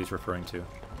believe that's what he's referring to.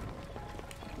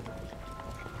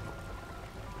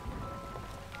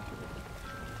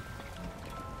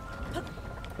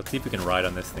 Let's see if we can ride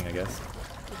on this thing, I guess.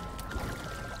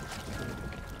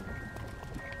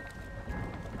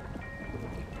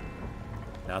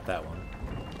 Not that one.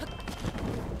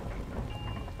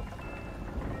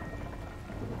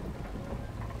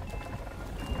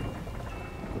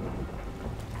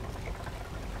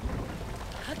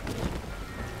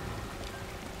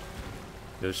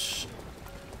 Yosh.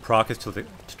 Proc is to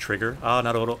trigger. Ah,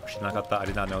 naruhodo. Shinagatta. I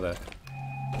did not know that.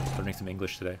 Learning some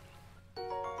English today.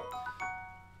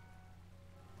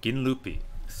 Gin Rupee.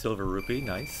 Silver rupee.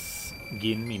 Nice.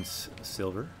 Gin means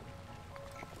silver.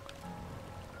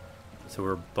 So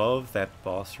we're above that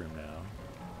boss room now.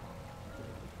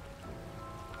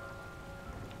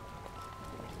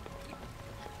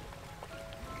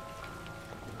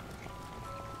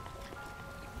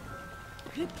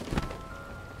 I'm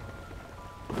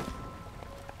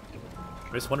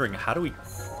just wondering, how do we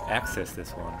access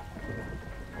this one?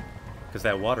 Because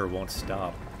that water won't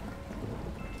stop.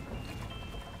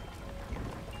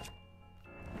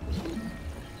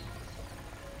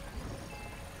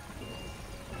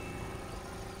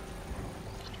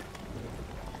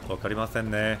 Wakarimasen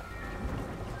ne.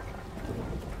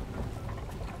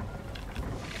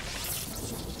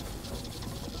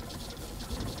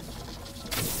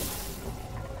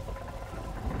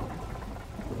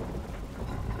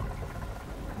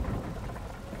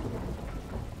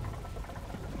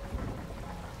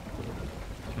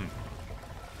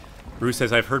 Bruce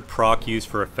says, I've heard proc used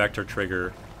for effect or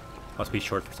trigger. Must be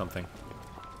short for something.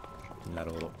 Not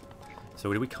a little.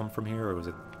 So did we come from here, or was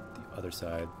it the other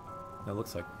side? No, it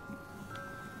looks like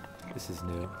this is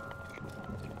new.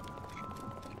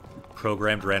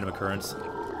 Programmed random occurrence.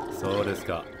 So desu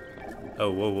ka. Oh,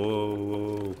 whoa, whoa,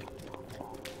 whoa.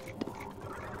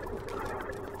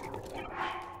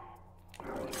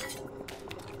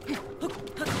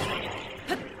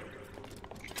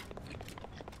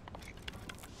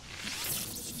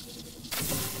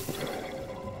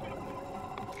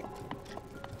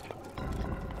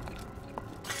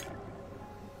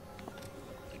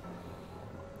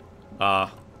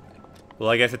 Well,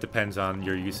 I guess it depends on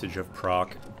your usage of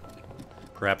proc.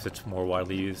 Perhaps it's more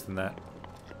widely used than that.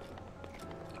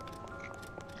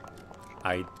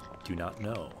 I do not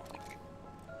know.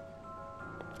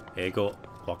 Eigo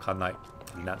wakanai.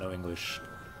 I do not know English.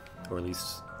 Or at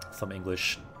least some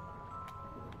English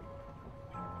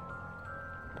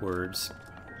words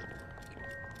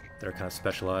that are kind of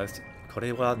specialized.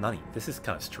 Kore wa nani? This is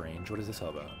kind of strange. What is this all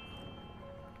about?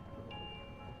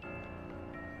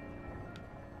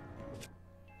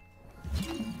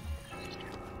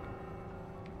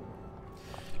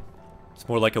 It's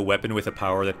more like a weapon with a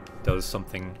power that does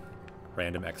something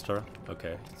random extra.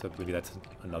 Okay, so maybe that's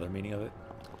another meaning of it.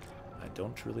 I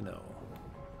don't really know.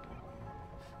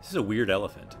 This is a weird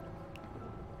elephant.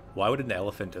 Why would an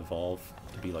elephant evolve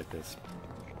to be like this?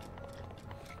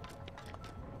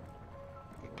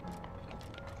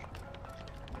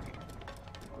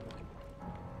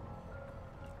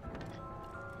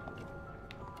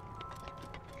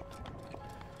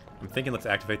 I'm thinking let's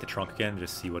activate the trunk again and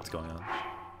just see what's going on.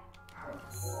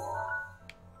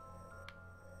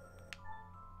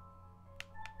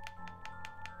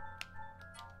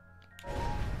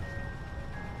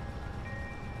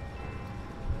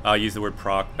 I'll use the word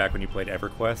proc back when you played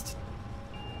EverQuest.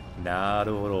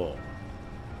 Naruhodo.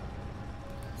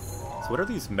 So what are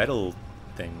these metal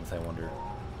things, I wonder?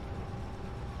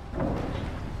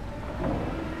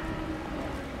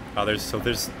 Oh,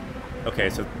 there's...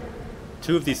 Okay, so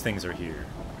two of these things are here.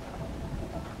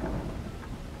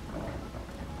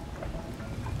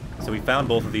 So we found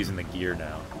both of these in the gear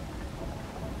now.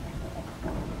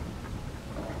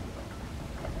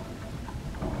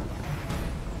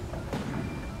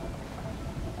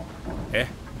 Eh?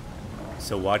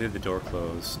 So why did the door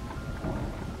close?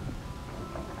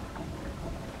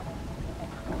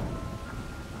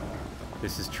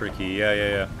 This is tricky.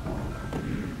 Yeah.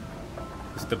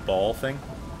 Is it the ball thing?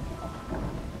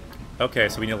 Okay,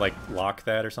 so we need to, like, lock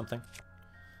that or something?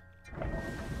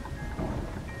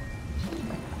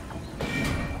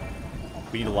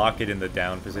 We need to lock it in the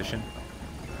down position.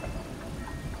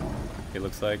 It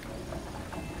looks like.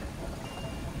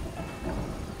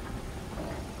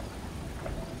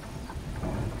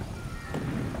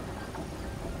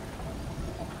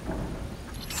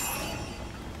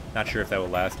 Not sure if that will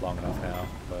last long enough now,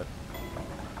 but...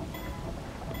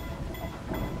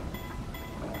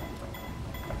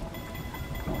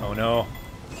 Oh no.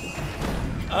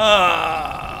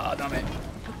 Ah, dame.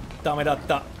 Dame.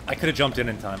 I could have jumped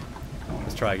in time.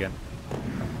 Let's try again.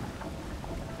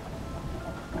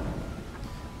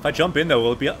 If I jump in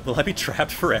though, will I be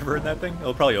trapped forever in that thing?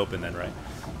 It'll probably open then, right?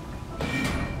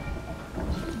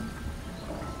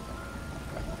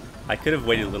 I could have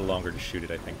waited a little longer to shoot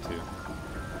it, I think, too.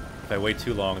 If I wait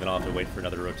too long, then I'll have to wait for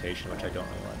another rotation, which I don't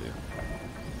really want to do.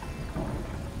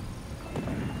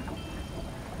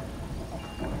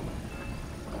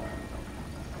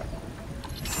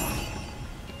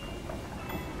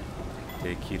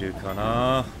 Dekiru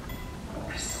kana?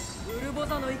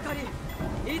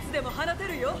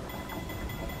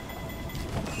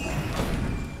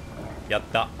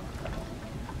 Yatta.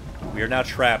 We are now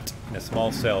trapped in a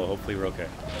small cell. Hopefully we're okay.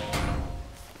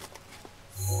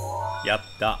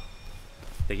 Yatta.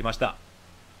 Dekimashita.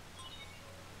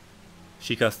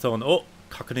 Sheikah Stone. Oh,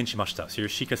 kakunin shimashita. So your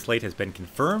Sheikah Slate has been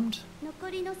confirmed.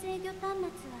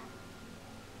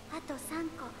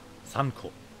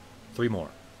 3 more.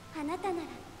 あなたなら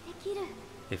できる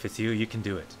If it's you, you can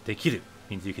do it. Dekiru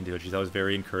means you can do it. She's always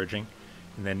very encouraging.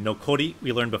 And then nokori,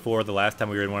 we learned before the last time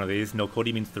we were in one of these.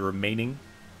 Nokori means the remaining.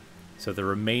 So the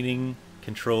remaining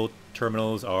control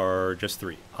terminals are just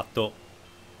 3. Ato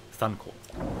 3 ko.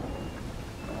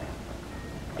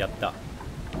 Yatta.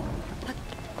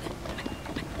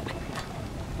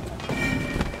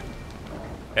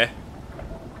 Eh?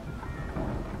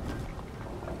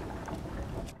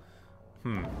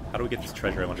 How do we get this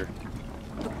treasure, I wonder?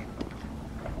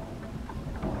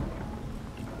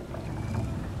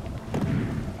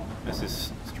 This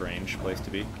is a strange place to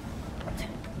be.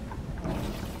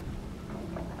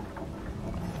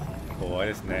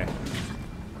 Kawaii desu ne.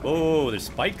 Oh, there's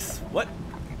spikes? What?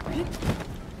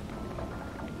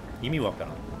 Imi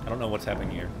wakaran. I don't know what's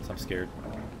happening here, so I'm scared.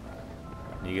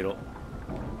 Nigero.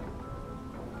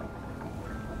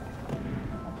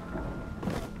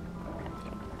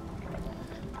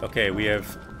 Okay, we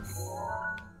have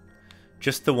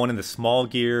just the one in the small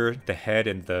gear, the head,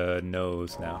 and the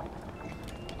nose now.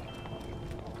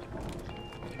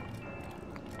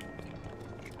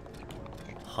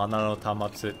 Hana no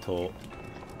tamatsu to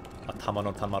atama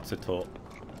no tamatsu to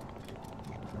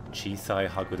chisai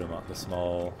haguruma, the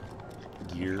small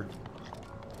gear.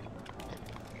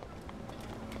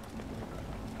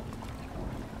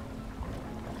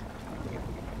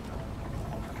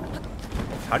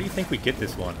 How do you think we get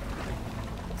this one?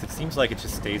 'Cause it seems like it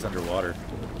just stays underwater.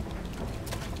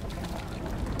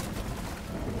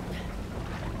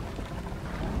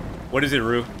 What is it,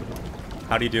 Rue?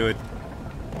 How do you do it?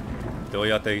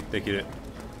 Doyate dekiru.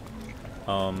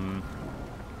 Do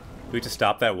we have to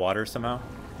stop that water somehow?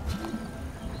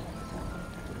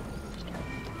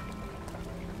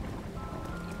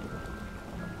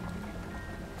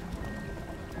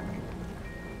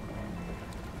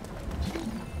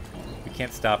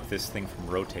 Can't stop this thing from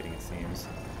rotating, it seems.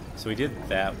 So we did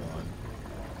that one.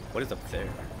 What is up there?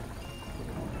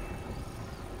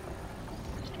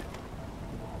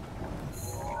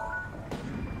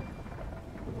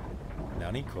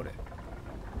 Nani kore?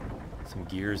 Some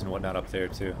gears and whatnot up there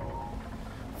too.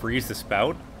 Freeze the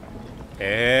spout?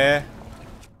 Eh?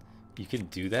 You can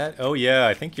do that? Oh yeah,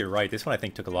 I think you're right. This one I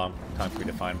think took a long time for me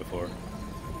to find before.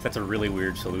 That's a really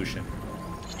weird solution.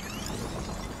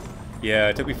 Yeah,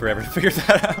 it took me forever to figure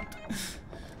that out.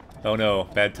 Oh no,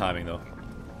 bad timing though.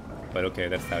 But okay,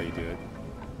 that's how you do it.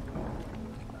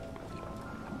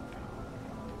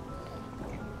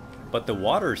 But the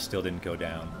water still didn't go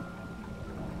down.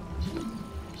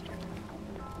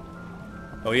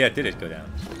 Oh yeah, did it go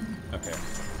down? Okay.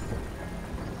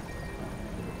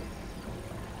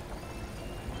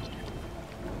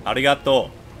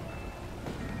 Arigato.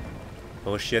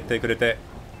 Oshiete kurete.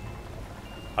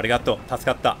 Arigato.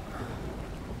 Tatsukatta.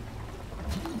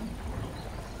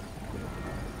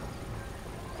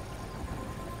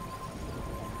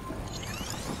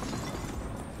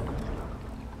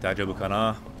 Daijoubu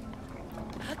kana?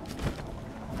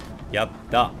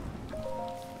 Yatta.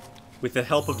 With the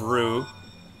help of Rue,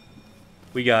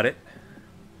 we got it.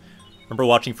 Remember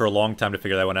watching for a long time to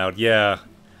figure that one out. Yeah,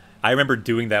 I remember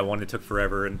doing that one. It took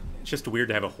forever, and it's just weird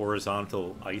to have a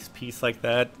horizontal ice piece like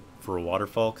that for a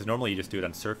waterfall, because normally you just do it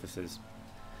on surfaces.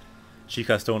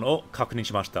 Shika stone o kakunin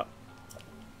shimashita.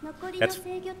 That's...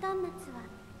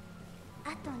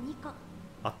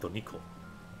 Ato 2 ko.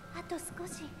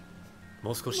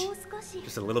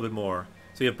 Just a little bit more.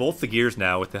 So you have both the gears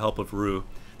now with the help of Rue.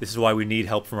 This is why we need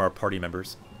help from our party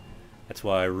members. That's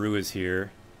why Rue is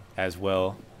here as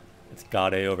well. It's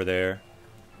Gade over there,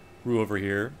 Rue over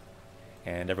here,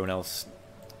 and everyone else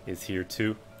is here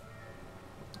too.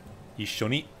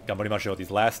 Ishoni gambarimashou. These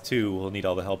last two will need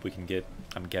all the help we can get,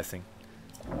 I'm guessing.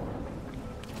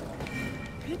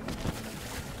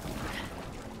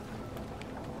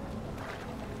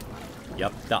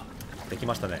 Yatta.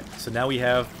 Dekimashita ne. So now we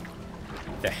have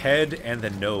the head and the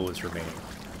nose remaining.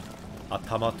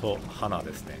 Atama to hana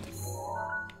desu ne.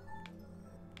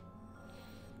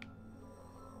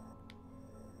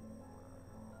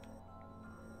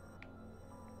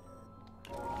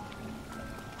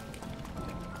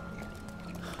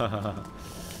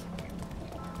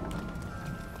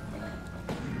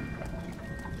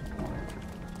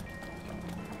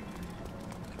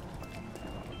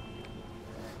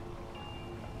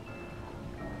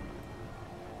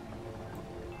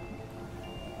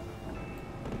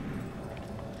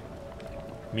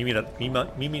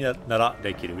 Mimi nara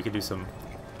dekiru. We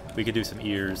could do some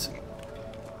ears.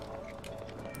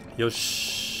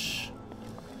 Yosh.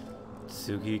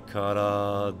 Tsugi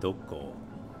kara doko?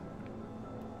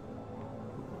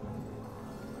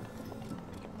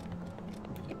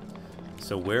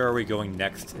 So where are we going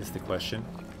next is the question.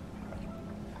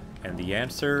 And the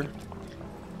answer...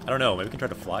 I don't know, maybe we can try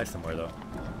to fly somewhere, though.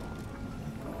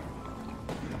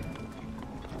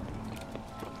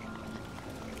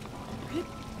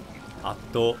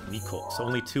 Atto Niko. So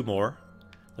only 2 more.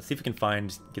 Let's see if we can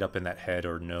get up in that head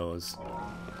or nose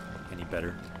any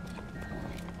better.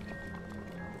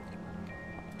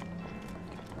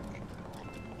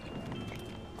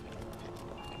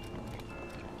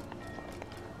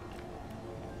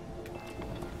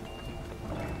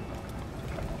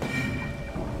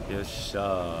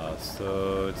 Yosha.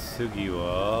 So, tsugi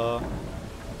wa...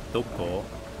 Doko?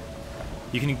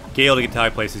 You can Gale to get to high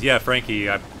places. Yeah, Frankie,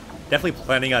 I'm definitely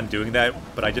planning on doing that,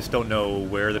 but I just don't know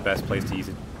where the best place to use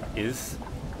it is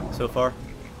so far.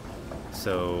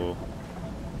 So,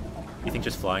 you think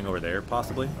just flying over there,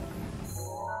 possibly?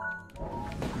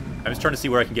 I'm just trying to see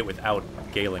where I can get without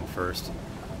Galing first.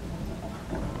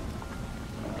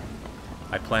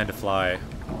 I plan to fly,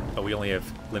 but we only have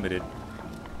limited...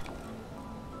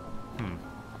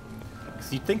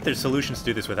 Because you'd think there's solutions to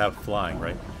do this without flying,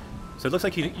 right? So it looks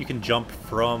like you can jump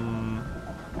from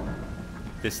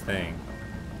this thing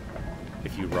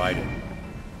if you ride it.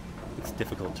 It's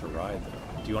difficult to ride,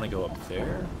 though. Do you want to go up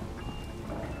there?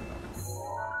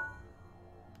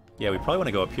 Yeah, we probably want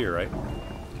to go up here, right?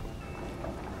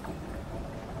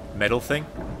 Metal thing?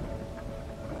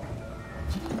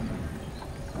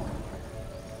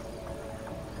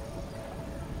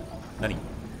 Nani?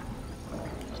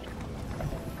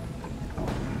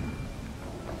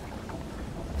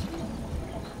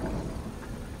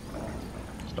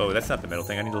 Oh, that's not the metal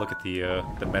thing. I need to look at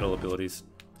the metal abilities.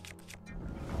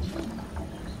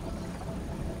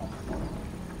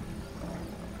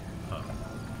 Huh.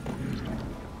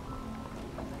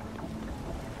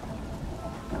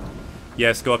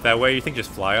 Yes, go up that way. You think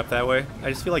just fly up that way? I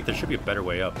just feel like there should be a better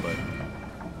way up, but...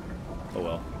 Oh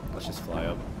well. Let's just fly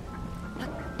up.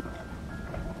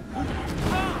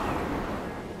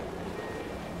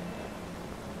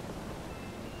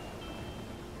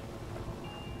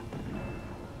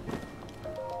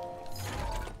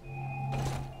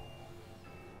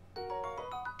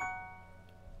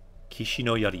 Kishi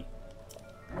no Yari.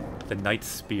 The Knight's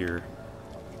Spear.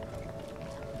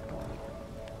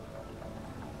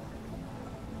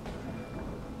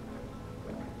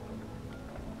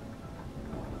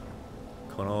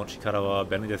 Kono chikara wa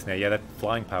benri desu ne. Yeah, that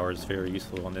flying power is very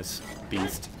useful on this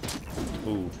beast.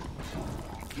 Ooh.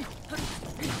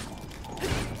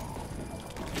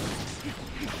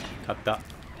 Katta.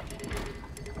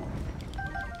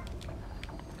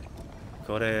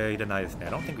 Kore iranai desu ne. I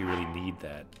don't think we really need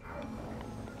that.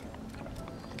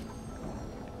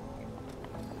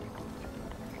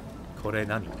 Kore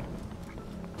nani?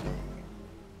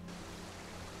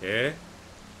 Eh?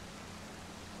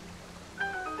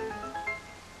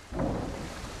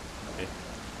 Eh?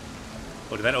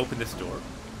 Oh, did that open this door?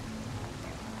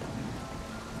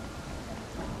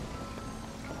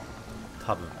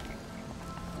 Tabun.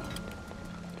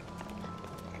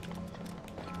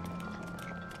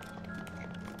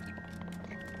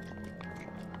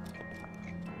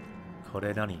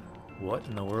 Kore nani? What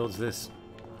in the world is this?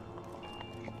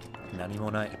 Nani mo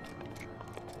nai.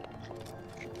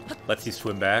 Lets you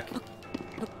swim back.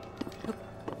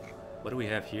 What do we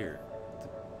have here?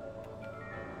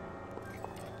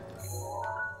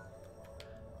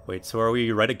 Wait, so are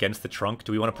we right against the trunk?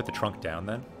 Do we want to put the trunk down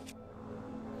then?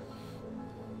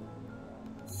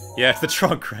 Yeah, it's the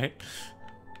trunk, right?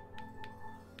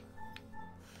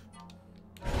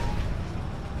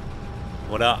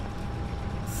 What up?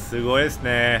 Sugoi desu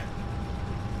ne.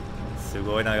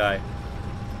 Sugoi nagai.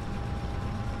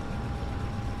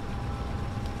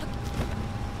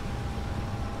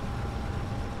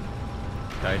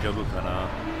 Daijoubu kana?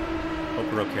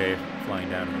 Hope we're okay flying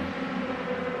down here.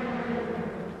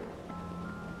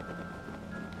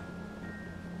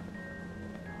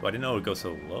 Oh, I didn't know it would go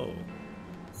so low.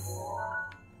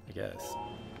 I guess.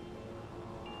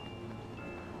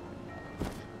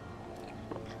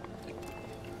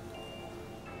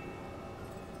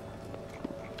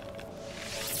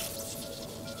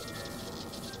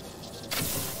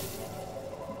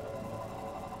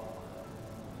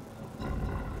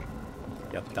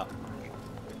 Yatta.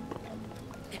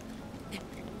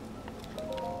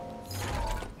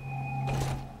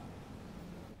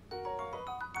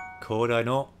 Kodai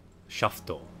no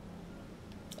Shafto.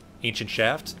 Ancient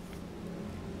shaft.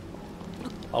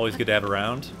 Always good to have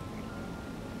around.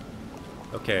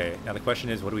 Okay, now the question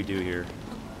is, what do we do here?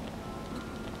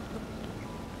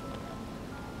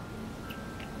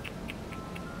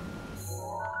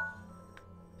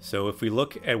 So if we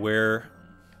look at where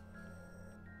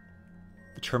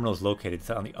the terminal is located, it's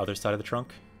on the other side of the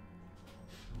trunk.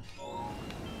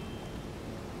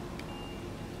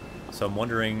 So I'm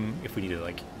wondering if we need to,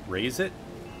 like, raise it?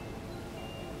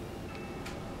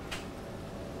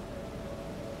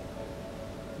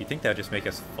 You'd think that would just make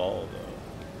us fall, though.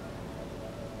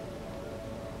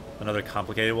 Another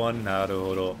complicated one?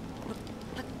 Naruhodo.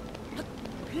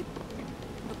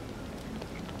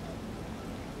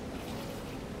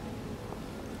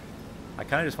 I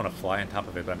kind of just want to fly on top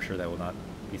of it, but I'm sure that will not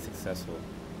be successful.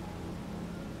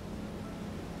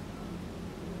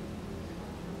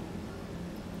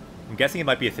 I'm guessing it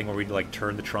might be a thing where we'd like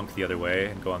turn the trunk the other way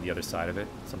and go on the other side of it.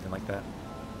 Something like that.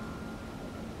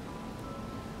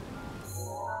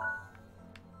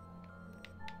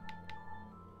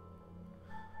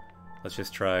 Let's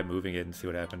just try moving it and see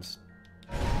what happens.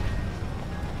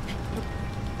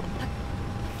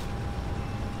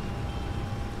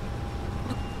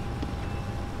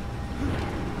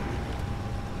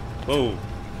 Whoa!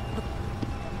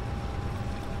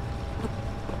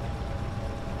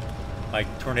 My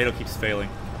tornado keeps failing.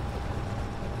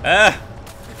 Ah!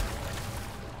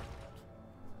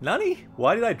 Nani?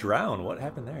 Why did I drown? What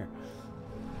happened there?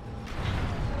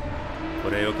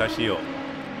 Kore o kashiyo.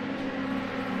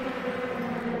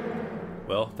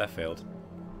 Well, that failed.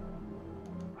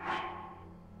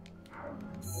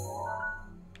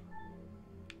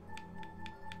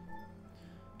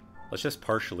 Let's just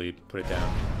partially put it down.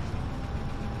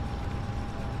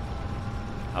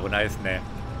 Abunai desu ne.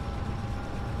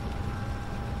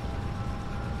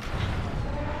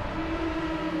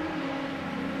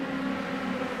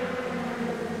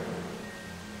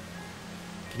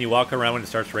 Can you walk around when it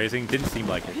starts raising? Didn't seem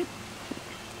like it.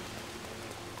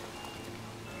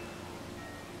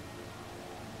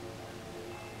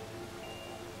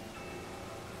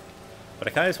 But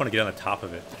I kind of just want to get on the top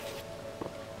of it.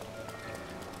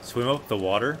 Swim up the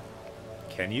water?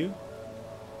 Can you?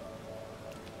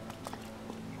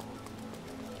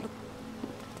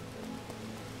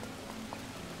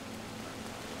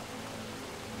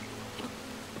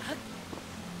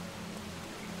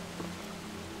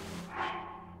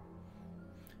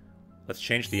 Let's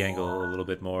change the angle a little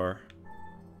bit more.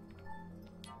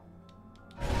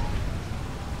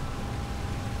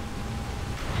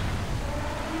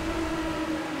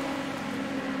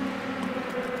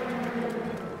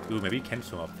 Ooh, maybe you can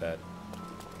swim up that.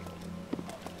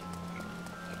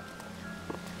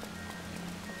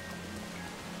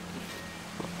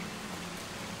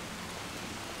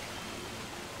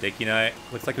 Dekinai.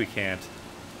 Looks like we can't.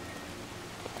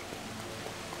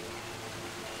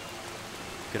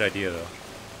 Good idea, though.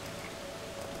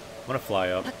 I'm gonna fly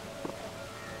up.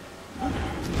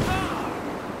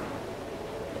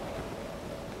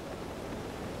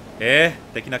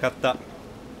 Dekinakatta.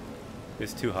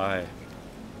 It's too high.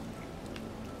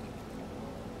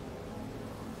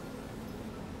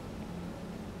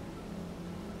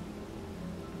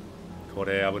 Kore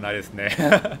abunai desu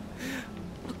ne.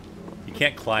 You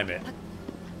can't climb it.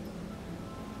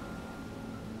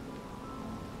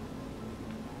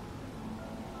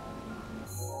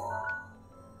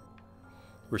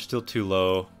 We're still too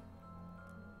low.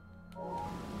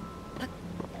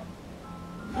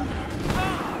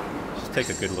 Just take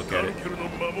a good look at it.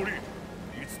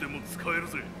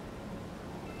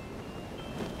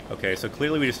 Okay, so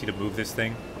clearly we just need to move this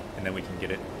thing, and then we can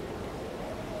get it.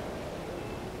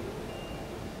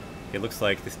 It looks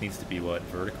like this needs to be, what,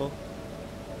 vertical?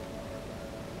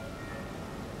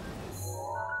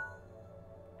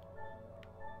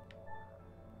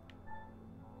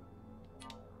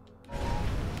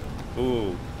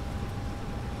 Ooh.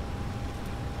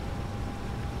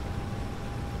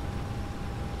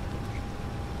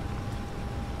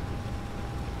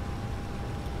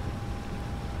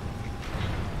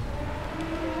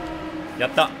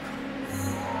 Yatta!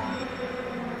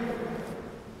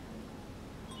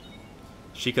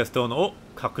 Sheikah Stone o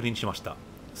kakunin shimashita.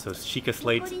 So Sheikah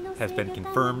Slate has been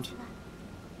confirmed.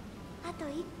 あと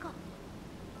1個。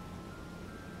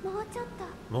もうちょっと。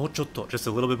 Mochotto, just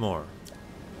a little bit more.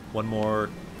 One more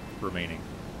remaining.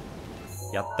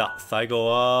 Yatta. Saigo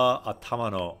wa atama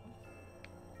no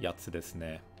yatsu desu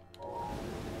ne.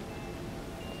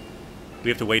 We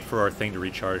have to wait for our thing to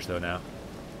recharge though now.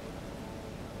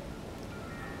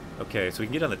 Okay, so we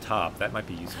can get on the top. That might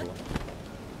be useful.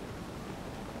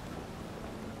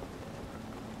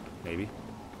 Maybe.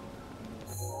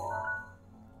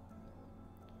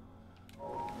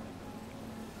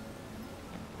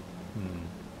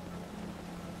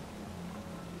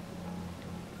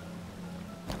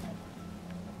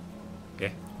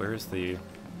 Okay, where's the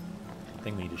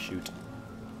thing we need to shoot?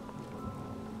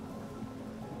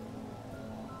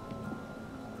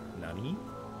 Nani?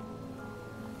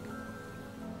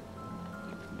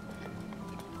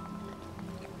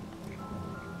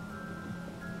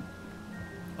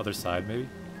 Other side, maybe?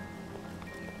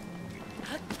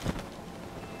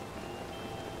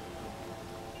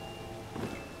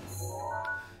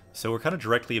 So we're kind of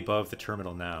directly above the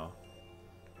terminal now.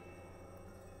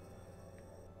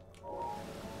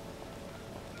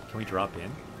 Can we drop in?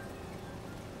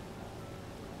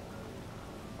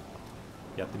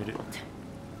 Yeah,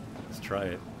 let's try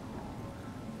it.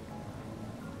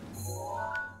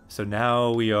 So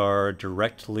now we are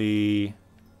directly...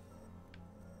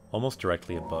 almost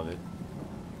directly above it.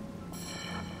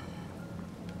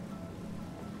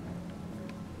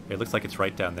 It looks like it's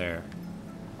right down there.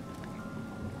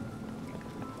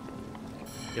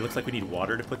 It looks like we need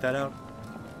water to put that out.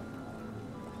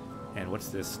 And what's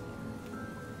this?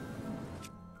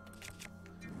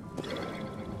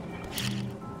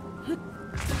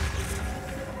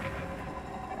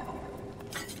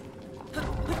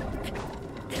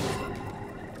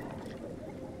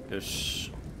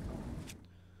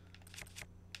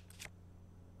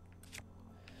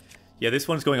 Yeah, this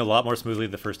one's going a lot more smoothly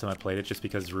than the first time I played it, just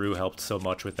because Rue helped so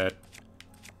much with that.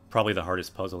 Probably the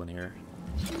hardest puzzle in here.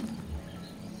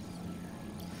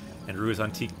 And Rue is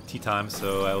on tea time,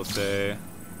 so I will say...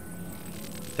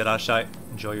 Terashai,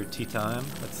 enjoy your tea time.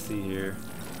 Let's see here.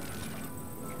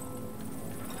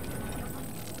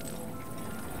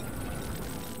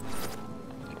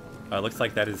 It looks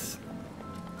like that is...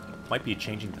 might be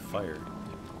changing the fire,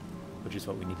 which is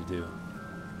what we need to do.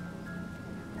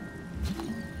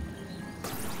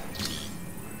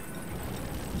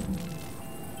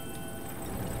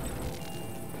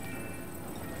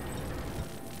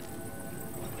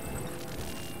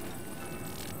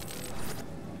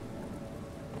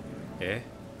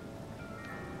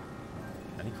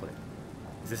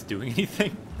 Is this doing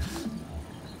anything?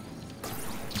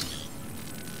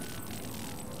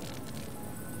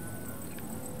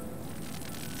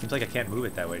 Seems like I can't move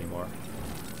it that way anymore.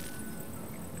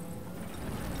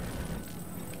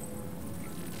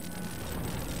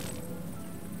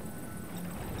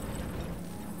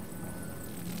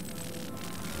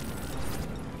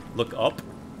 Look up.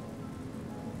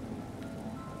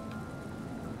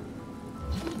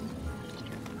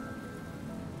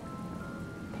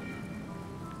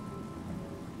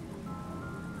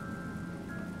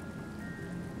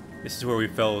 This is where we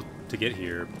fell to get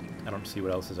here. I don't see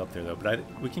what else is up there though, but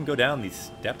we can go down these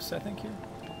steps, I think, here.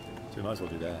 So we might as well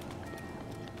do that.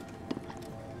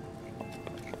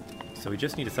 So we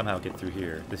just need to somehow get through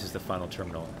here. This is the final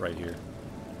terminal right here.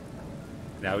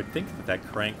 Now I would think that that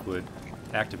crank would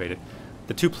activate it.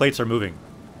 The two plates are moving.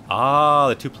 Ah,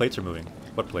 the two plates are moving.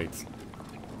 What plates?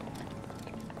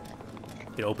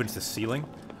 It opens the ceiling?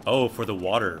 Oh, for the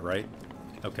water, right?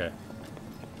 Okay.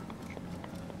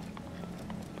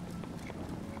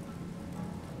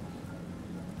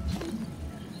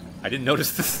 I didn't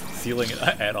notice the ceiling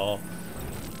at all.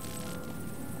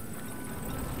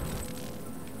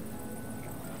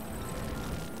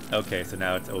 Okay, so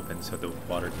now it's open so the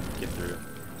water can get through.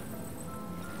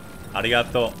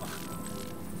 Arigato.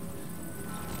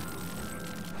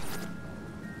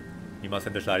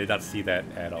 I did not see that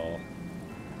at all.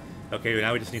 Okay,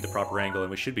 now we just need the proper angle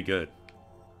and we should be good.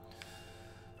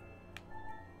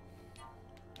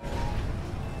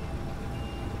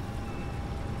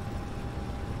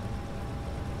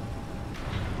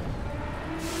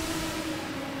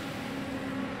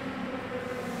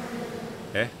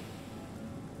 Okay.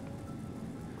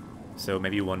 So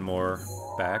maybe one more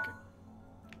back.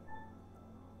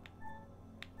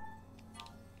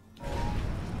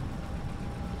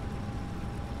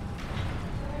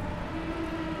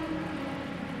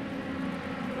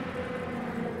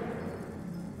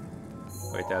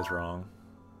 Wait, that was wrong.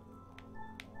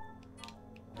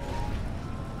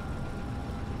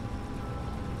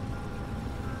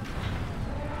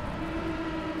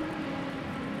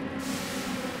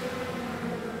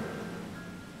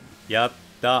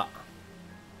 Yatta.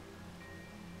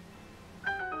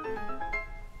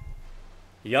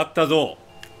 Yatta zo.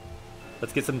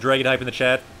 Let's get some Dragon Hype in the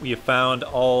chat. We have found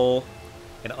all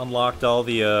and unlocked all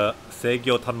the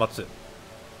Seigyo Tanmatsu.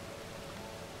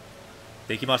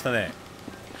 Dekimashita ne.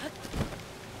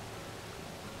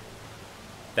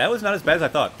 That was not as bad as I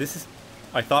thought.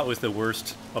 I thought was the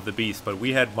worst of the beasts, but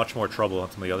we had much more trouble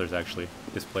on some of the others actually,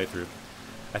 this playthrough.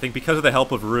 I think because of the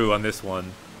help of Rue on this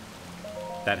one,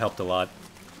 that helped a lot.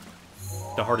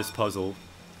 The hardest puzzle,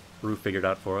 Rue figured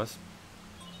out for us.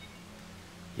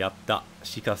 Yatta.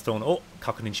 Shika Stone o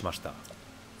kakunin shimashita.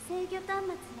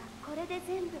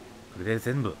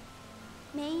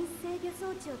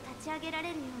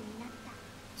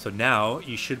 So now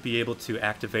you should be able to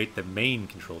activate the main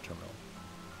control terminal.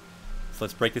 So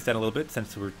let's break this down a little bit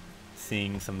since we're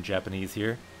seeing some Japanese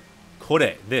here.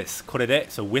 Kore, this. Kore de.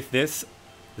 So with this,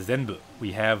 zenbu,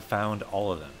 we have found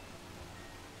all of them.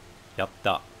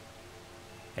 Yatta.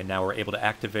 And now we're able to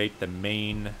activate the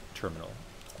main terminal.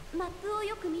 マップを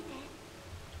よく見て。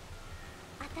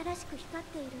新しく光っ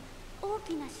ている大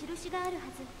きな印があるは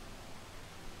ず。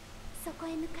そこ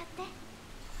へ向かって。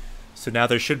So now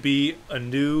there should be a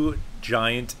new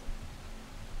giant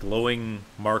glowing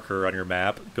marker on your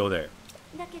map. Go there.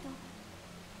 だけど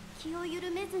気を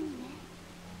緩めずにね。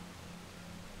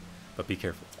But be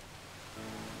careful.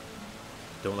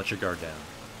 Don't let your guard down.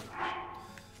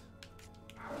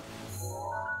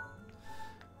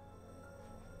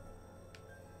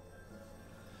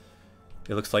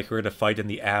 It looks like we're going to fight in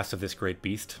the ass of this great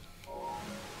beast.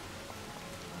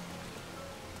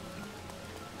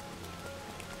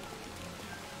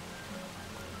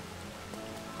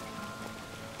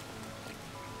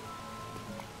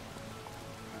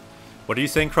 What are you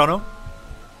saying, Chrono?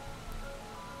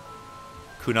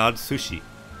 Kunad Sushi.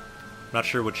 I'm not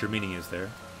sure what your meaning is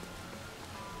there.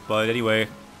 But anyway,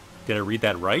 did I read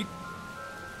that right?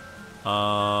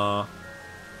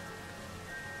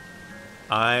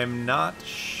 I'm not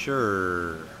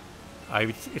sure.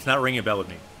 It's not ringing a bell with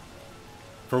me.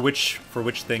 For which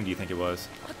thing do you think it was?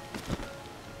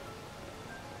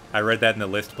 I read that in the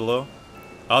list below.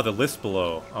 Oh, the list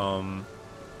below.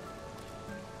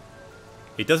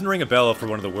 It doesn't ring a bell for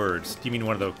one of the words. Do you mean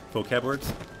one of the vocab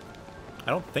words?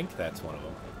 I don't think that's one of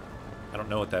them. I don't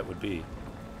know what that would be.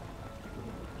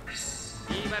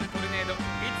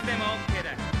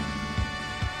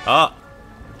 Ah!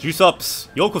 Juice Ups!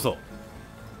 Yokoso!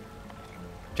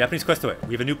 Japanese Quest Away.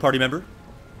 We have a new party member.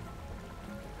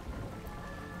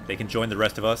 They can join the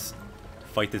rest of us.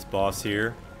 Fight this boss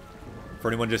here. For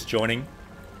anyone just joining,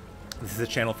 this is a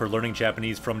channel for learning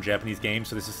Japanese from Japanese games,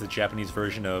 so this is the Japanese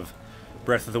version of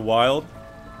Breath of the Wild.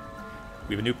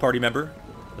 We have a new party member.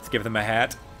 Let's give them a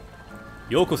hat.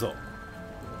 Yokoso!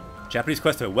 Japanese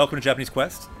Quest Away. Welcome to Japanese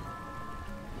Quest.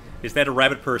 Is that a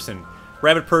rabbit person?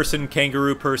 Rabbit person,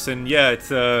 kangaroo person. Yeah,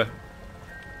 it's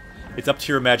up to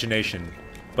your imagination.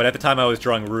 But at the time I was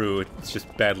drawing Rue, it's just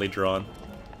badly drawn.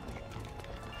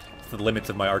 It's the limits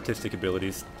of my artistic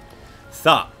abilities.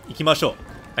 Sa, ikimashou.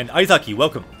 And Aizaki,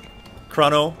 welcome.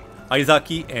 Chrono,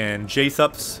 Aizaki, and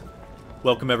J-Sups.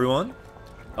 Welcome, everyone.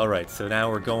 Alright, so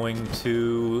now we're going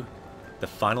to the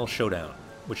final showdown,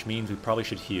 which means we probably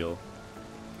should heal.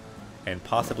 And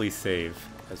possibly save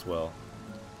as well.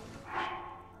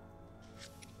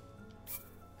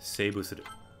 Seibusuru.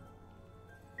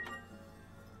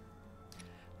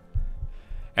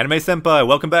 Anime Senpai,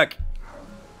 welcome back.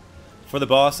 For the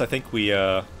boss, I think we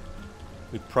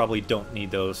probably don't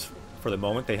need those for the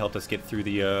moment. They helped us get through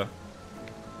the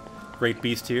great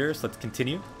beast here, so let's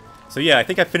continue. So yeah, I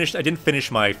think I didn't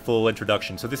finish my full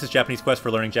introduction. So this is Japanese Quest for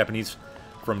learning Japanese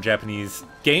from Japanese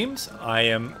games. I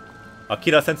am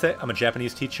Akira Sensei. I'm a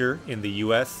Japanese teacher in the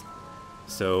US.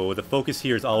 So the focus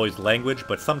here is always language,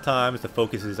 but sometimes the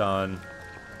focus is on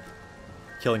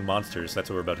killing monsters. That's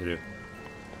what we're about to do.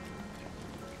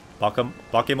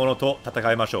 Bakemono to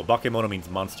tatakaimashou. Bakemono means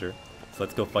monster. So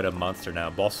let's go fight a monster now.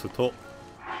 Bossu to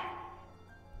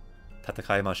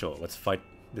tatakaimashou. Let's fight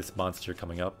this monster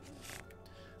coming up.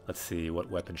 Let's see,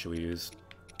 what weapon should we use?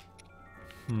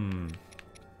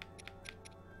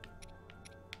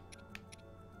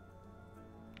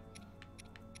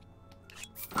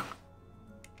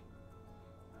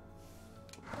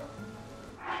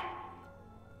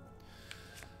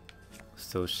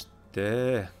 So,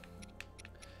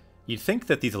 you'd think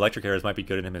that these electric arrows might be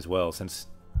good in him as well, since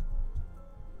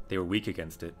they were weak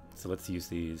against it. So let's use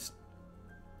these.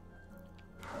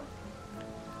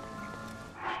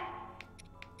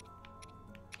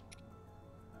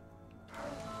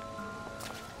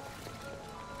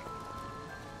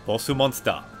 Bossu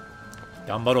monster.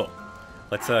 Gambaro.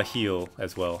 Let's heal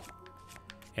as well.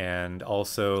 And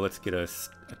also, let's get a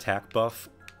attack buff.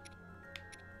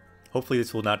 Hopefully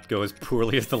this will not go as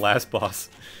poorly as the last boss,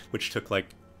 which took like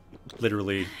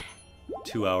literally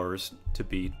 2 hours to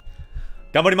beat.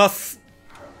 Gambarimasu!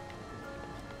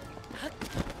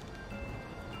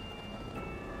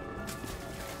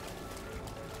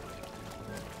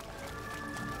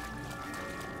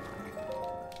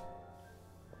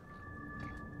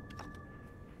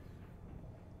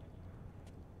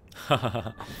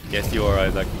 Yes, you are,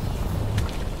 Isaac.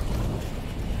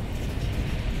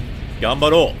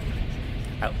 Gambaro!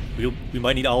 We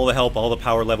might need all the help, all the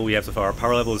power level we have so far. Our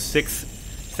power level is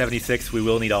 676. We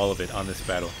will need all of it on this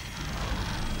battle.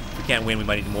 If we can't win, we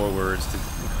might need more words to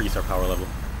increase our power level.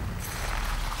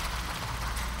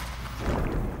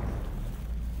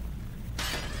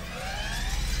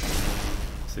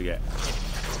 So yeah.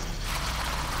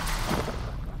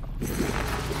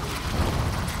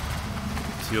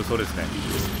 強そうですね。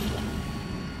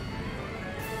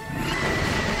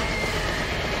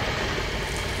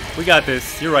We got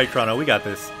this. You're right, Chrono. We got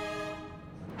this.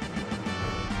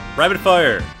 Rapid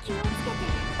fire. 気をつけて。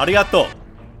ありがとう。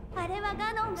あれは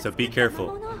ガノンが So 作 be った careful.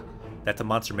 魔物。 That's a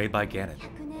monster made by Ganon.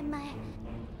 100年前、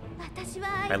私は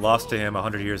I lost to him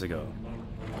 100 years ago.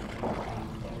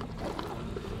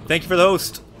 Thank you for the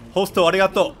host. Hosto, ありが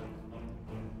と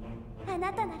う。あ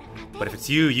なたなら勝て But る。 if it's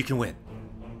you, you can win.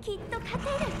 きっと勝て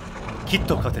る。きっ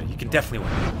と勝てる。You can definitely win.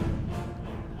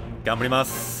 頑張りま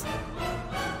す。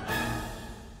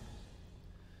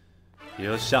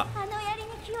よっしゃ。あの槍に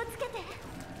気をつけて。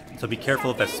 So be careful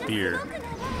of that spear.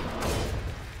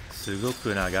 すご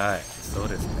く長い。すごく長い。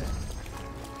そうですね。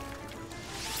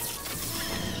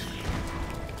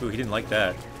Ooh, he didn't like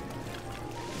that.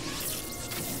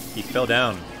 He fell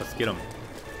down. Let's get him.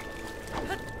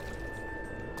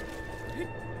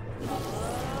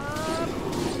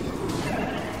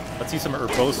 Let's see some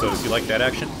Urbosos. You like that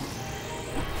action?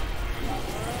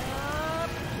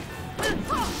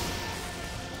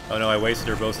 Oh no, I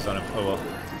wasted Urbosos on him. Oh well.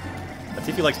 Let's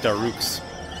see if he likes Daruks.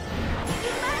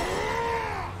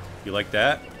 You like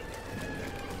that?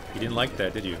 You didn't like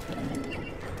that, did you?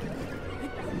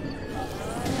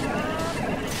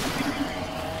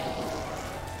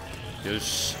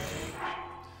 Yosh.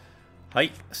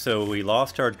 Hi. So we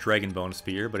lost our Dragon Bone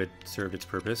Spear, but it served its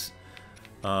purpose.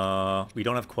 We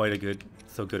don't have quite a good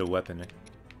a weapon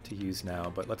to use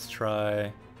now, but let's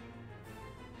try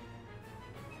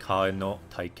Kae no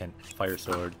Taiken Fire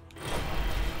Sword.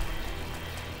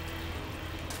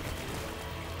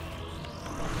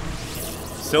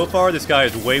 So far, this guy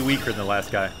is way weaker than the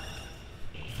last guy.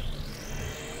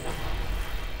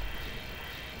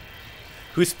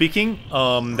 Who's speaking?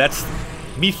 That's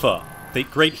Mifa, the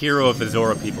great hero of the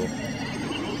Zora people.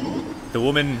 The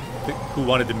woman who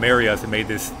wanted to marry us and made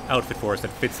this outfit for us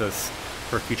that fits us,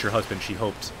 her future husband, she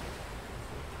hoped.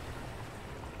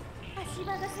 足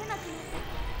場が狭くなっ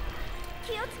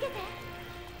た。気をつけて。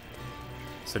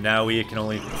 So now we can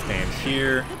only stand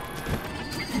here.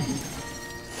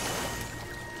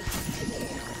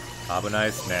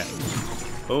 Nice net.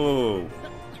 Oh,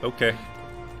 okay.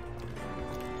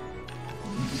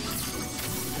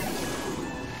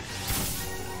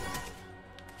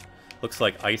 Looks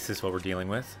like ice is what we're dealing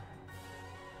with.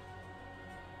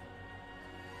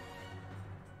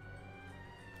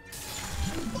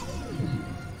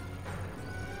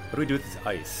 What do we do with this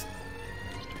ice?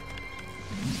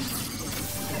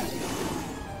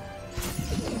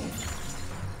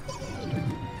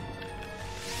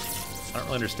 I don't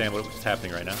really understand what's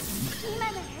happening right now. 今な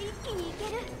ら一気に行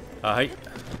ける。Hi.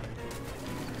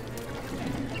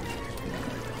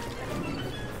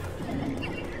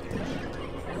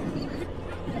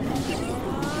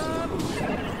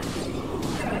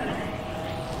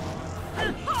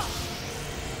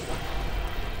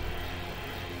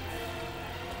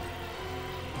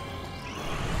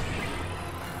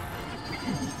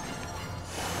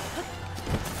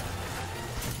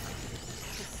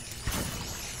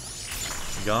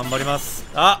 Ganbarimasu.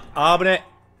 Ah, abune.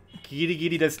 Giri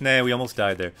giri desu ne. We almost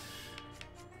died there.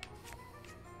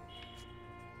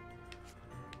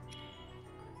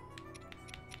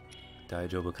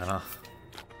 Daijoubu kana?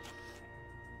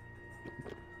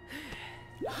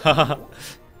 Haha.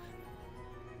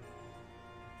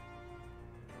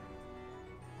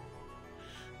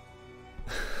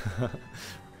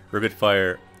 Ribbit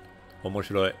fire.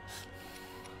 Omoshiroi.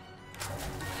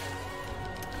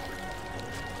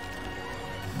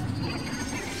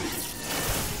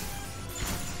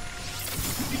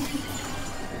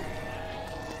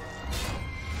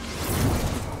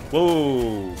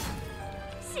 Whoa!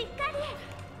 しっかり。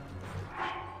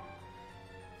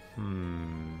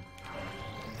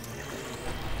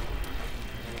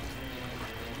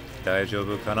大丈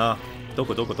夫かな？ど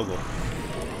こ？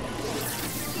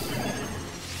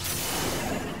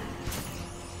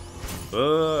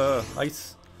アイ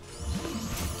ス。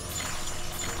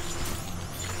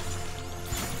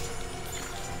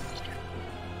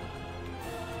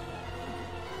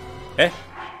え？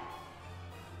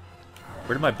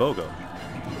 Where did my bow go?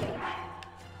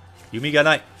 弓が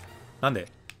ない。なんで？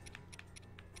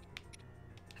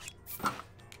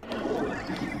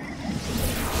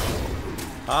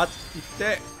あ、いっ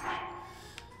て。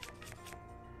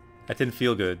That didn't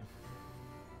feel good.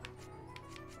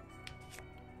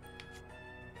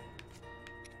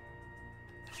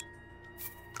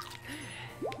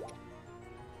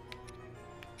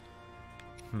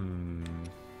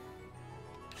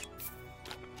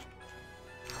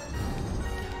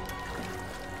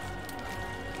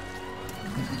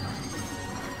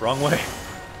 Wrong way.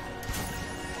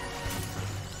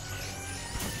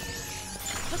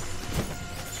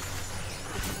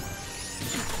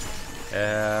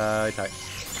 痛い。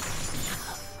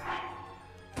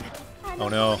Oh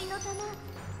no.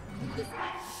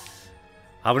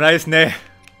 危ないですね。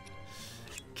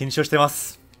緊張してま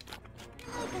す。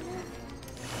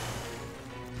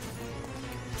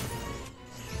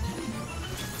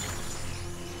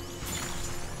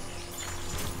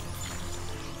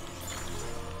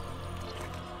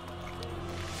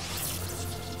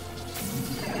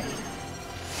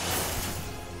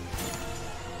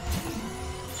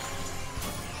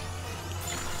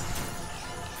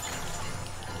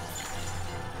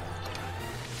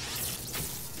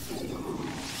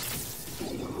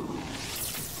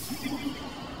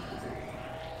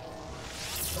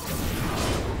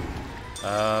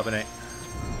危ない。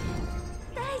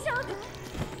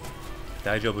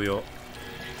大丈夫よ。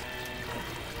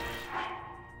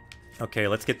Okay,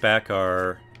 let's get back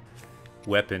our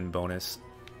weapon bonus.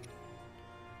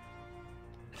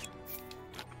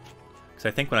 Because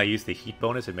I think when I used the heat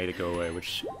bonus, it made it go away,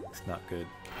 which is not good.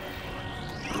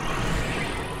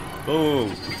 Oh!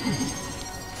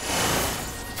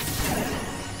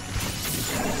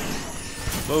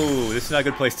 Oh, this is not a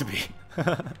good place to be.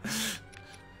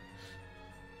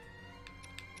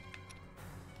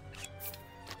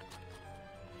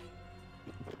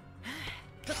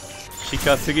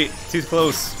 Shikasugi, too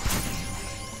close.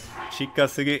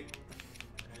 Shikasugi.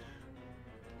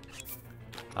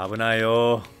 Abunai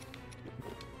yo.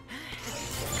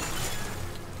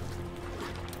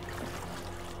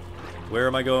 Where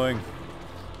am I going?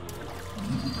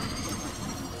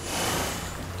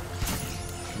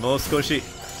 Moskoshi.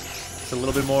 Just a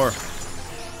little bit more.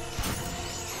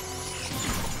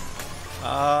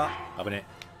 Abune.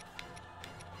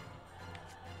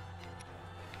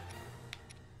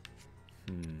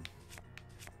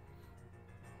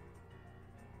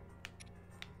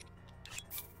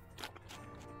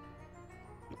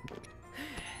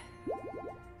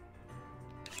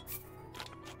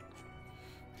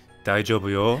 Daijoubu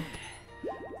yo.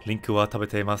 Link wa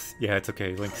tabeteimasu. Yeah, it's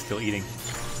okay. Link's still eating.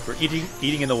 We're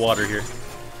eating in the water here.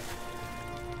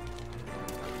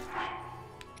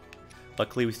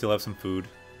 Luckily, we still have some food.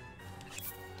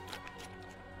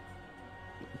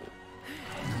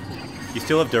 You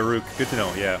still have Daruk. Good to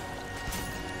know, yeah.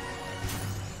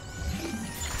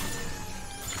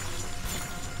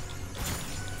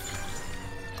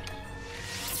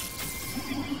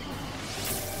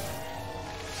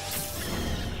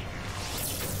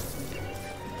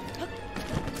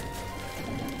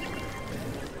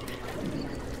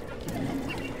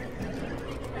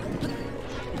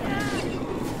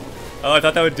 Oh, I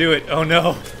thought that would do it. Oh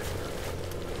no.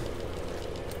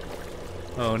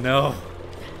 Oh no.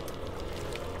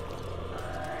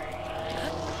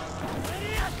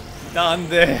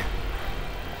 Nande.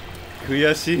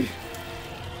 Kuyashi.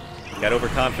 Got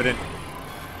overconfident.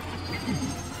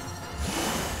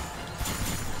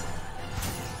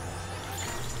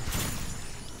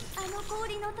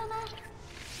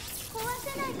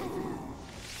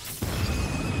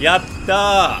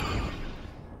 Yatta!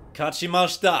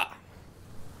 Kachimashita!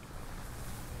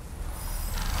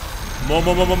 Mo.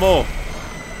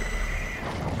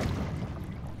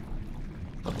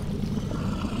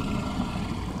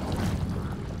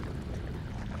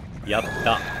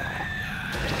 Yatta.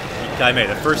 1回目,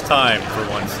 the first time for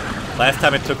once. Last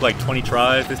time it took like 20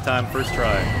 tries, this time first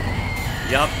try.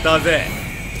 Yatta ze!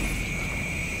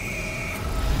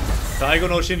 Saigo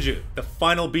no Shinju, the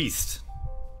final beast.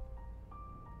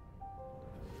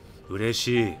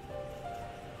 Ureshii.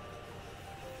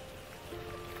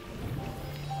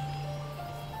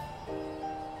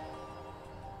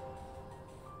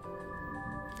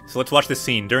 So let's watch this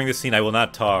scene. During this scene, I will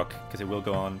not talk, because it will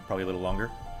go on probably a little longer.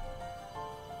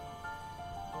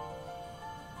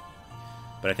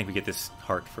 But I think we get this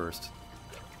heart first.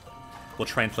 We'll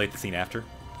translate the scene after.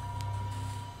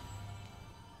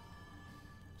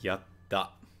 Yatta.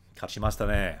 Kachimashita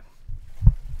ne.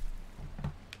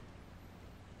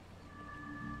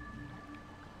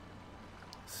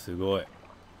 Sugoi.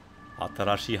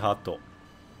 Atarashii hato.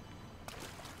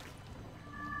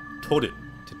 Toru.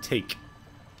 To take.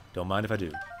 Don't mind if I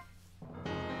do.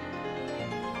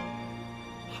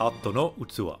 Hato no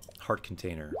utsuwa. Heart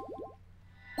container.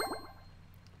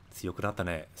 Tsuyoku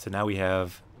ne. So now we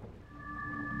have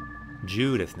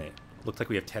 10 desu ne. Looks like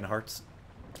we have 10 hearts.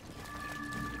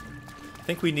 I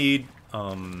think we need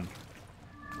how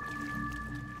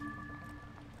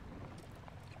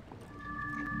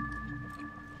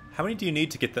many do you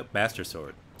need to get the Master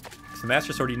Sword? Because the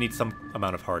Master Sword you need some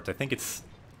amount of hearts. I think it's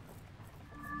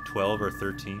 12 or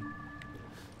 13.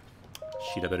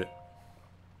 Shiraberu.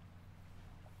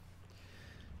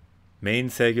 メイン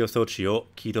制御装置を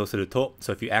起動すると、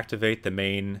so if you activate the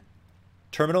main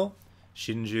terminal,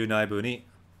 真珠内部に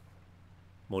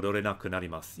戻れなくなり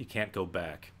ます。You can't go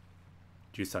back.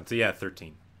 13. So yeah,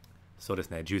 13. そうで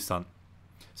すね、13.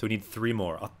 So we need 3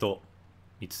 more. あと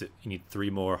3つ。You need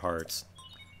 3 more hearts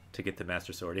to get the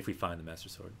Master Sword, if we find the Master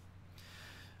Sword.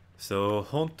 So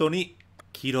本当に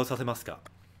起動させますか?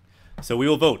 So we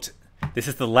will vote. This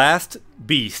is the last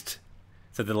beast.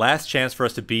 So the last chance for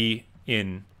us to be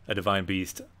in a divine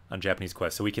beast on Japanese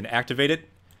Quest. So we can activate it,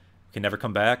 we can never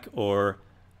come back, or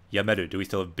yameru. Do we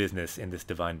still have business in this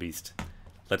divine beast?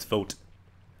 Let's vote.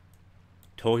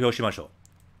 投票しましょ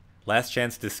う. Last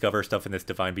chance to discover stuff in this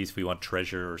divine beast if we want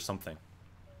treasure or something. I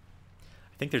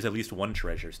think there's at least one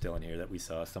treasure still in here that we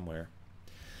saw somewhere.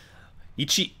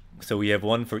 Ichi. So we have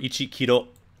one for Ichi Kiro.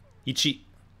 Ichi.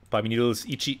 Bobby Needles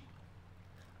Ichi.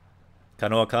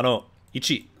 Kano Kano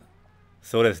Ichi.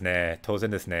 そうですね。当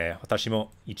然ですね。私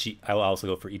も1。I will also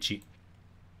go for 1。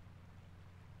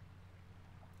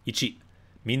1。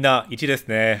みんな1です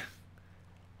ね。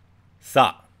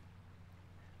さあ。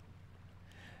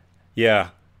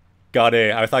Yeah.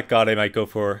 Gade. I thought Gade might go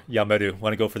for Yameru.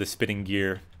 Want to go for the spinning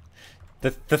gear.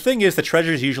 The thing is, the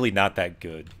treasure is usually not that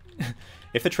good.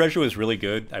 If the treasure was really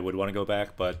good, I would want to go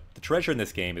back, but the treasure in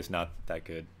this game is not that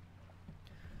good.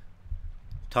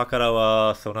 Takara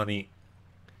wa sona ni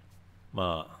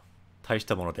まあ、大し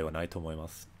たものではないと思いま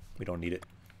す。We don't need it.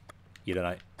 いら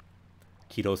ない。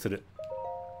起動する。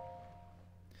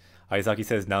相崎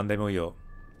says 何でもいいよ。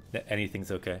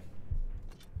Anything's okay.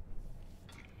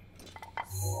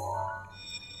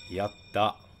 やっ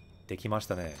た。できまし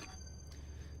たね。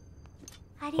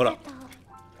ありがとう。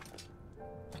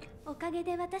おかげ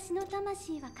で私の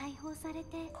魂は解放され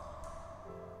て、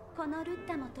このルッ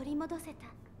タも取り戻せ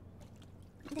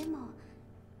た。でも、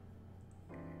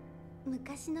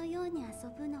昔のように遊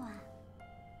ぶのは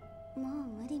もう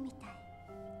無理みた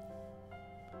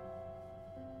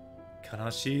い。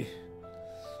悲しい。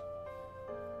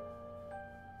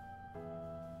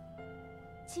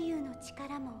治癒の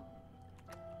力も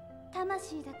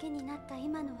魂だけになった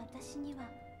今の私には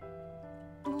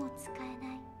もう使え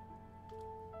ない。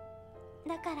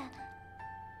だから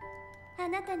あ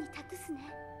なたに託すね。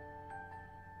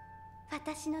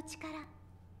私の力、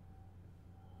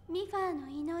ミファーの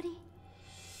祈り。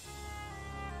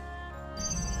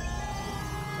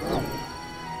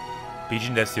美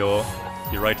人ですよ。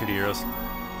You're right to the heroes.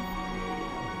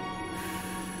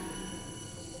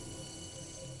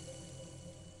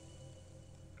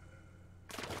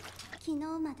 昨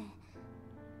日まで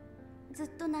ずっ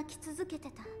と泣き続けて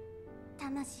た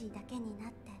魂だけにな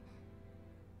って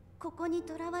ここに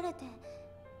とらわれて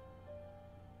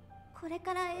これ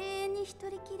から永遠に一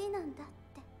人きりなんだっ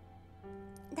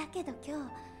て。だけど今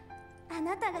日あ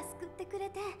なたが救ってくれ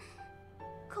て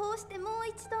こうしてもう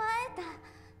一度会えた。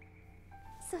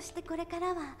そしてこれか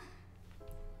らは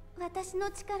私の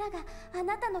力があ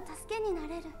なたの助けにな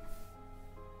れる。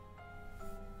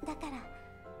だから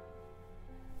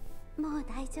もう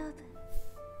大丈夫。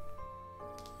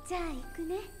じゃあ行く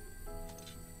ね。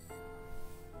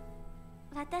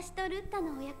私とルッタ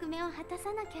のお役目を果た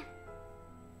さなきゃ。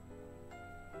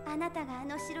あなたがあ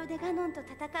の城でガノンと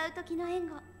戦う時の援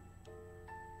護、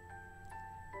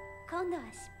今度は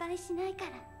失敗しないか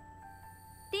ら。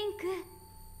リンク、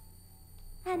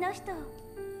あの人を、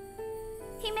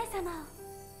姫様を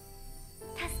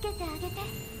助けてあげ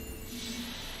て。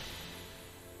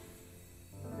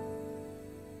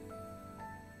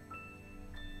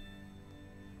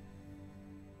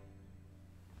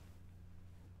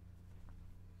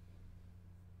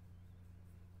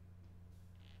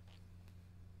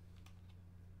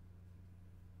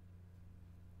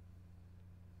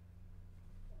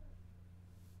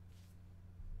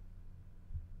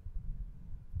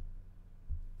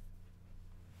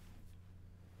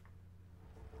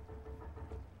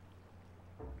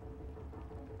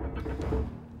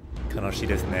悲しい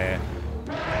ですね。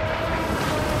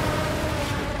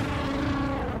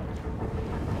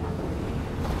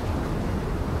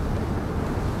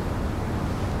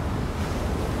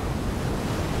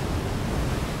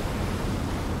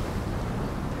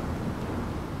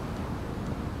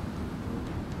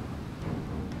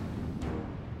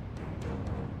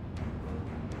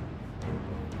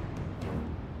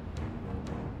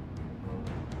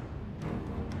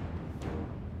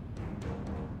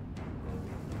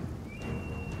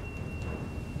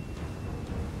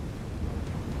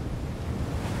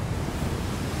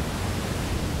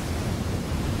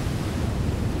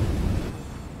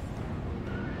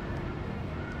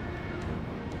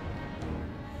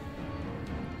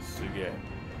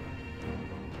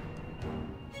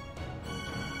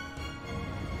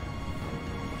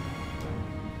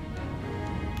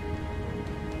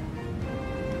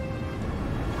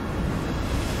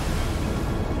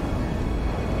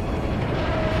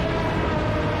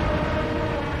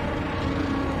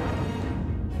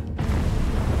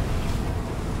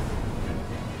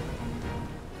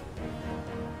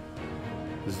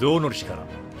象の力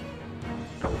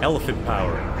Elephant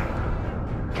power.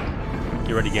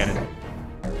 Get ready, Ganon.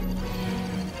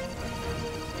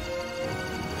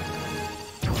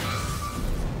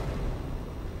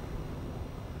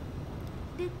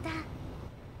 Ruta,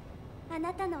 あ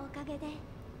なたのおかげで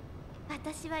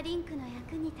私はリンクの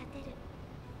役に立てる。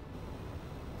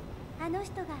あの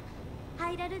人が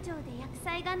ハイラル城で厄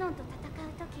災ガノンと戦う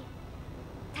とき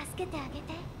助けてあげ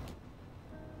て。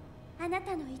あな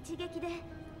たの一撃で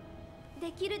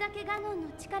できるだけガノンの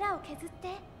力を削って。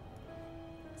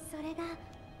それが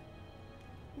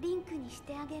リンクにし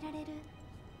てあげられる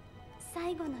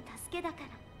最後の助けだか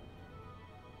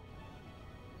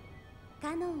ら。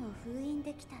ガノンを封印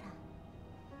できたら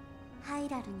ハイ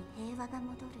ラルに平和が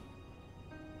戻る。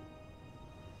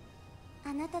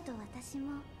あなたと私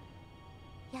も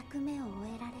役目を終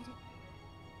えられる。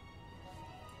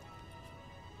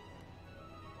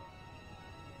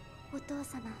お父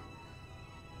様、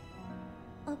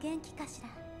お元気かしら。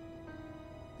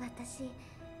私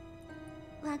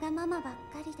わがままばっ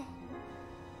かりで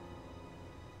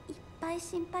いっぱい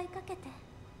心配かけて。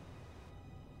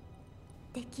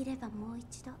できればもう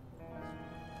一度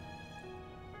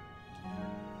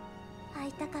会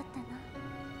いたかったな。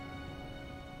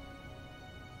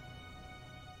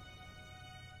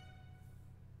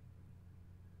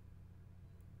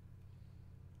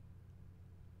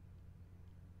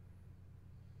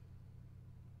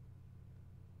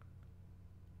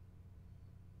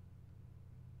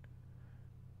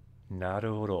な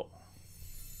るほど。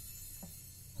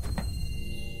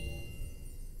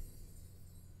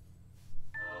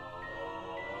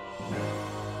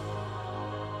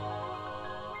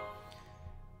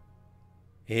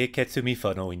英傑ミフ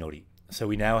ァの祈り。So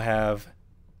we now have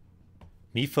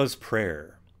Mifa's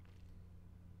prayer.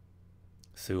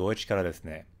 すごい力です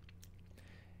ね。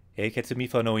英傑ミ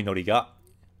ファの祈りが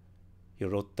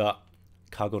鎧った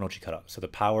加護の力。So the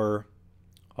power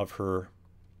of her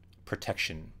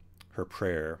protection, her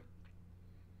prayer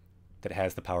that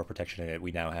has the power of protection in it,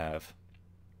 we now have.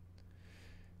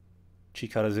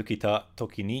 力尽きた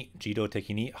時に自動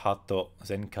的にハッと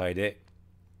全開で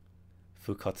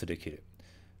復活できる。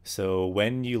So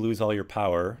when you lose all your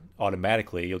power,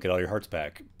 automatically you'll get all your hearts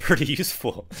back. Pretty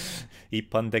useful. 一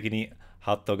般的に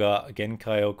ハットが限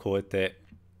界を超えて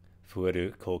増え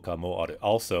る効果もある。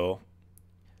Also,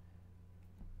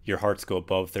 your hearts go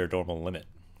above their normal limit.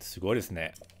 すごいです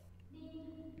ね。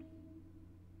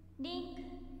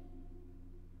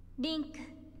リンク、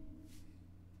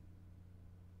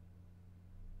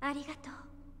ありがとう。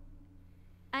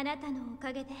あなたのお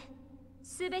かげで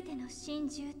全ての神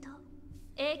獣と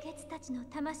英傑たちの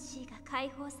魂が解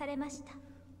放されました。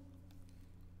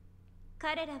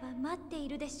彼らは待ってい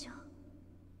るでしょう。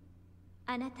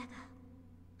あなたが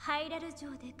ハイラル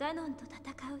城でガノンと戦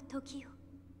う時を。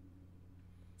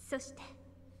そして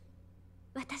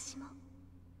私も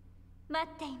待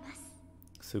っています。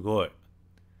すごい。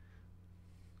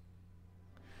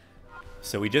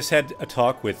So we just had a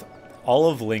talk with all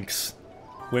of Link's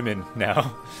women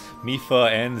now.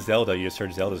 Mifa and Zelda. You just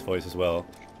heard Zelda's voice as well.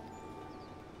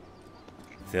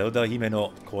 Zelda hime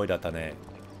no koi datta ne.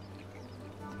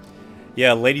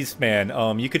 Yeah, ladies man,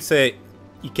 you could say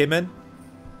ikemen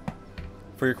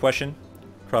for your question,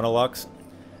 Chronolox.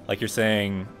 Like you're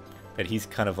saying that he's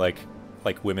kind of like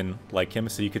women like him,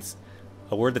 so you could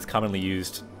a word that's commonly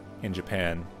used in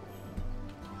Japan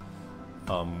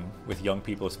with young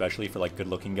people especially for like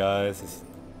good-looking guys is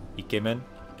ikemen,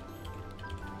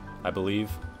 I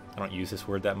believe. I don't use this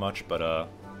word that much, but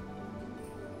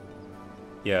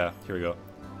yeah, here we go.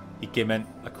 Ikemen,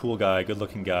 a cool guy,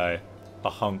 good-looking guy, a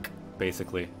hunk,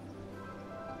 basically.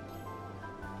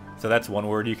 So that's one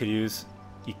word you could use,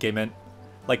 ikemen.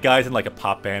 Like guys in like a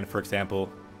pop band, for example,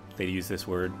 they use this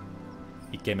word,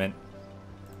 ikemen.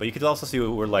 But you could also see a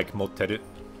word like motteru.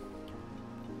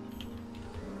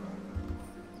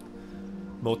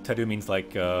 Motteru means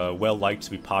like well-liked,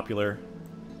 to be popular,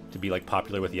 to be like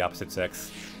popular with the opposite sex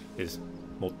is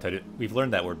motteru. We've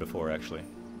learned that word before, actually.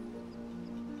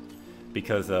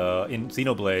 Because in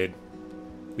Xenoblade,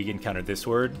 we encountered this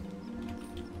word.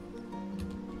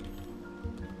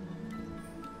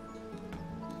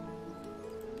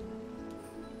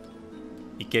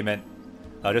 Ikemen.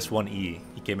 Just one E.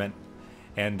 Ikemen.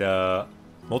 And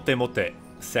motte motte.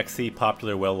 Sexy,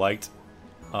 popular, well-liked.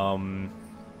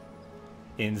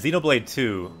 In Xenoblade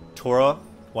 2, Tora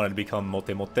wanted to become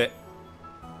motte motte.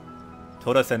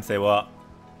 Tora sensei wa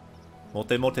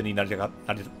motte motte ni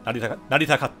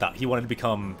naritakatta. He wanted to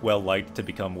become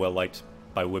well-liked,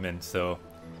 by women. So,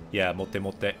 yeah, motte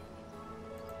motte.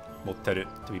 Motteru,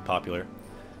 to be popular.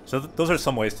 So those are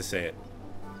some ways to say it.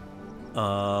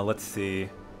 Let's see.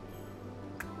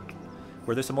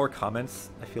 Were there some more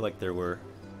comments? I feel like there were.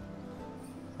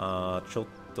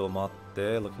 Chotto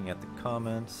matte, looking at the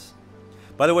comments.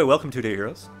 By the way, welcome to Day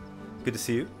Heroes. Good to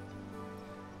see you.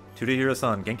 Today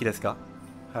Hero-san, genki desu ka?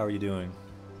 How are you doing?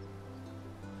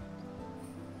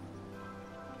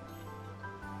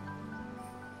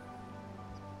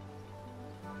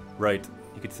 Right,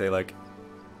 you could say like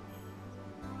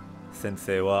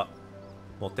Sensei wa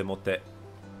motte motte,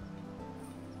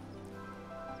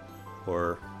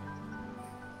 or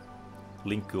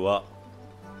Linku wa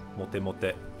motte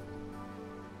motte.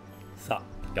 Sa,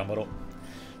 ganbaro.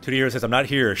 Today Hero says, I'm not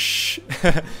here. Shh.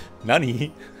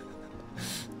 Nani?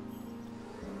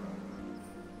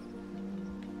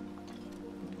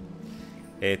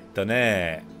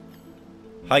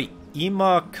 Hi.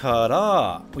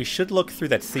 Imakara. We should look through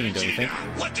that scene, don't you think?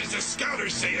 What does the scouter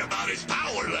say about his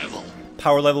power level?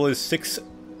 Power level is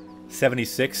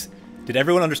 676. Did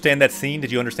everyone understand that scene?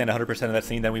 Did you understand 100% of that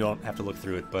scene? Then we won't have to look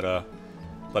through it. But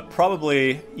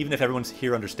probably, even if everyone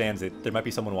here understands it, there might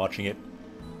be someone watching it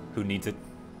who needs it.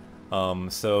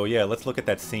 So yeah, let's look at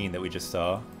that scene that we just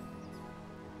saw.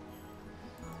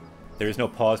 There is no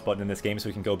pause button in this game, so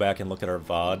we can go back and look at our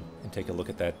VOD and take a look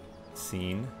at that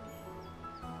scene.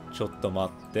 Chotto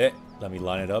matte. Let me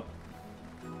line it up.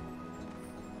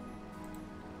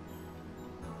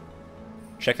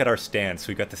 Check out our stance.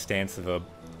 We got the stance of a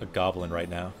goblin right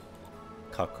now.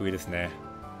 Kakkui desu ne.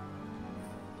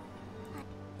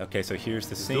 Okay, so here's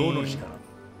the scene.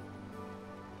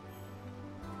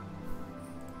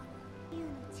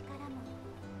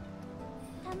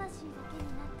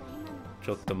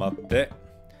 Chotto matte.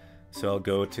 So I'll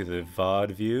go to the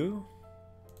VOD view.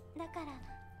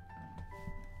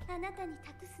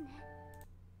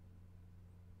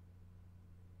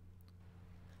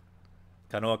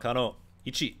 Kano wa kano.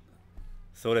 Ichi.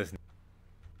 So desu.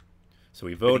 So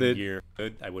we voted. Here.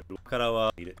 Good. I would. Kara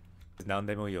wa need it.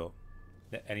 Nandemo yo.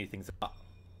 Anything's.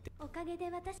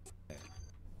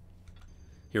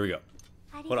 Here we go.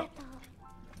 Hold on.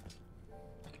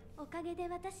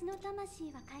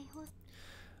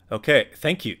 Okay,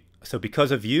 thank you. So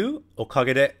because of you,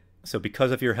 okage de, so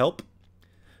because of your help,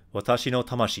 watashi no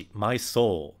tamashi, my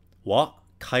soul, wa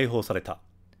kaihou sareta.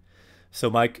 So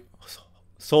my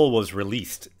soul was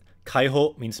released.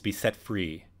 Kaihou means to be set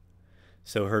free.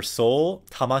 So her soul,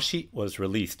 tamashi, was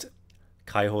released.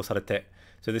 Kaihou sarete.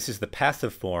 So this is the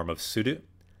passive form of suru.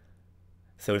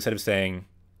 So instead of saying,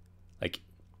 like,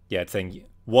 yeah, it's saying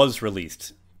was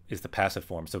released is the passive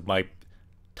form. So my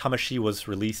tamashi was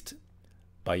released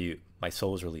by you. My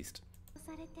soul was released.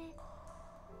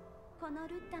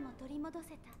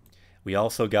 We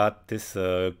also got this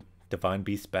divine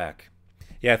beast back.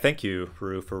 Yeah, thank you,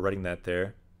 Haru, for writing that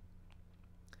there.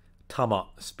 Tama,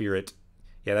 spirit.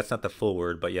 Yeah, that's not the full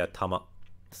word, but yeah, tama.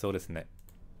 So desu ne.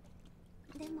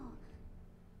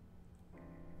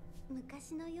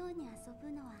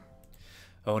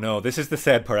 Oh no, this is the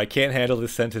sad part. I can't handle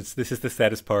this sentence. This is the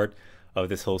saddest part of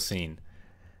this whole scene.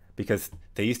 Because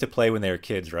they used to play when they were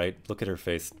kids, right? Look at her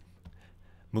face.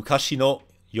 Mukashi no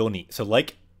yoni. So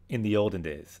like in the olden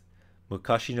days.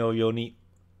 Mukashi no yoni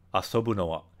asobu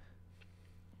no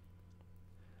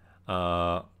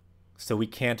wa. So we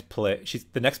can't play.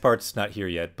 The next part's not here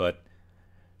yet, but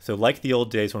so like the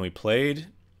old days when we played.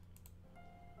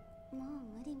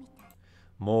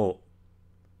 Mo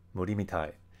muri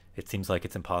mitai. It seems like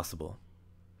it's impossible.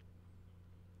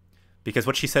 Because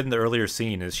what she said in the earlier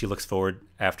scene is she looks forward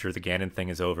after the Ganon thing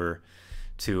is over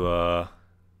to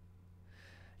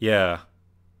yeah.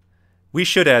 We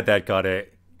should add that, Gade.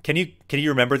 Can you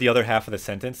remember the other half of the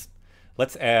sentence?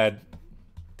 Let's add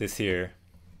this here.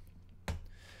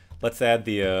 Let's add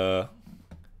the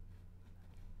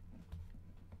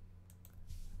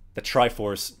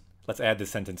Triforce. Let's add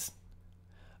this sentence.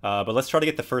 But let's try to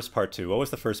get the first part too. What was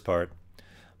the first part?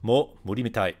 Mo muri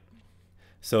mitai.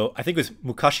 So I think it was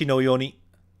mukashi no yoni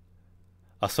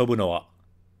asobu no wa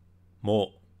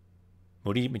mo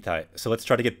muri mitai. So let's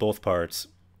try to get both parts.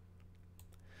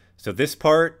 So this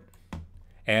part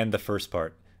and the first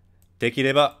part.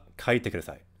 Dekireba kaite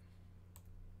kudasai.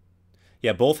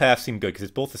 Yeah, both halves seem good because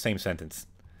it's both the same sentence.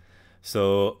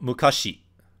 So mukashi.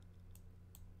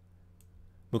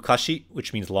 Mukashi,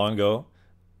 which means long ago.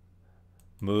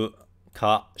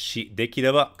 Mukashi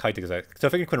dekireba kaite kudasai. So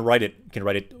if I can write it, you can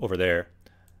write it over there.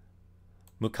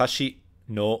 Mukashi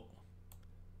no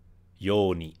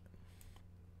yoni.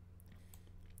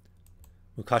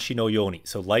 Mukashi no yoni.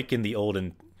 So like in the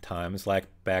olden times, like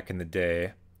back in the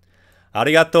day.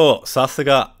 Arigato,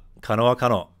 sasuga, kano wa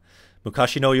kano.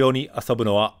 Mukashi no yoni asobu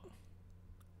no wa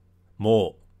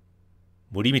mou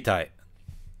muri mitai.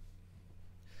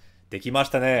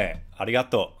 Dekimashita ne.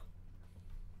 Arigato.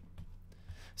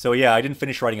 So yeah, I didn't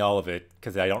finish writing all of it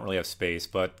because I don't really have space,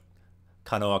 but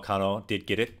Kano Akano did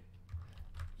get it.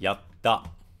 Yatta.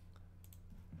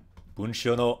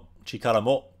 Bunsho no chikara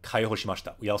mo kaiho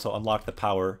shimashita. We also unlocked the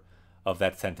power of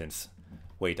that sentence.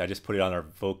 Wait, I just put it on our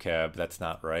vocab. That's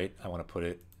not right. I want to put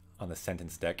it on the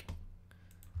sentence deck.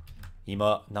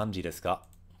 Ima nanji desu ka?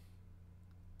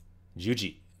 10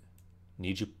時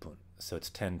20分. So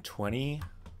it's 10:20.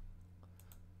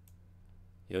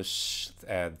 Yosh, let's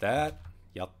add that.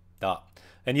 Yatta.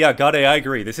 And yeah, Gade, I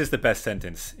agree. This is the best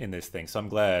sentence in this thing, so I'm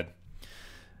glad.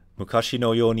 Mukashi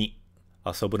no you ni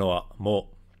asobu no wa mo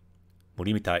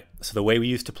muri mitai. So the way we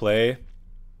used to play,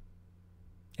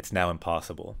 it's now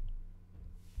impossible.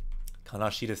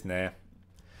 Kanashi desu ne.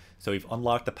 So we've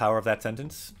unlocked the power of that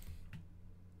sentence.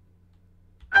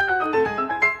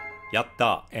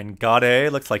 Yatta. And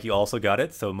Gade looks like you also got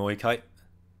it, so moikai.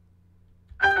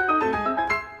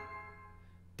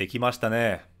 Dekimashita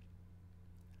ne.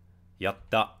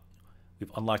 Yatta.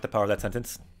 We've unlocked the power of that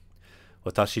sentence.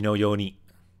 Watashi no you ni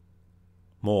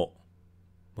mo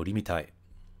muri mitai.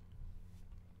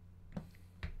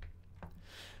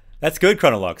 That's good,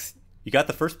 Chronolux. You got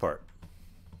the first part.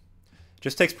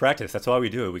 Just takes practice. That's why we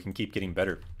do it. We can keep getting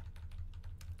better.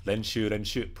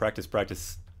 Renshu. Practice,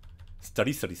 practice.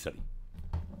 Study.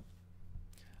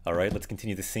 All right, let's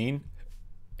continue the scene.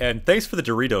 And thanks for the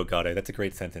Dorito, Gade. That's a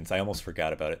great sentence. I almost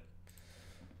forgot about it.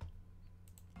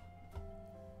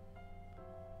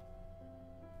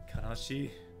 Kanashi.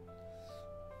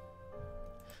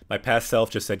 My past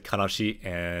self just said Kanashi,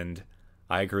 and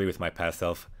I agree with my past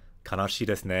self. Kanashi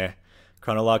desu ne.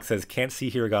 Chronolog says, can't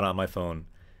see hiragana on my phone.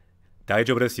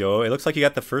 Daijoubu desu yo. It looks like you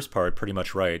got the first part pretty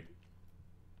much right.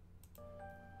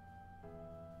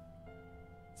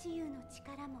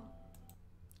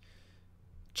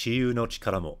 Chiyu no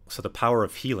chikara mo. So the power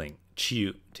of healing.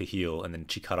 Chiyu, to heal, and then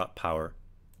chikara, power.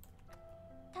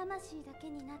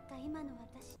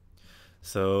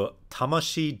 So,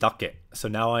 tamashi dake. So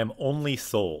now I'm only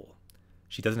soul.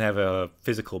 She doesn't have a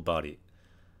physical body.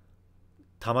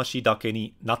 Tamashi dake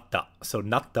ni natta. So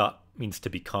natta means to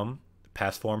become,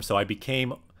 past form. So I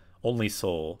became only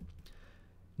soul.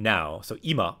 Now. So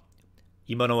ima.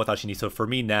 Ima no watashi ni. So for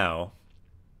me now.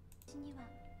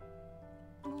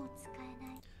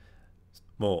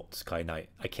 Mo tsukaenai.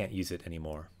 I can't use it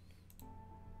anymore.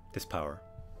 This power.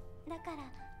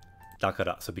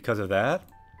 Dakara. So because of that,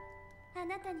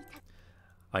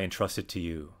 I entrust it to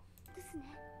you.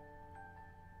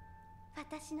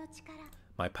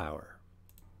 My power.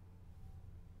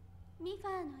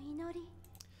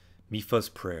 Mifa's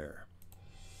prayer.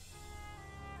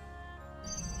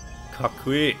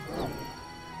 Kakui.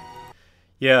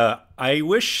 Yeah, I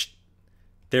wish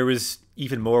there was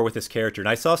even more with this character. And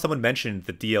I saw someone mention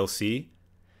the DLC,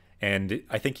 and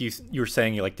I think you were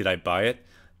saying, like, did I buy it?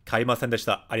 Kaimasen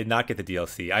deshita. I did not get the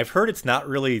DLC. I've heard it's not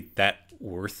really that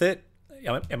worth it.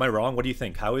 Am I wrong? What do you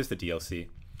think? How is the DLC?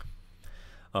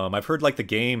 I've heard, like, the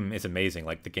game is amazing,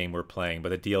 like the game we're playing, but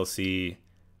the DLC,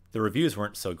 the reviews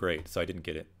weren't so great, so I didn't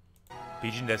get it.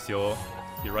 Bijin desu yo.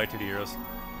 You're right to the heroes.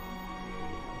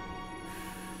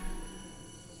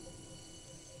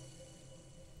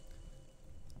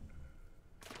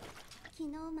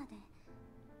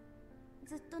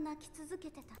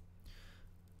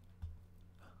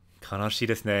 Kanashi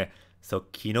desu ne. So,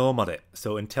 kino made.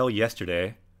 So, until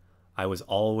yesterday, I was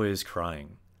always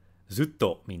crying.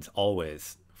 Zutto means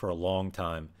always, for a long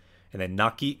time. And then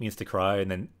naki means to cry, and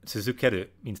then suzukeru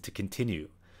means to continue.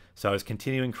 So I was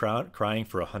continuing crying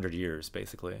for 100 years,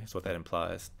 basically. That's what that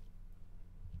implies.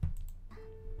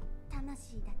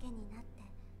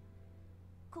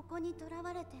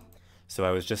 So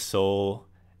I was just soul.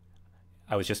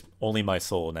 I was just only my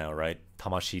soul now, right?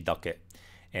 Tamashi dake.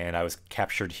 And I was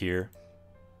captured here.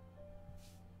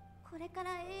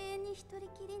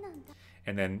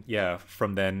 And then, yeah,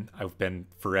 from then, I've been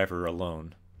forever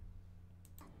alone.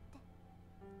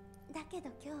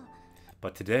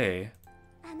 But today,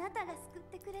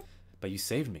 but you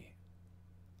saved me.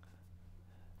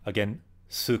 Again,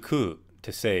 suku,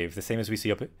 to save. The same as we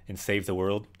see up in Save the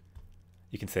World.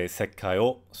 You can say sekkai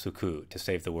o suku, to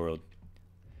save the world.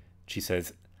 She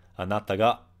says, anata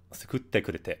ga sukutte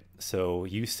kurete. So,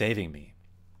 you saving me.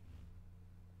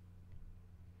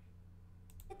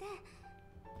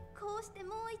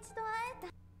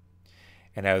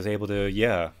 And I was able to,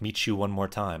 yeah, meet you one more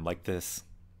time, like this.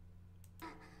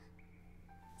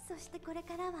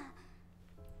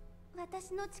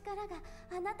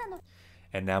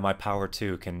 And now my power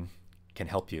too can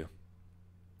help you.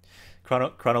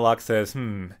 Chronolog says,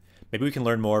 maybe we can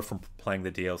learn more from playing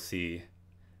the DLC.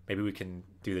 Maybe we can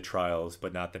do the trials,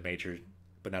 but not a major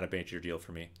deal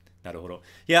for me. Naruhodo.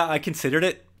 Yeah, I considered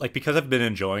it. Like, because I've been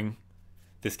enjoying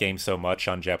this game so much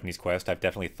on Japanese Quest, I've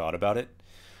definitely thought about it.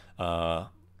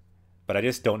 But I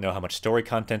just don't know how much story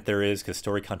content there is, because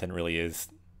story content really is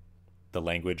the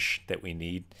language that we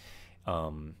need.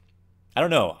 I don't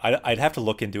know. I'd have to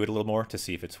look into it a little more to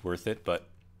see if it's worth it, but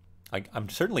I'm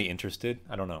certainly interested.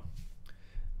 I don't know.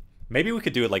 Maybe we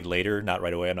could do it like later, not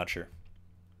right away. I'm not sure.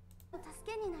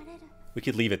 We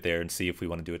could leave it there and see if we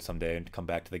want to do it someday and come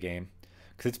back to the game.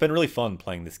 Because it's been really fun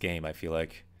playing this game, I feel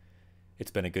like.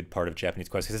 It's been a good part of Japanese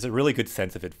Quest. Because it's a really good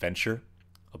sense of adventure,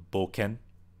 of boken.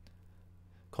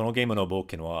 このゲームの冒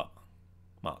険は、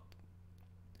まあ、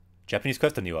Japanese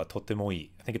Quest にはとってもい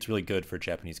い. I think it's really good for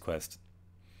Japanese Quest.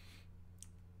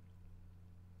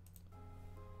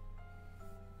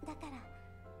 だから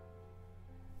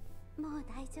もう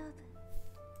大丈夫。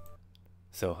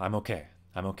 So I'm okay.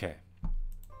 I'm okay.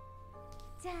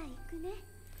 じゃあ行くね。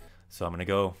 So I'm gonna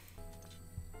go.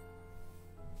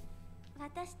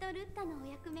 私とルッタのお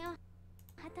役目を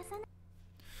果たさない。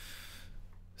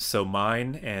 So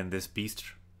mine and this beast,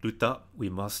 Ruta, we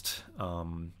must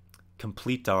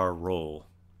complete our role,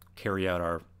 carry out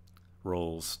our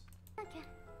roles.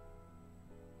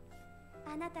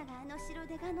 あなたがあの城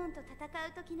でガノンと戦う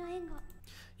時の援護。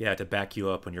 Yeah, to back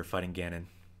you up when you're fighting Ganon.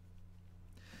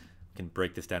 We can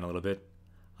break this down a little bit.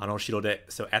 Ano shiro de.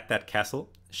 So at that castle,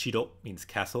 shiro means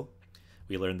castle.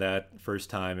 We learned that first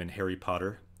time in Harry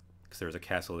Potter, because there's a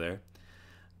castle there.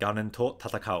 Ganon to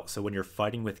tatakao. So when you're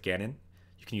fighting with Ganon,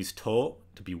 you can use to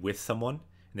be with someone.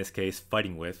 In this case,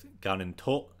 fighting with. Ganon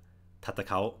to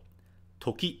tatakao.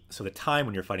 Toki. So the time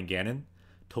when you're fighting Ganon.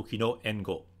 Toki no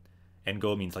engo.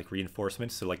 Engo means like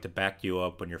reinforcements, so like to back you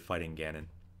up when you're fighting Ganon.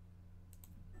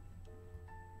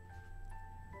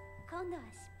 今度は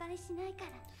失敗しないか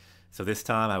ら。 So this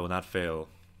time I will not fail.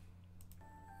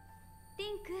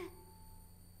 リンク、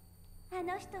あ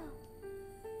の人、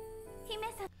姫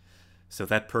様 So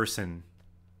that person,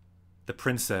 the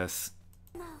princess,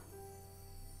 を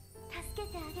助け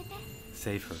てあげて。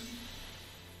 save her.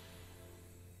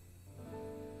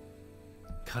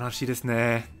 悲しいです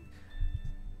ね.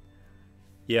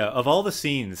 Yeah, of all the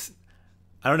scenes,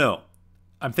 I don't know.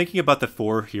 I'm thinking about the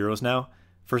four heroes now.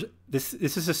 First, this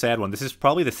is a sad one. This is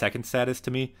probably the second saddest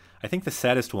to me. I think the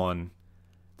saddest one,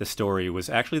 the story, was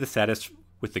actually the saddest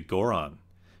with the Goron.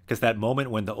 Because that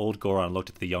moment when the old Goron looked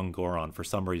at the young Goron, for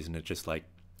some reason it just like,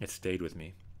 it stayed with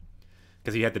me.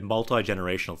 Because he had the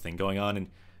multi-generational thing going on, and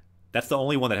that's the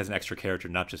only one that has an extra character,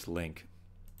 not just Link.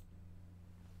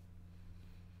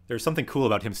 There's something cool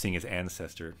about him seeing his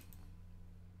ancestor.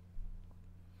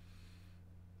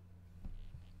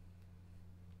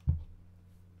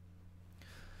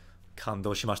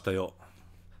 Kando shimashita yo.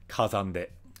 Kazan de.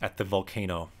 At the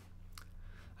volcano.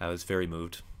 I was very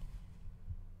moved.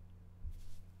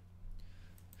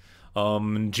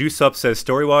 Juice Up says,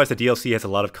 story-wise, the DLC has a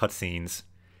lot of cutscenes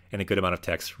and a good amount of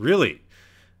text. Really?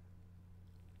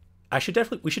 We should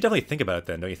definitely think about it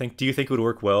then, don't you think? Do you think it would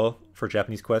work well for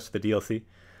Japanese Quest, the DLC?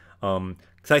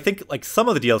 Because I think like some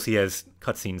of the DLC has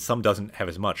cutscenes, some doesn't have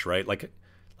as much, right? Like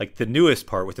the newest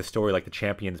part with the story, like the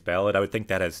Champion's Ballad, I would think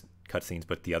that has cutscenes,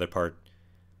 but the other part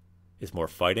is more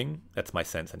fighting. That's my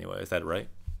sense anyway. Is that right?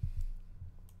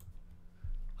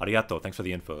 Arigato. Thanks for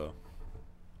the info, though.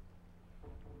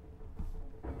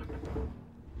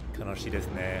 悲しいです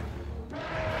ね.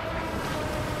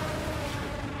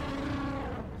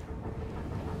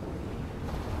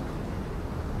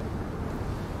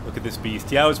 Look at this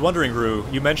beast. Yeah, I was wondering, Rue,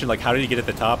 you mentioned like how did he get at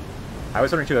the top? I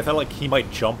was wondering too. I felt like he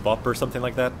might jump up or something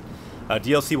like that.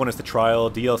 DLC 1 is the trial.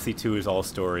 DLC 2 is all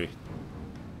story.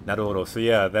 Naruhodo. So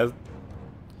yeah, that.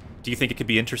 Do you think it could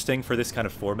be interesting for this kind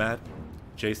of format,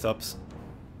 J-Subs?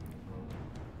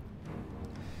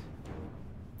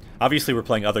 Obviously, we're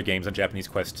playing other games on Japanese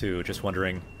Quest too. Just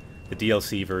wondering, the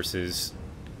DLC versus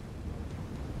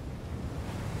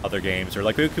other games, or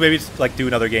like we could maybe just, like do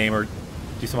another game or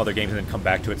do some other games and then come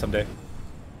back to it someday.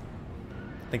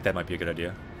 I think that might be a good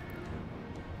idea.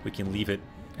 We can leave it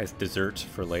as dessert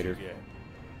for later.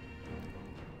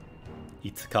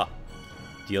 Itsuka.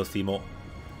 DLC も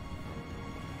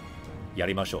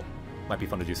yarimashou. Might be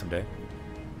fun to do someday.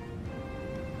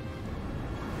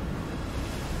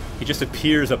 He just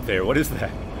appears up there. What is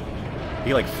that?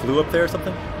 He like flew up there or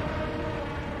something?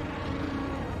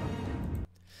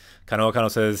 Kano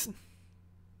says,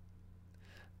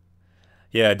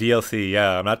 yeah, DLC.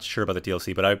 Yeah, I'm not sure about the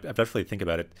DLC, but I definitely think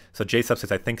about it. So J-Sub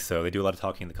says, I think so. They do a lot of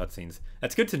talking in the cutscenes.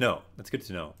 That's good to know. That's good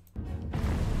to know.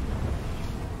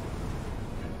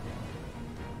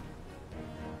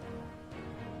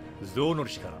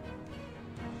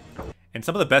 And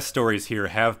some of the best stories here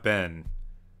have been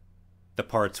the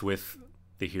parts with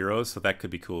the heroes, so that could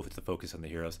be cool if it's the focus on the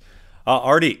heroes.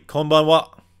 Artie,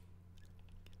 konbanwa.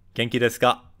 Genki desu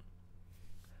ka?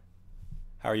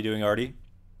 How are you doing, Artie?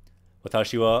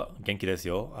 Watashi wa genki desu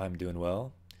yo. I'm doing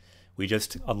well. We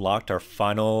just unlocked our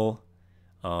final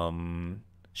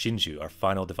Shinju, our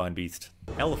final divine beast.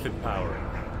 Elephant power.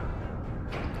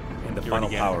 And the final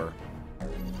power.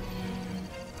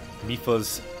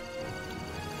 Mifa's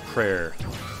prayer.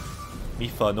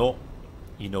 Mifa no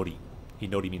inori.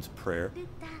 Inori means prayer. ル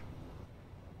タ、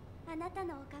あなた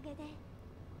のおかげで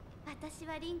私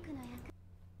はリンクの役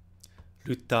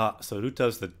Ruta. So Ruta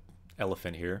is the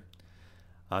elephant here.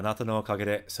 Anata no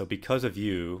okagere. So because of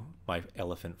you, my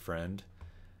elephant friend,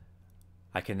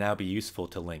 I can now be useful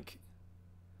to Link.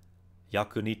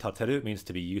 Yaku ni tateru means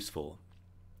to be useful.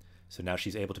 So now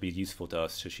she's able to be useful to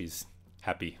us, so she's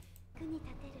happy. に立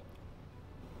てる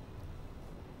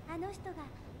あの人が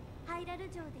ハイラル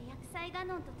城で薬剤ガ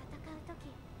ノンと戦うとき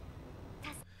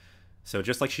So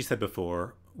just like she said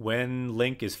before, when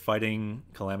Link is fighting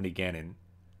Calamity Ganon,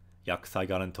 Yakusai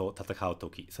Ganon to tatakao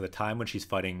toki. So the time when she's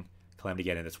fighting Calamity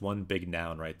Ganon, it's one big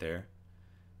noun right there.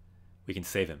 We can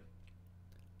save him.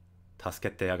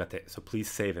 Tasukete agate. So please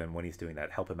save him when he's doing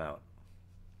that. Help him out.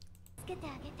 つけて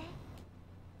あげて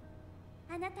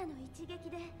あなたの一撃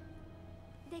で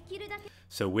できるだけ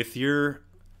So with your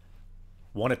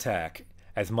one attack,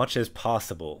 as much as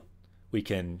possible, we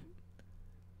can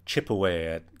chip away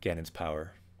at Ganon's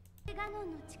power. ガノ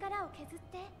ンの力を削っ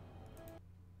て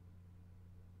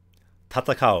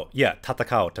Tatakao. Yeah,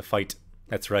 tatakao, to fight.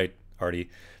 That's right, Artie.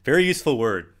 Very useful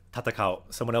word, tatakao.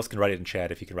 Someone else can write it in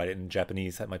chat if you can write it in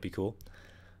Japanese. That might be cool.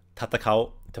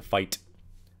 Tatakao, to fight.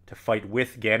 To fight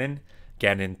with Ganon.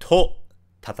 Ganon to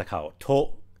tatakao.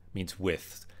 To means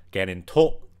with. Ganon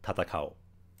to tatakao.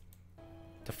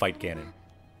 To fight Ganon.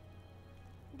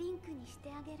 リンクにして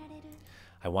あげられる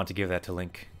I want to give that to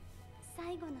Link.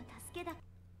 最後の助けだか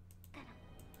ら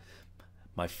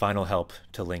My final help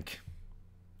to Link.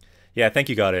 Yeah, thank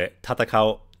you, got it.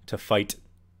 Tatakao, to fight.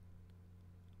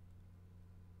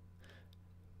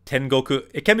 Tengoku.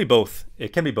 It can be both.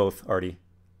 It can be both, Artie.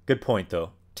 Good point,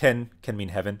 though. Ten can mean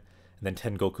heaven, and then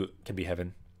Tengoku can be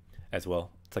heaven as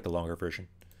well. It's like a longer version.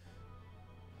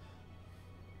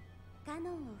 ガ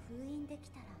ノンを封印でき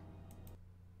たら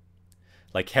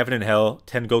Like heaven and hell,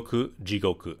 Tengoku,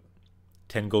 Jigoku.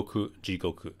 Tengoku,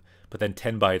 Jigoku. But then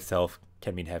ten by itself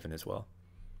can mean heaven as well.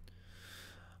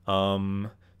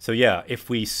 So yeah, if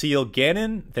we seal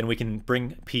Ganon, then we can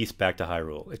bring peace back to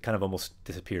Hyrule. It kind of almost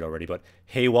disappeared already, but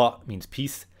Heiwa means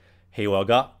peace. Heiwa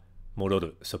ga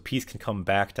mororu. So peace can come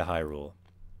back to Hyrule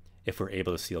if we're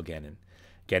able to seal Ganon.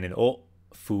 Ganon o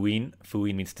fuin.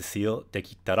 Fuin means to seal.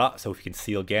 Dekitara. So if we can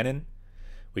seal Ganon,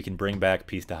 we can bring back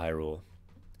peace to Hyrule.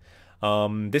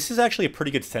 This is actually a pretty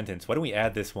good sentence. Why don't we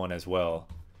add this one as well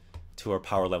to our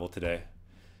power level today?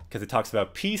 Because it talks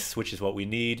about peace, which is what we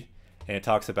need, and it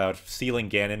talks about sealing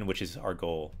Ganon, which is our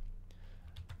goal.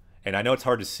 And I know it's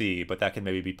hard to see, but that can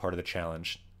maybe be part of the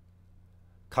challenge.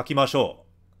 Kakimashou.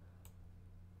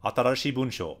 Atarashi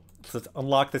bunsho. So let's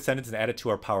unlock the sentence and add it to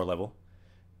our power level.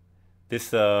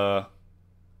 This Triforce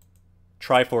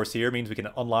here means we can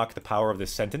unlock the power of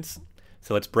this sentence.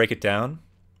 So let's break it down.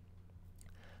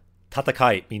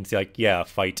 Tatakai means like, yeah,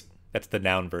 fight. That's the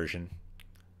noun version.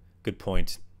 Good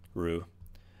point, Ru.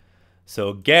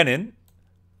 So Ganon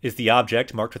is the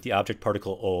object marked with the object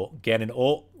particle o. Ganon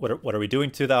o, what are we doing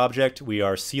to the object? We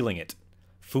are sealing it.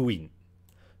 Fuin.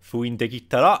 Fuin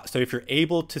dekitara. So if you're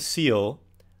able to seal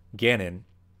Ganon,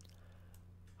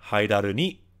 Haidaru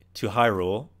ni, to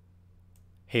Hyrule,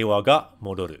 Heiwa ga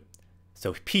modoru.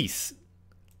 So peace,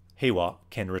 Heiwa,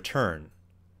 can return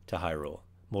to Hyrule.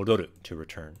 Modoru, to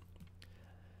return.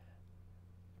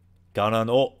 Ganon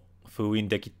o fuin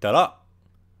dekitara,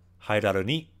 Haidaru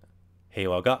ni,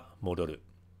 Heiwa ga modoru.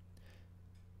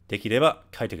 Dekireba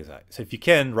kaite kudasai. So if you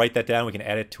can, write that down. We can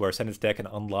add it to our sentence deck and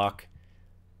unlock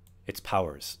its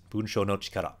powers. Bunsho no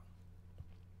chikara.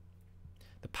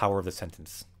 The power of the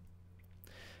sentence.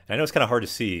 And I know it's kind of hard to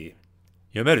see.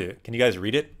 Yomeru, can you guys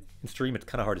read it in stream? It's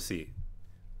kind of hard to see.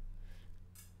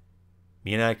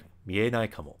 Mienai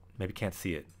kamo. Maybe can't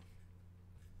see it.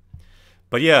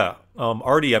 But yeah,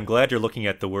 Artie, I'm glad you're looking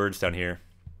at the words down here.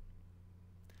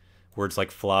 Words like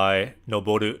fly,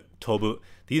 noboru, tobu.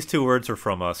 These two words are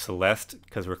from Celeste,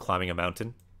 because we're climbing a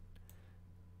mountain.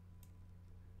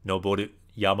 Noboru,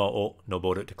 yama o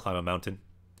noboru, to climb a mountain.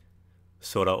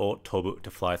 Sora o tobu,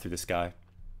 to fly through the sky.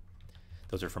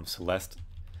 Those are from Celeste.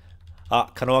 Ah,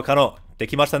 kano wa kano.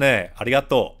 Dekimashita ne.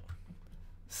 Arigato.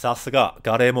 Sasuga.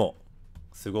 Gare mo.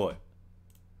 Sugoi.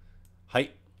 Hai.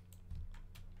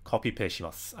 Copy paste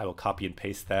shimasu. I will copy and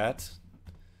paste that.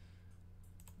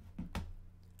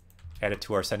 add it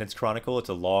to our sentence chronicle. It's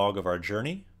a log of our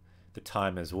journey, the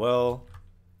time as well.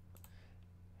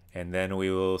 And then we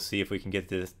will see if we can get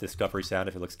this discovery sound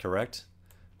if it looks correct.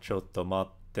 Chotto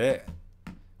matte.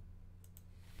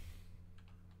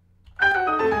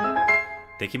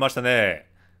 できましたね。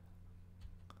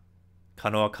カ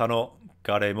ノはカノ、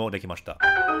ガレもできました。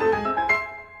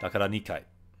だから2回。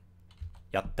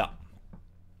やった。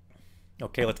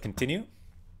Okay, let's continue.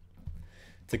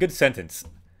 It's a good sentence.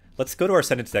 Let's go to our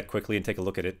sentence deck quickly and take a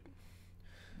look at it.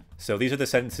 So these are the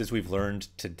sentences we've learned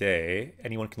today.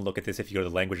 Anyone can look at this if you go to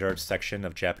the language arts section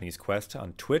of Japanese Quest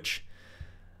on Twitch.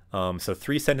 So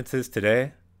 3 sentences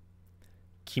today.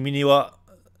 君には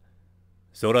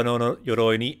空の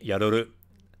鎧に宿る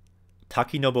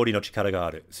滝登りの力が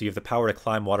ある. So you have the power to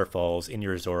climb waterfalls in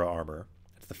your Zora armor.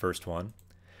 That's the first one.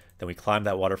 Then we climb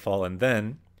that waterfall, and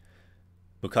then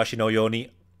昔のよう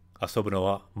に遊ぶの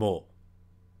はも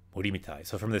う無理みたい.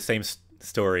 So from the same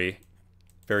story,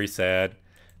 very sad.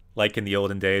 Like in the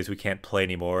olden days, we can't play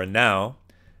anymore. And now,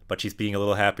 but she's being a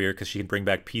little happier because she can bring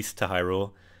back peace to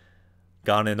Hyrule.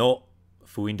 Ganon no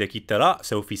fuin de kitara.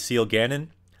 So if we seal Ganon,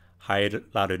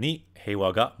 Hyrule ni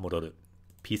heiwa ga modoru.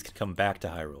 Peace can come back to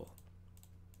Hyrule.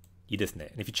 いいです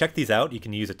ね. And if you check these out, you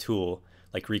can use a tool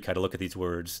like Rika to look at these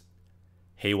words.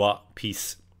 Heiwa,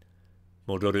 peace.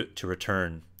 Modoru, to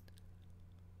return.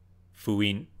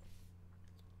 Fuin,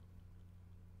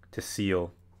 to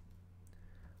seal.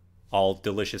 All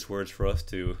delicious words for us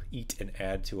to eat and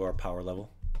add to our power level.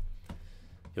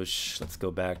 Yosh, let's go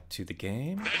back to the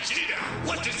game. Vegeta,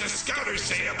 what does the scouter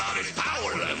say about his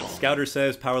power level? Scouter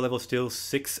says power level still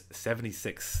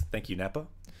 676. Thank you, Nappa.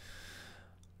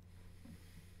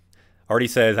 Artie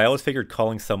says, I always figured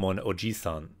calling someone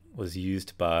Oji-san was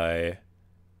used by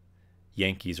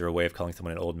Yankees, or a way of calling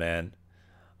someone an old man.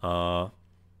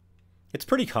 It's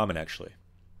pretty common, actually.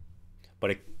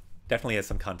 But it definitely has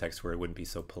some context where it wouldn't be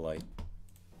so polite.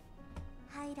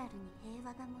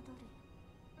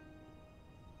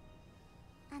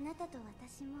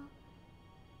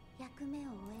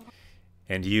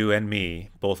 And you and me,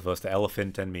 both of us, the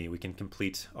elephant and me, we can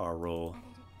complete our role.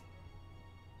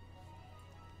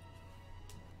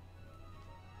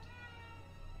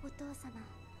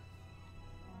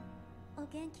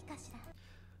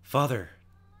 Father,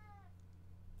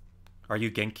 are you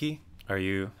Genki? How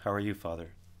are you,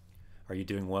 Father? Are you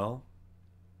doing well?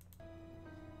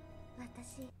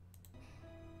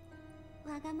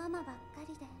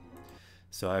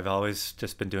 So I've always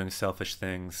just been doing selfish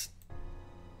things,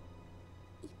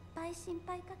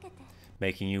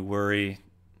 making you worry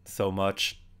so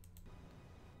much.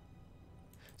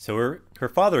 So her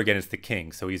father again is the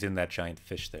king, so he's in that giant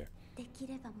fish there.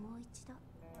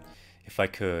 If I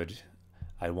could,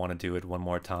 I'd want to do it one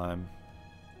more time.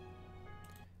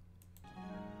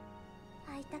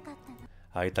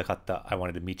 Aitakatta, I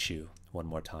wanted to meet you one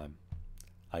more time.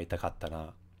 Aitakatta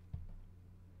na.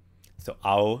 So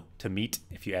ao, to meet,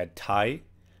 if you add tai,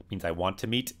 means I want to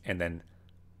meet, and then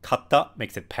katta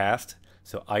makes it past,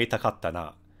 so aitakatta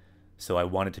na. So I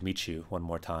wanted to meet you one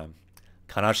more time.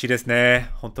 Kanashii desu ne,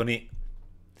 hontou ni.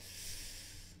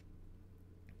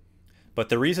 But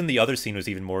the reason the other scene was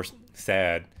even more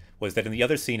sad was that in the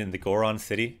other scene in the Goron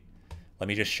city, let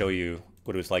me just show you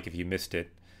what it was like if you missed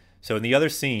it. So in the other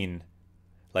scene,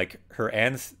 like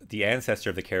the ancestor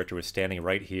of the character was standing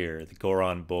right here, the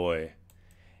Goron boy,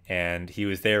 and he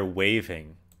was there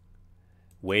waving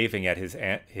at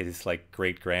his like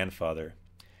great grandfather,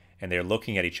 and they're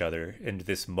looking at each other in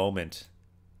this moment.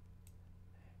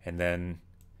 And then,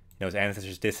 his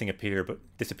ancestor's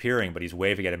disappearing, but he's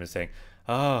waving at him and saying,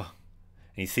 "Ah."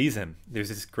 And he sees him. There's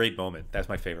this great moment. That's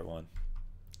my favorite one.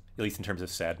 At least in terms of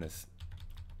sadness.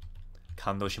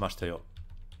 Kandou shimashita yo.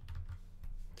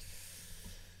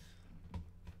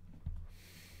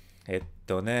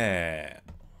 Ne.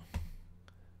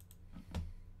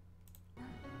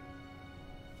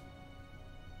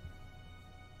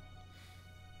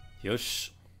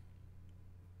 Yosh.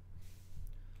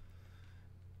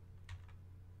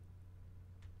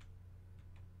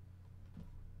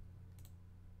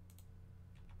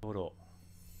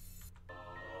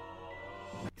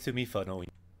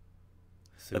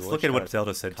 Let's look at what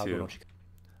Zelda said too. I'm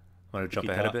going to jump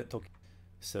ahead a bit.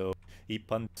 So,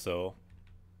 Ippan, so.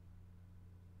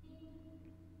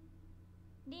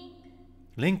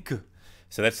 Link.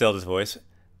 So that's Zelda's voice.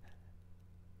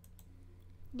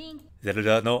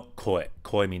 Zelda no koe.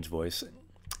 Koe means voice.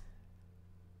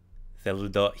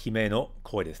 Zelda hime no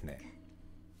koe desu ne.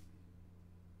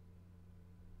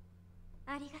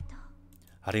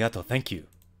 Arigato, thank you.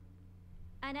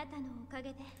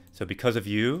 So because of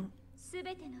you,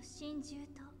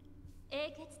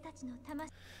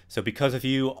 So because of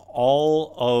you,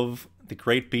 all of the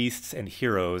great beasts and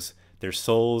heroes, their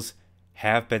souls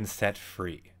have been set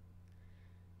free.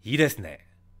 いいですね。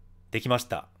できまし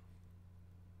た。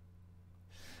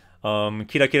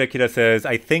Kira Kira Kira says,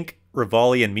 I think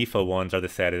Rivali and Mifa ones are the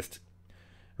saddest.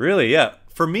 Really, yeah.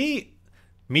 For me,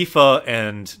 Mifa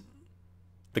and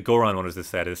the Goron one is the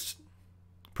saddest,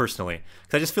 personally.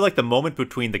 Because I just feel like the moment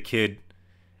between the kid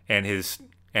and his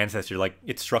ancestor, like,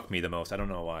 it struck me the most. I don't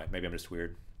know why. Maybe I'm just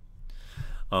weird.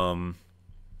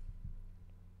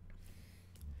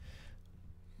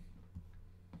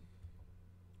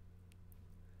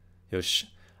 Yosh.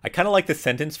 I kind of like this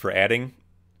sentence for adding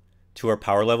to our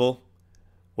power level.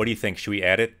 What do you think? Should we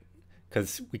add it?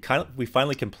 Because we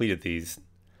finally completed these.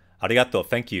 Arigato,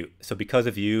 thank you. So because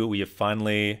of you, we have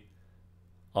finally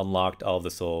unlocked all of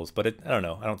the souls. But I don't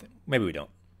know. Maybe we don't.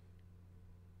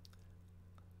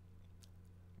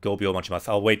 Gobyo Manchimasu.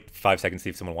 I'll wait 5 seconds, see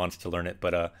if someone wants to learn it.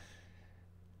 But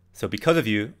so because of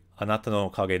you, anata no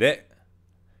kage de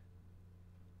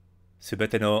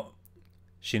subete no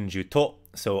shinju to.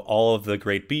 So all of the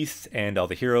great beasts and all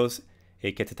the heroes,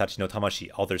 eikete tachi no tamashi,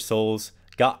 all their souls,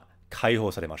 ga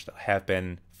kaihou saremashita, have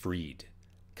been freed.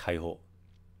 Kaihou,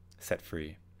 set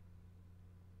free.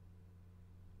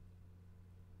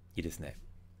 いいですね。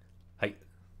はい、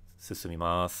進み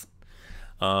ます。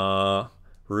Rue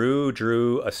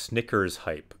drew a Snickers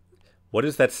hype. What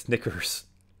is that Snickers?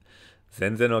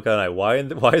 全然わからない. Why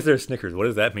is there a Snickers? What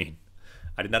does that mean?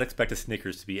 I did not expect a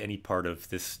Snickers to be any part of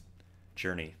this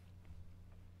journey.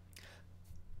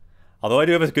 Although I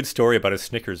do have a good story about a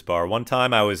Snickers bar. One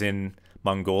time I was in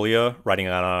Mongolia riding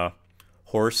on a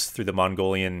horse through the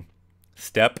Mongolian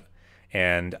steppe,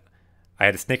 and I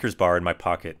had a Snickers bar in my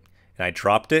pocket, and I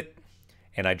dropped it,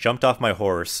 and I jumped off my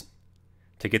horse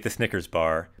to get the Snickers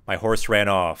bar. My horse ran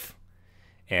off,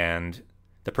 and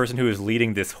the person who was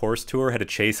leading this horse tour had to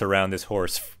chase around this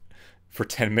horse for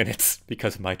 10 minutes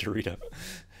because of my Dorito.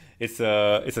 It's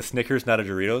a Snickers, not a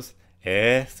Doritos.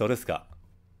 そうですか。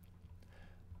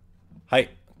はい、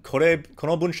こ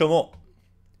の文章も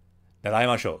習い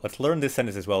ましょう. Let's learn this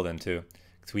sentence as well then too,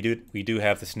 because we do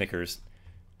have the Snickers.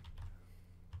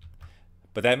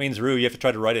 But that means, Rue, you have to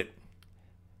try to write it.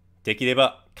 できれ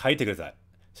ば書いてください.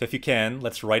 So if you can,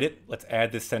 let's write it. Let's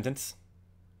add this sentence.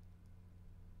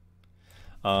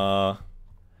 Not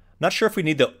sure if we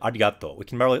need the arigato. We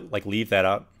can probably like leave that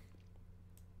out.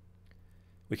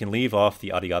 We can leave off the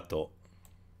arigato.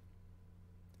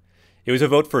 It was a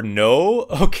vote for no?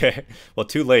 Okay. Well,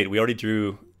 too late. We already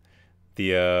drew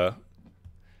the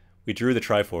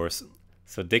Triforce.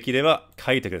 So, できれば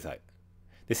書いてください.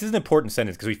 This is an important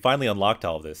sentence because we finally unlocked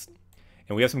all of this.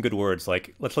 And we have some good words.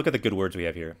 Like, let's look at the good words we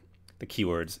have here. The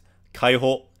keywords.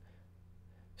 Kaihou.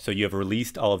 So you have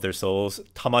released all of their souls.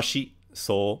 Tamashi,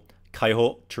 soul.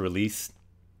 Kaihou, to release.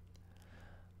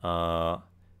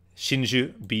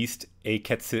 Shinju, beast.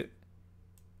 Eiketsu,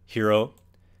 hero.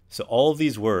 So all of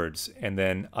these words, and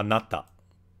then anata.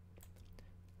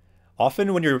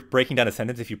 Often when you're breaking down a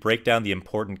sentence, if you break down the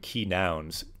important key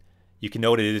nouns, you can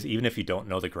know what it is even if you don't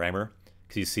know the grammar.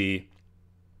 Because you see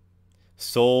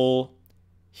soul,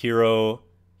 hero,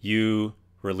 you,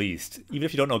 released. Even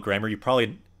if you don't know grammar, you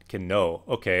probably can know,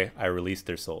 okay, I released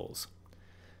their souls.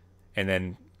 And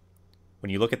then when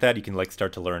you look at that, you can like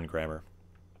start to learn grammar.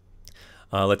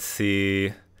 Let's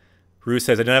see. Rue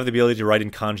says, I don't have the ability to write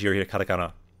in kanji or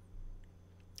katakana.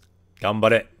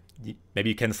 Gambare. Maybe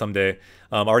you can someday.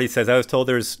 Artie says, I was told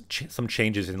there's some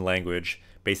changes in language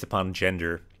based upon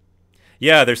gender.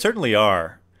 Yeah, there certainly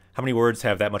are. How many words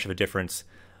have that much of a difference?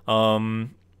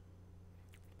 Maybe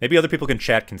other people can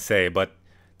chat can say, but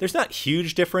there's not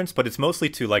huge difference, but it's mostly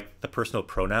to like the personal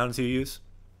pronouns you use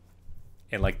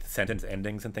and like the sentence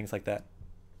endings and things like that.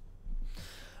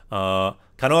 Kano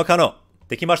wa kano.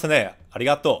 Dekimashita ne.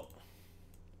 Arigato.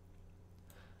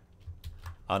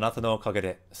 Anata no okage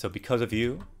de. So because of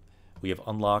you, we have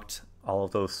unlocked all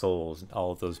of those souls and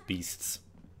all of those beasts.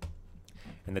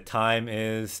 And the time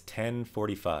is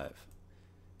 10:45.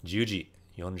 10時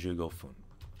45分.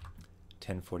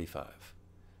 10:45.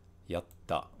 やっ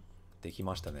た。でき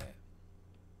ましたね.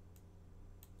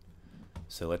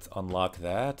 So let's unlock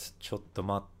that. ちょっと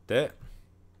待って.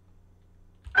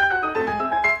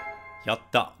 やっ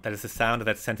た. That is the sound of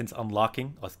that sentence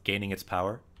unlocking, us gaining its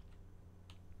power.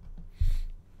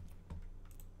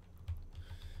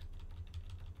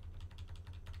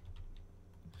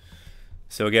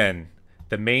 So again,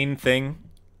 the main thing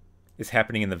is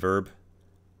happening in the verb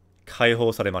解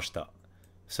放されました.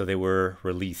 So they were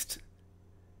released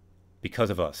because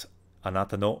of us. あな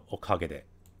たのおかげで.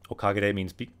 Okagede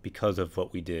means because of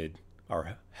what we did,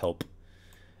 our help.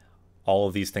 all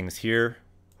of these things here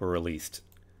were released.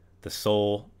 The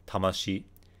Soul, Tamashi,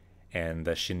 and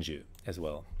the Shinju as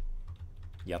well.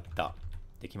 Yatta.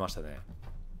 できましたね。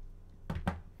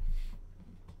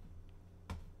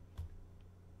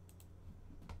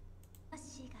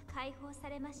魂が解放さ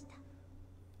れました。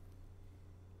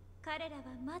彼らは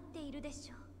待っているでし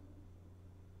ょう。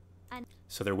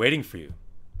So they're waiting for you.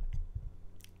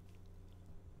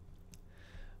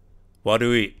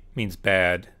 Warui means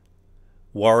bad.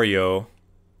 Wario.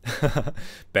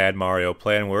 Bad Mario.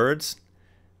 Play on words?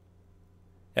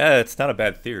 Yeah, it's not a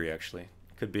bad theory, actually.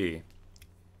 Could be.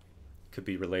 Could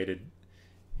be related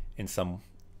in some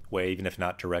way, even if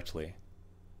not directly.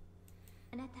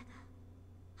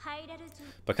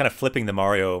 But kind of flipping the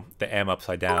Mario, the M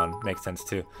upside down, makes sense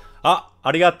too. Ah,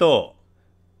 arigato!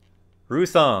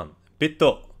 Ru-san,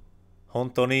 bitto.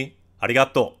 Hontoni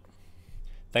arigato.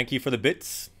 Thank you for the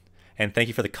bits. And thank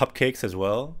you for the cupcakes as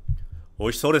well. 美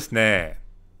味しそうですね。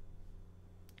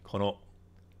この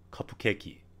カップケー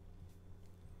キ。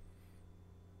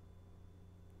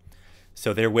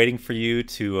So they're waiting for you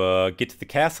to get to the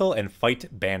castle and fight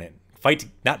Banon. Fight,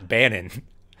 not Banon.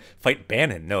 Fight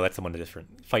Banon. No, that's someone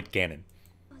different. Fight Ganon.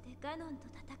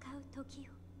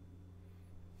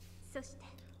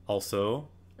 Also,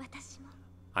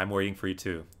 I'm waiting for you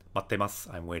too. 待ってます.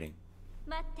 I'm waiting.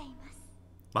 待ってい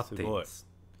ます.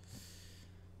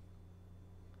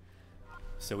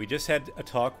 So we just had a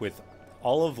talk with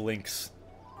all of Link's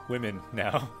women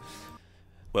now.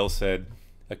 Well said,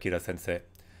 Akira Sensei.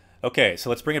 Okay, so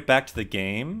let's bring it back to the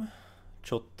game.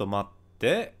 ちょっと待っ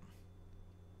て.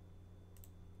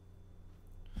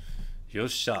 よっ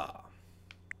しゃ.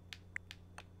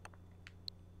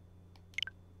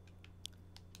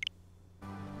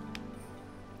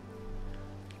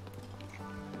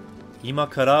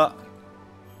 Imakara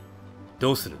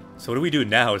どうする? So what do we do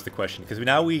now is the question, because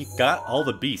now we got all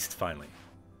the beasts finally.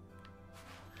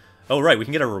 Oh right, we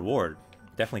can get a reward.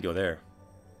 Definitely go there.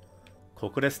 こ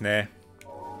こですね.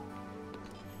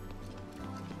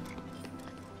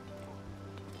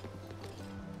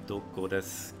 どこで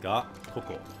すか? こ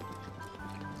こ.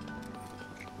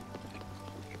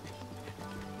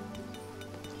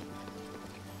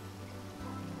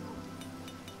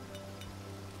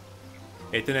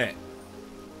 I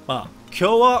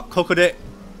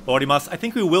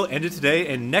think we will end it today,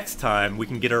 and next time we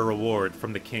can get our reward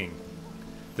from the king.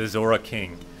 The Zora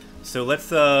King. So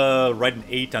let's write an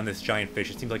 8 on this giant fish.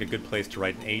 It seems like a good place to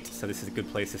write an 8, so this is a good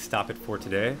place to stop it for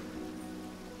today.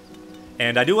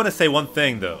 And I do want to say one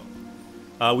thing, though.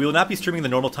 We will not be streaming the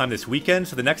normal time this weekend,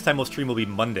 so the next time we'll stream will be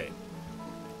Monday.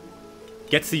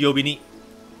 Getsu yobi ni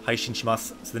haishin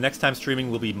shimasu. So the next time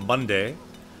streaming will be Monday.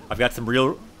 I've got some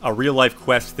real-life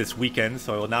quest this weekend,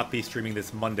 so I will not be streaming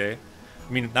this Monday.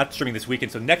 I mean, not streaming this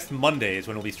weekend, so next Monday is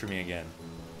when we'll be streaming again.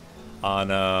 On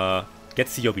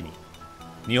Getsu yobi ni.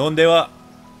 Nihon de wa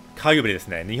kayobi desu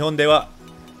ne. Nihon de wa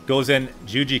gozen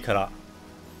 10時から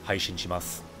配信しま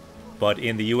す. But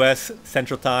in the US,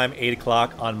 Central Time, 8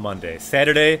 o'clock on Monday.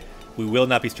 Saturday, we will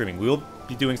not be streaming. We will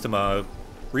be doing some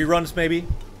reruns, maybe,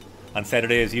 on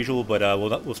Saturday as usual, but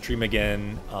we'll stream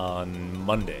again on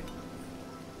Monday.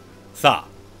 さ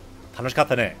あ、楽しかっ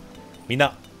たね。みん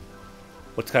な、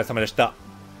お疲れ様でした.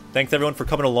 Thanks everyone for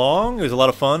coming along. It was a lot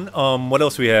of fun. What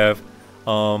else do we have?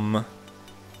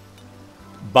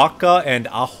 Baka and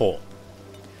Aho.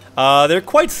 They're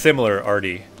quite similar,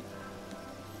 Artie.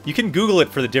 You can Google it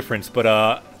for the difference, but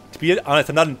to be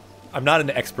honest, I'm not an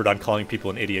expert on calling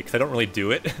people an idiot because I don't really do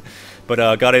it.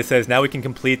 But Gade says now we can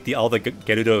complete all the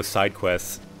Gerudo side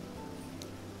quests.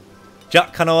 Ja,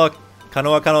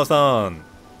 Kanoa-san.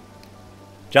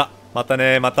 Ja, mata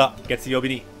ne, mata. Getsuyobi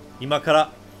ni. Ima kara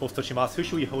hosto shimasu. Who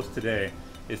should we host today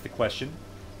is the question.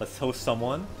 Let's host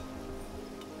someone.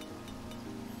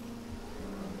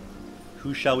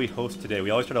 Who shall we host today?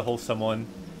 We always try to host someone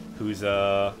who's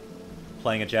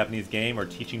playing a Japanese game or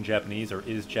teaching Japanese or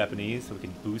is Japanese, so we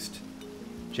can boost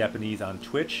Japanese on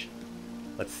Twitch.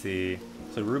 Let's see.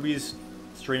 So Ruby's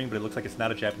streaming, but it looks like it's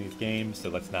not a Japanese game, so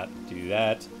let's not do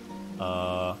that.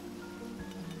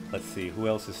 Let's see. Who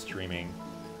else is streaming?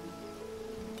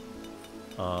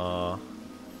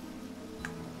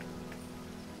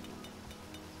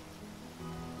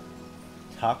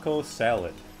 Taco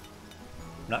salad.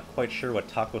 Not quite sure what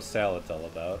taco salad's all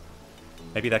about.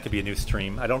 Maybe that could be a new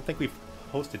stream. I don't think we've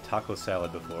hosted taco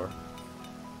salad before,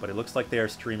 but it looks like they are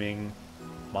streaming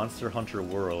Monster Hunter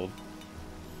World.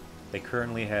 They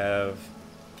currently have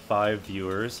 5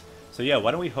 viewers. So yeah,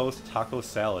 why don't we host taco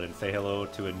salad and say hello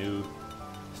to a new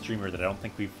streamer that I don't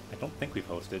think we've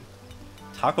hosted.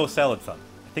 Taco salad-san.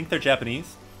 I think they're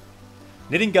Japanese.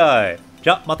 Knitting guy.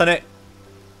 Ja, mata ne.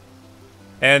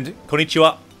 And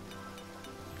konnichiwa.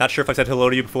 Not sure if I said hello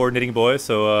to you before, Knitting Boy,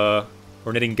 so,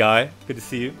 or Knitting Guy. Good to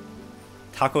see you.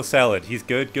 Taco Salad. He's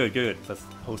good, good, good. Let's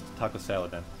host Taco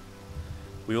Salad then.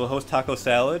 We will host Taco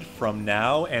Salad from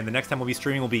now, and the next time we'll be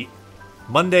streaming will be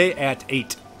Monday at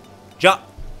 8. じゃあ、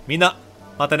みんな、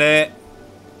またね。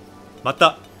ま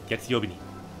た、月曜日に。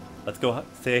Let's go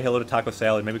say hello to Taco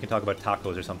Salad. Maybe we can talk about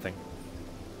tacos or something.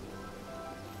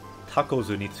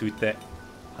 Tacos について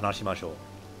話しましょう。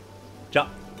じゃあ、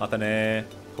またね。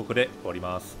ここで終わり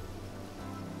ます。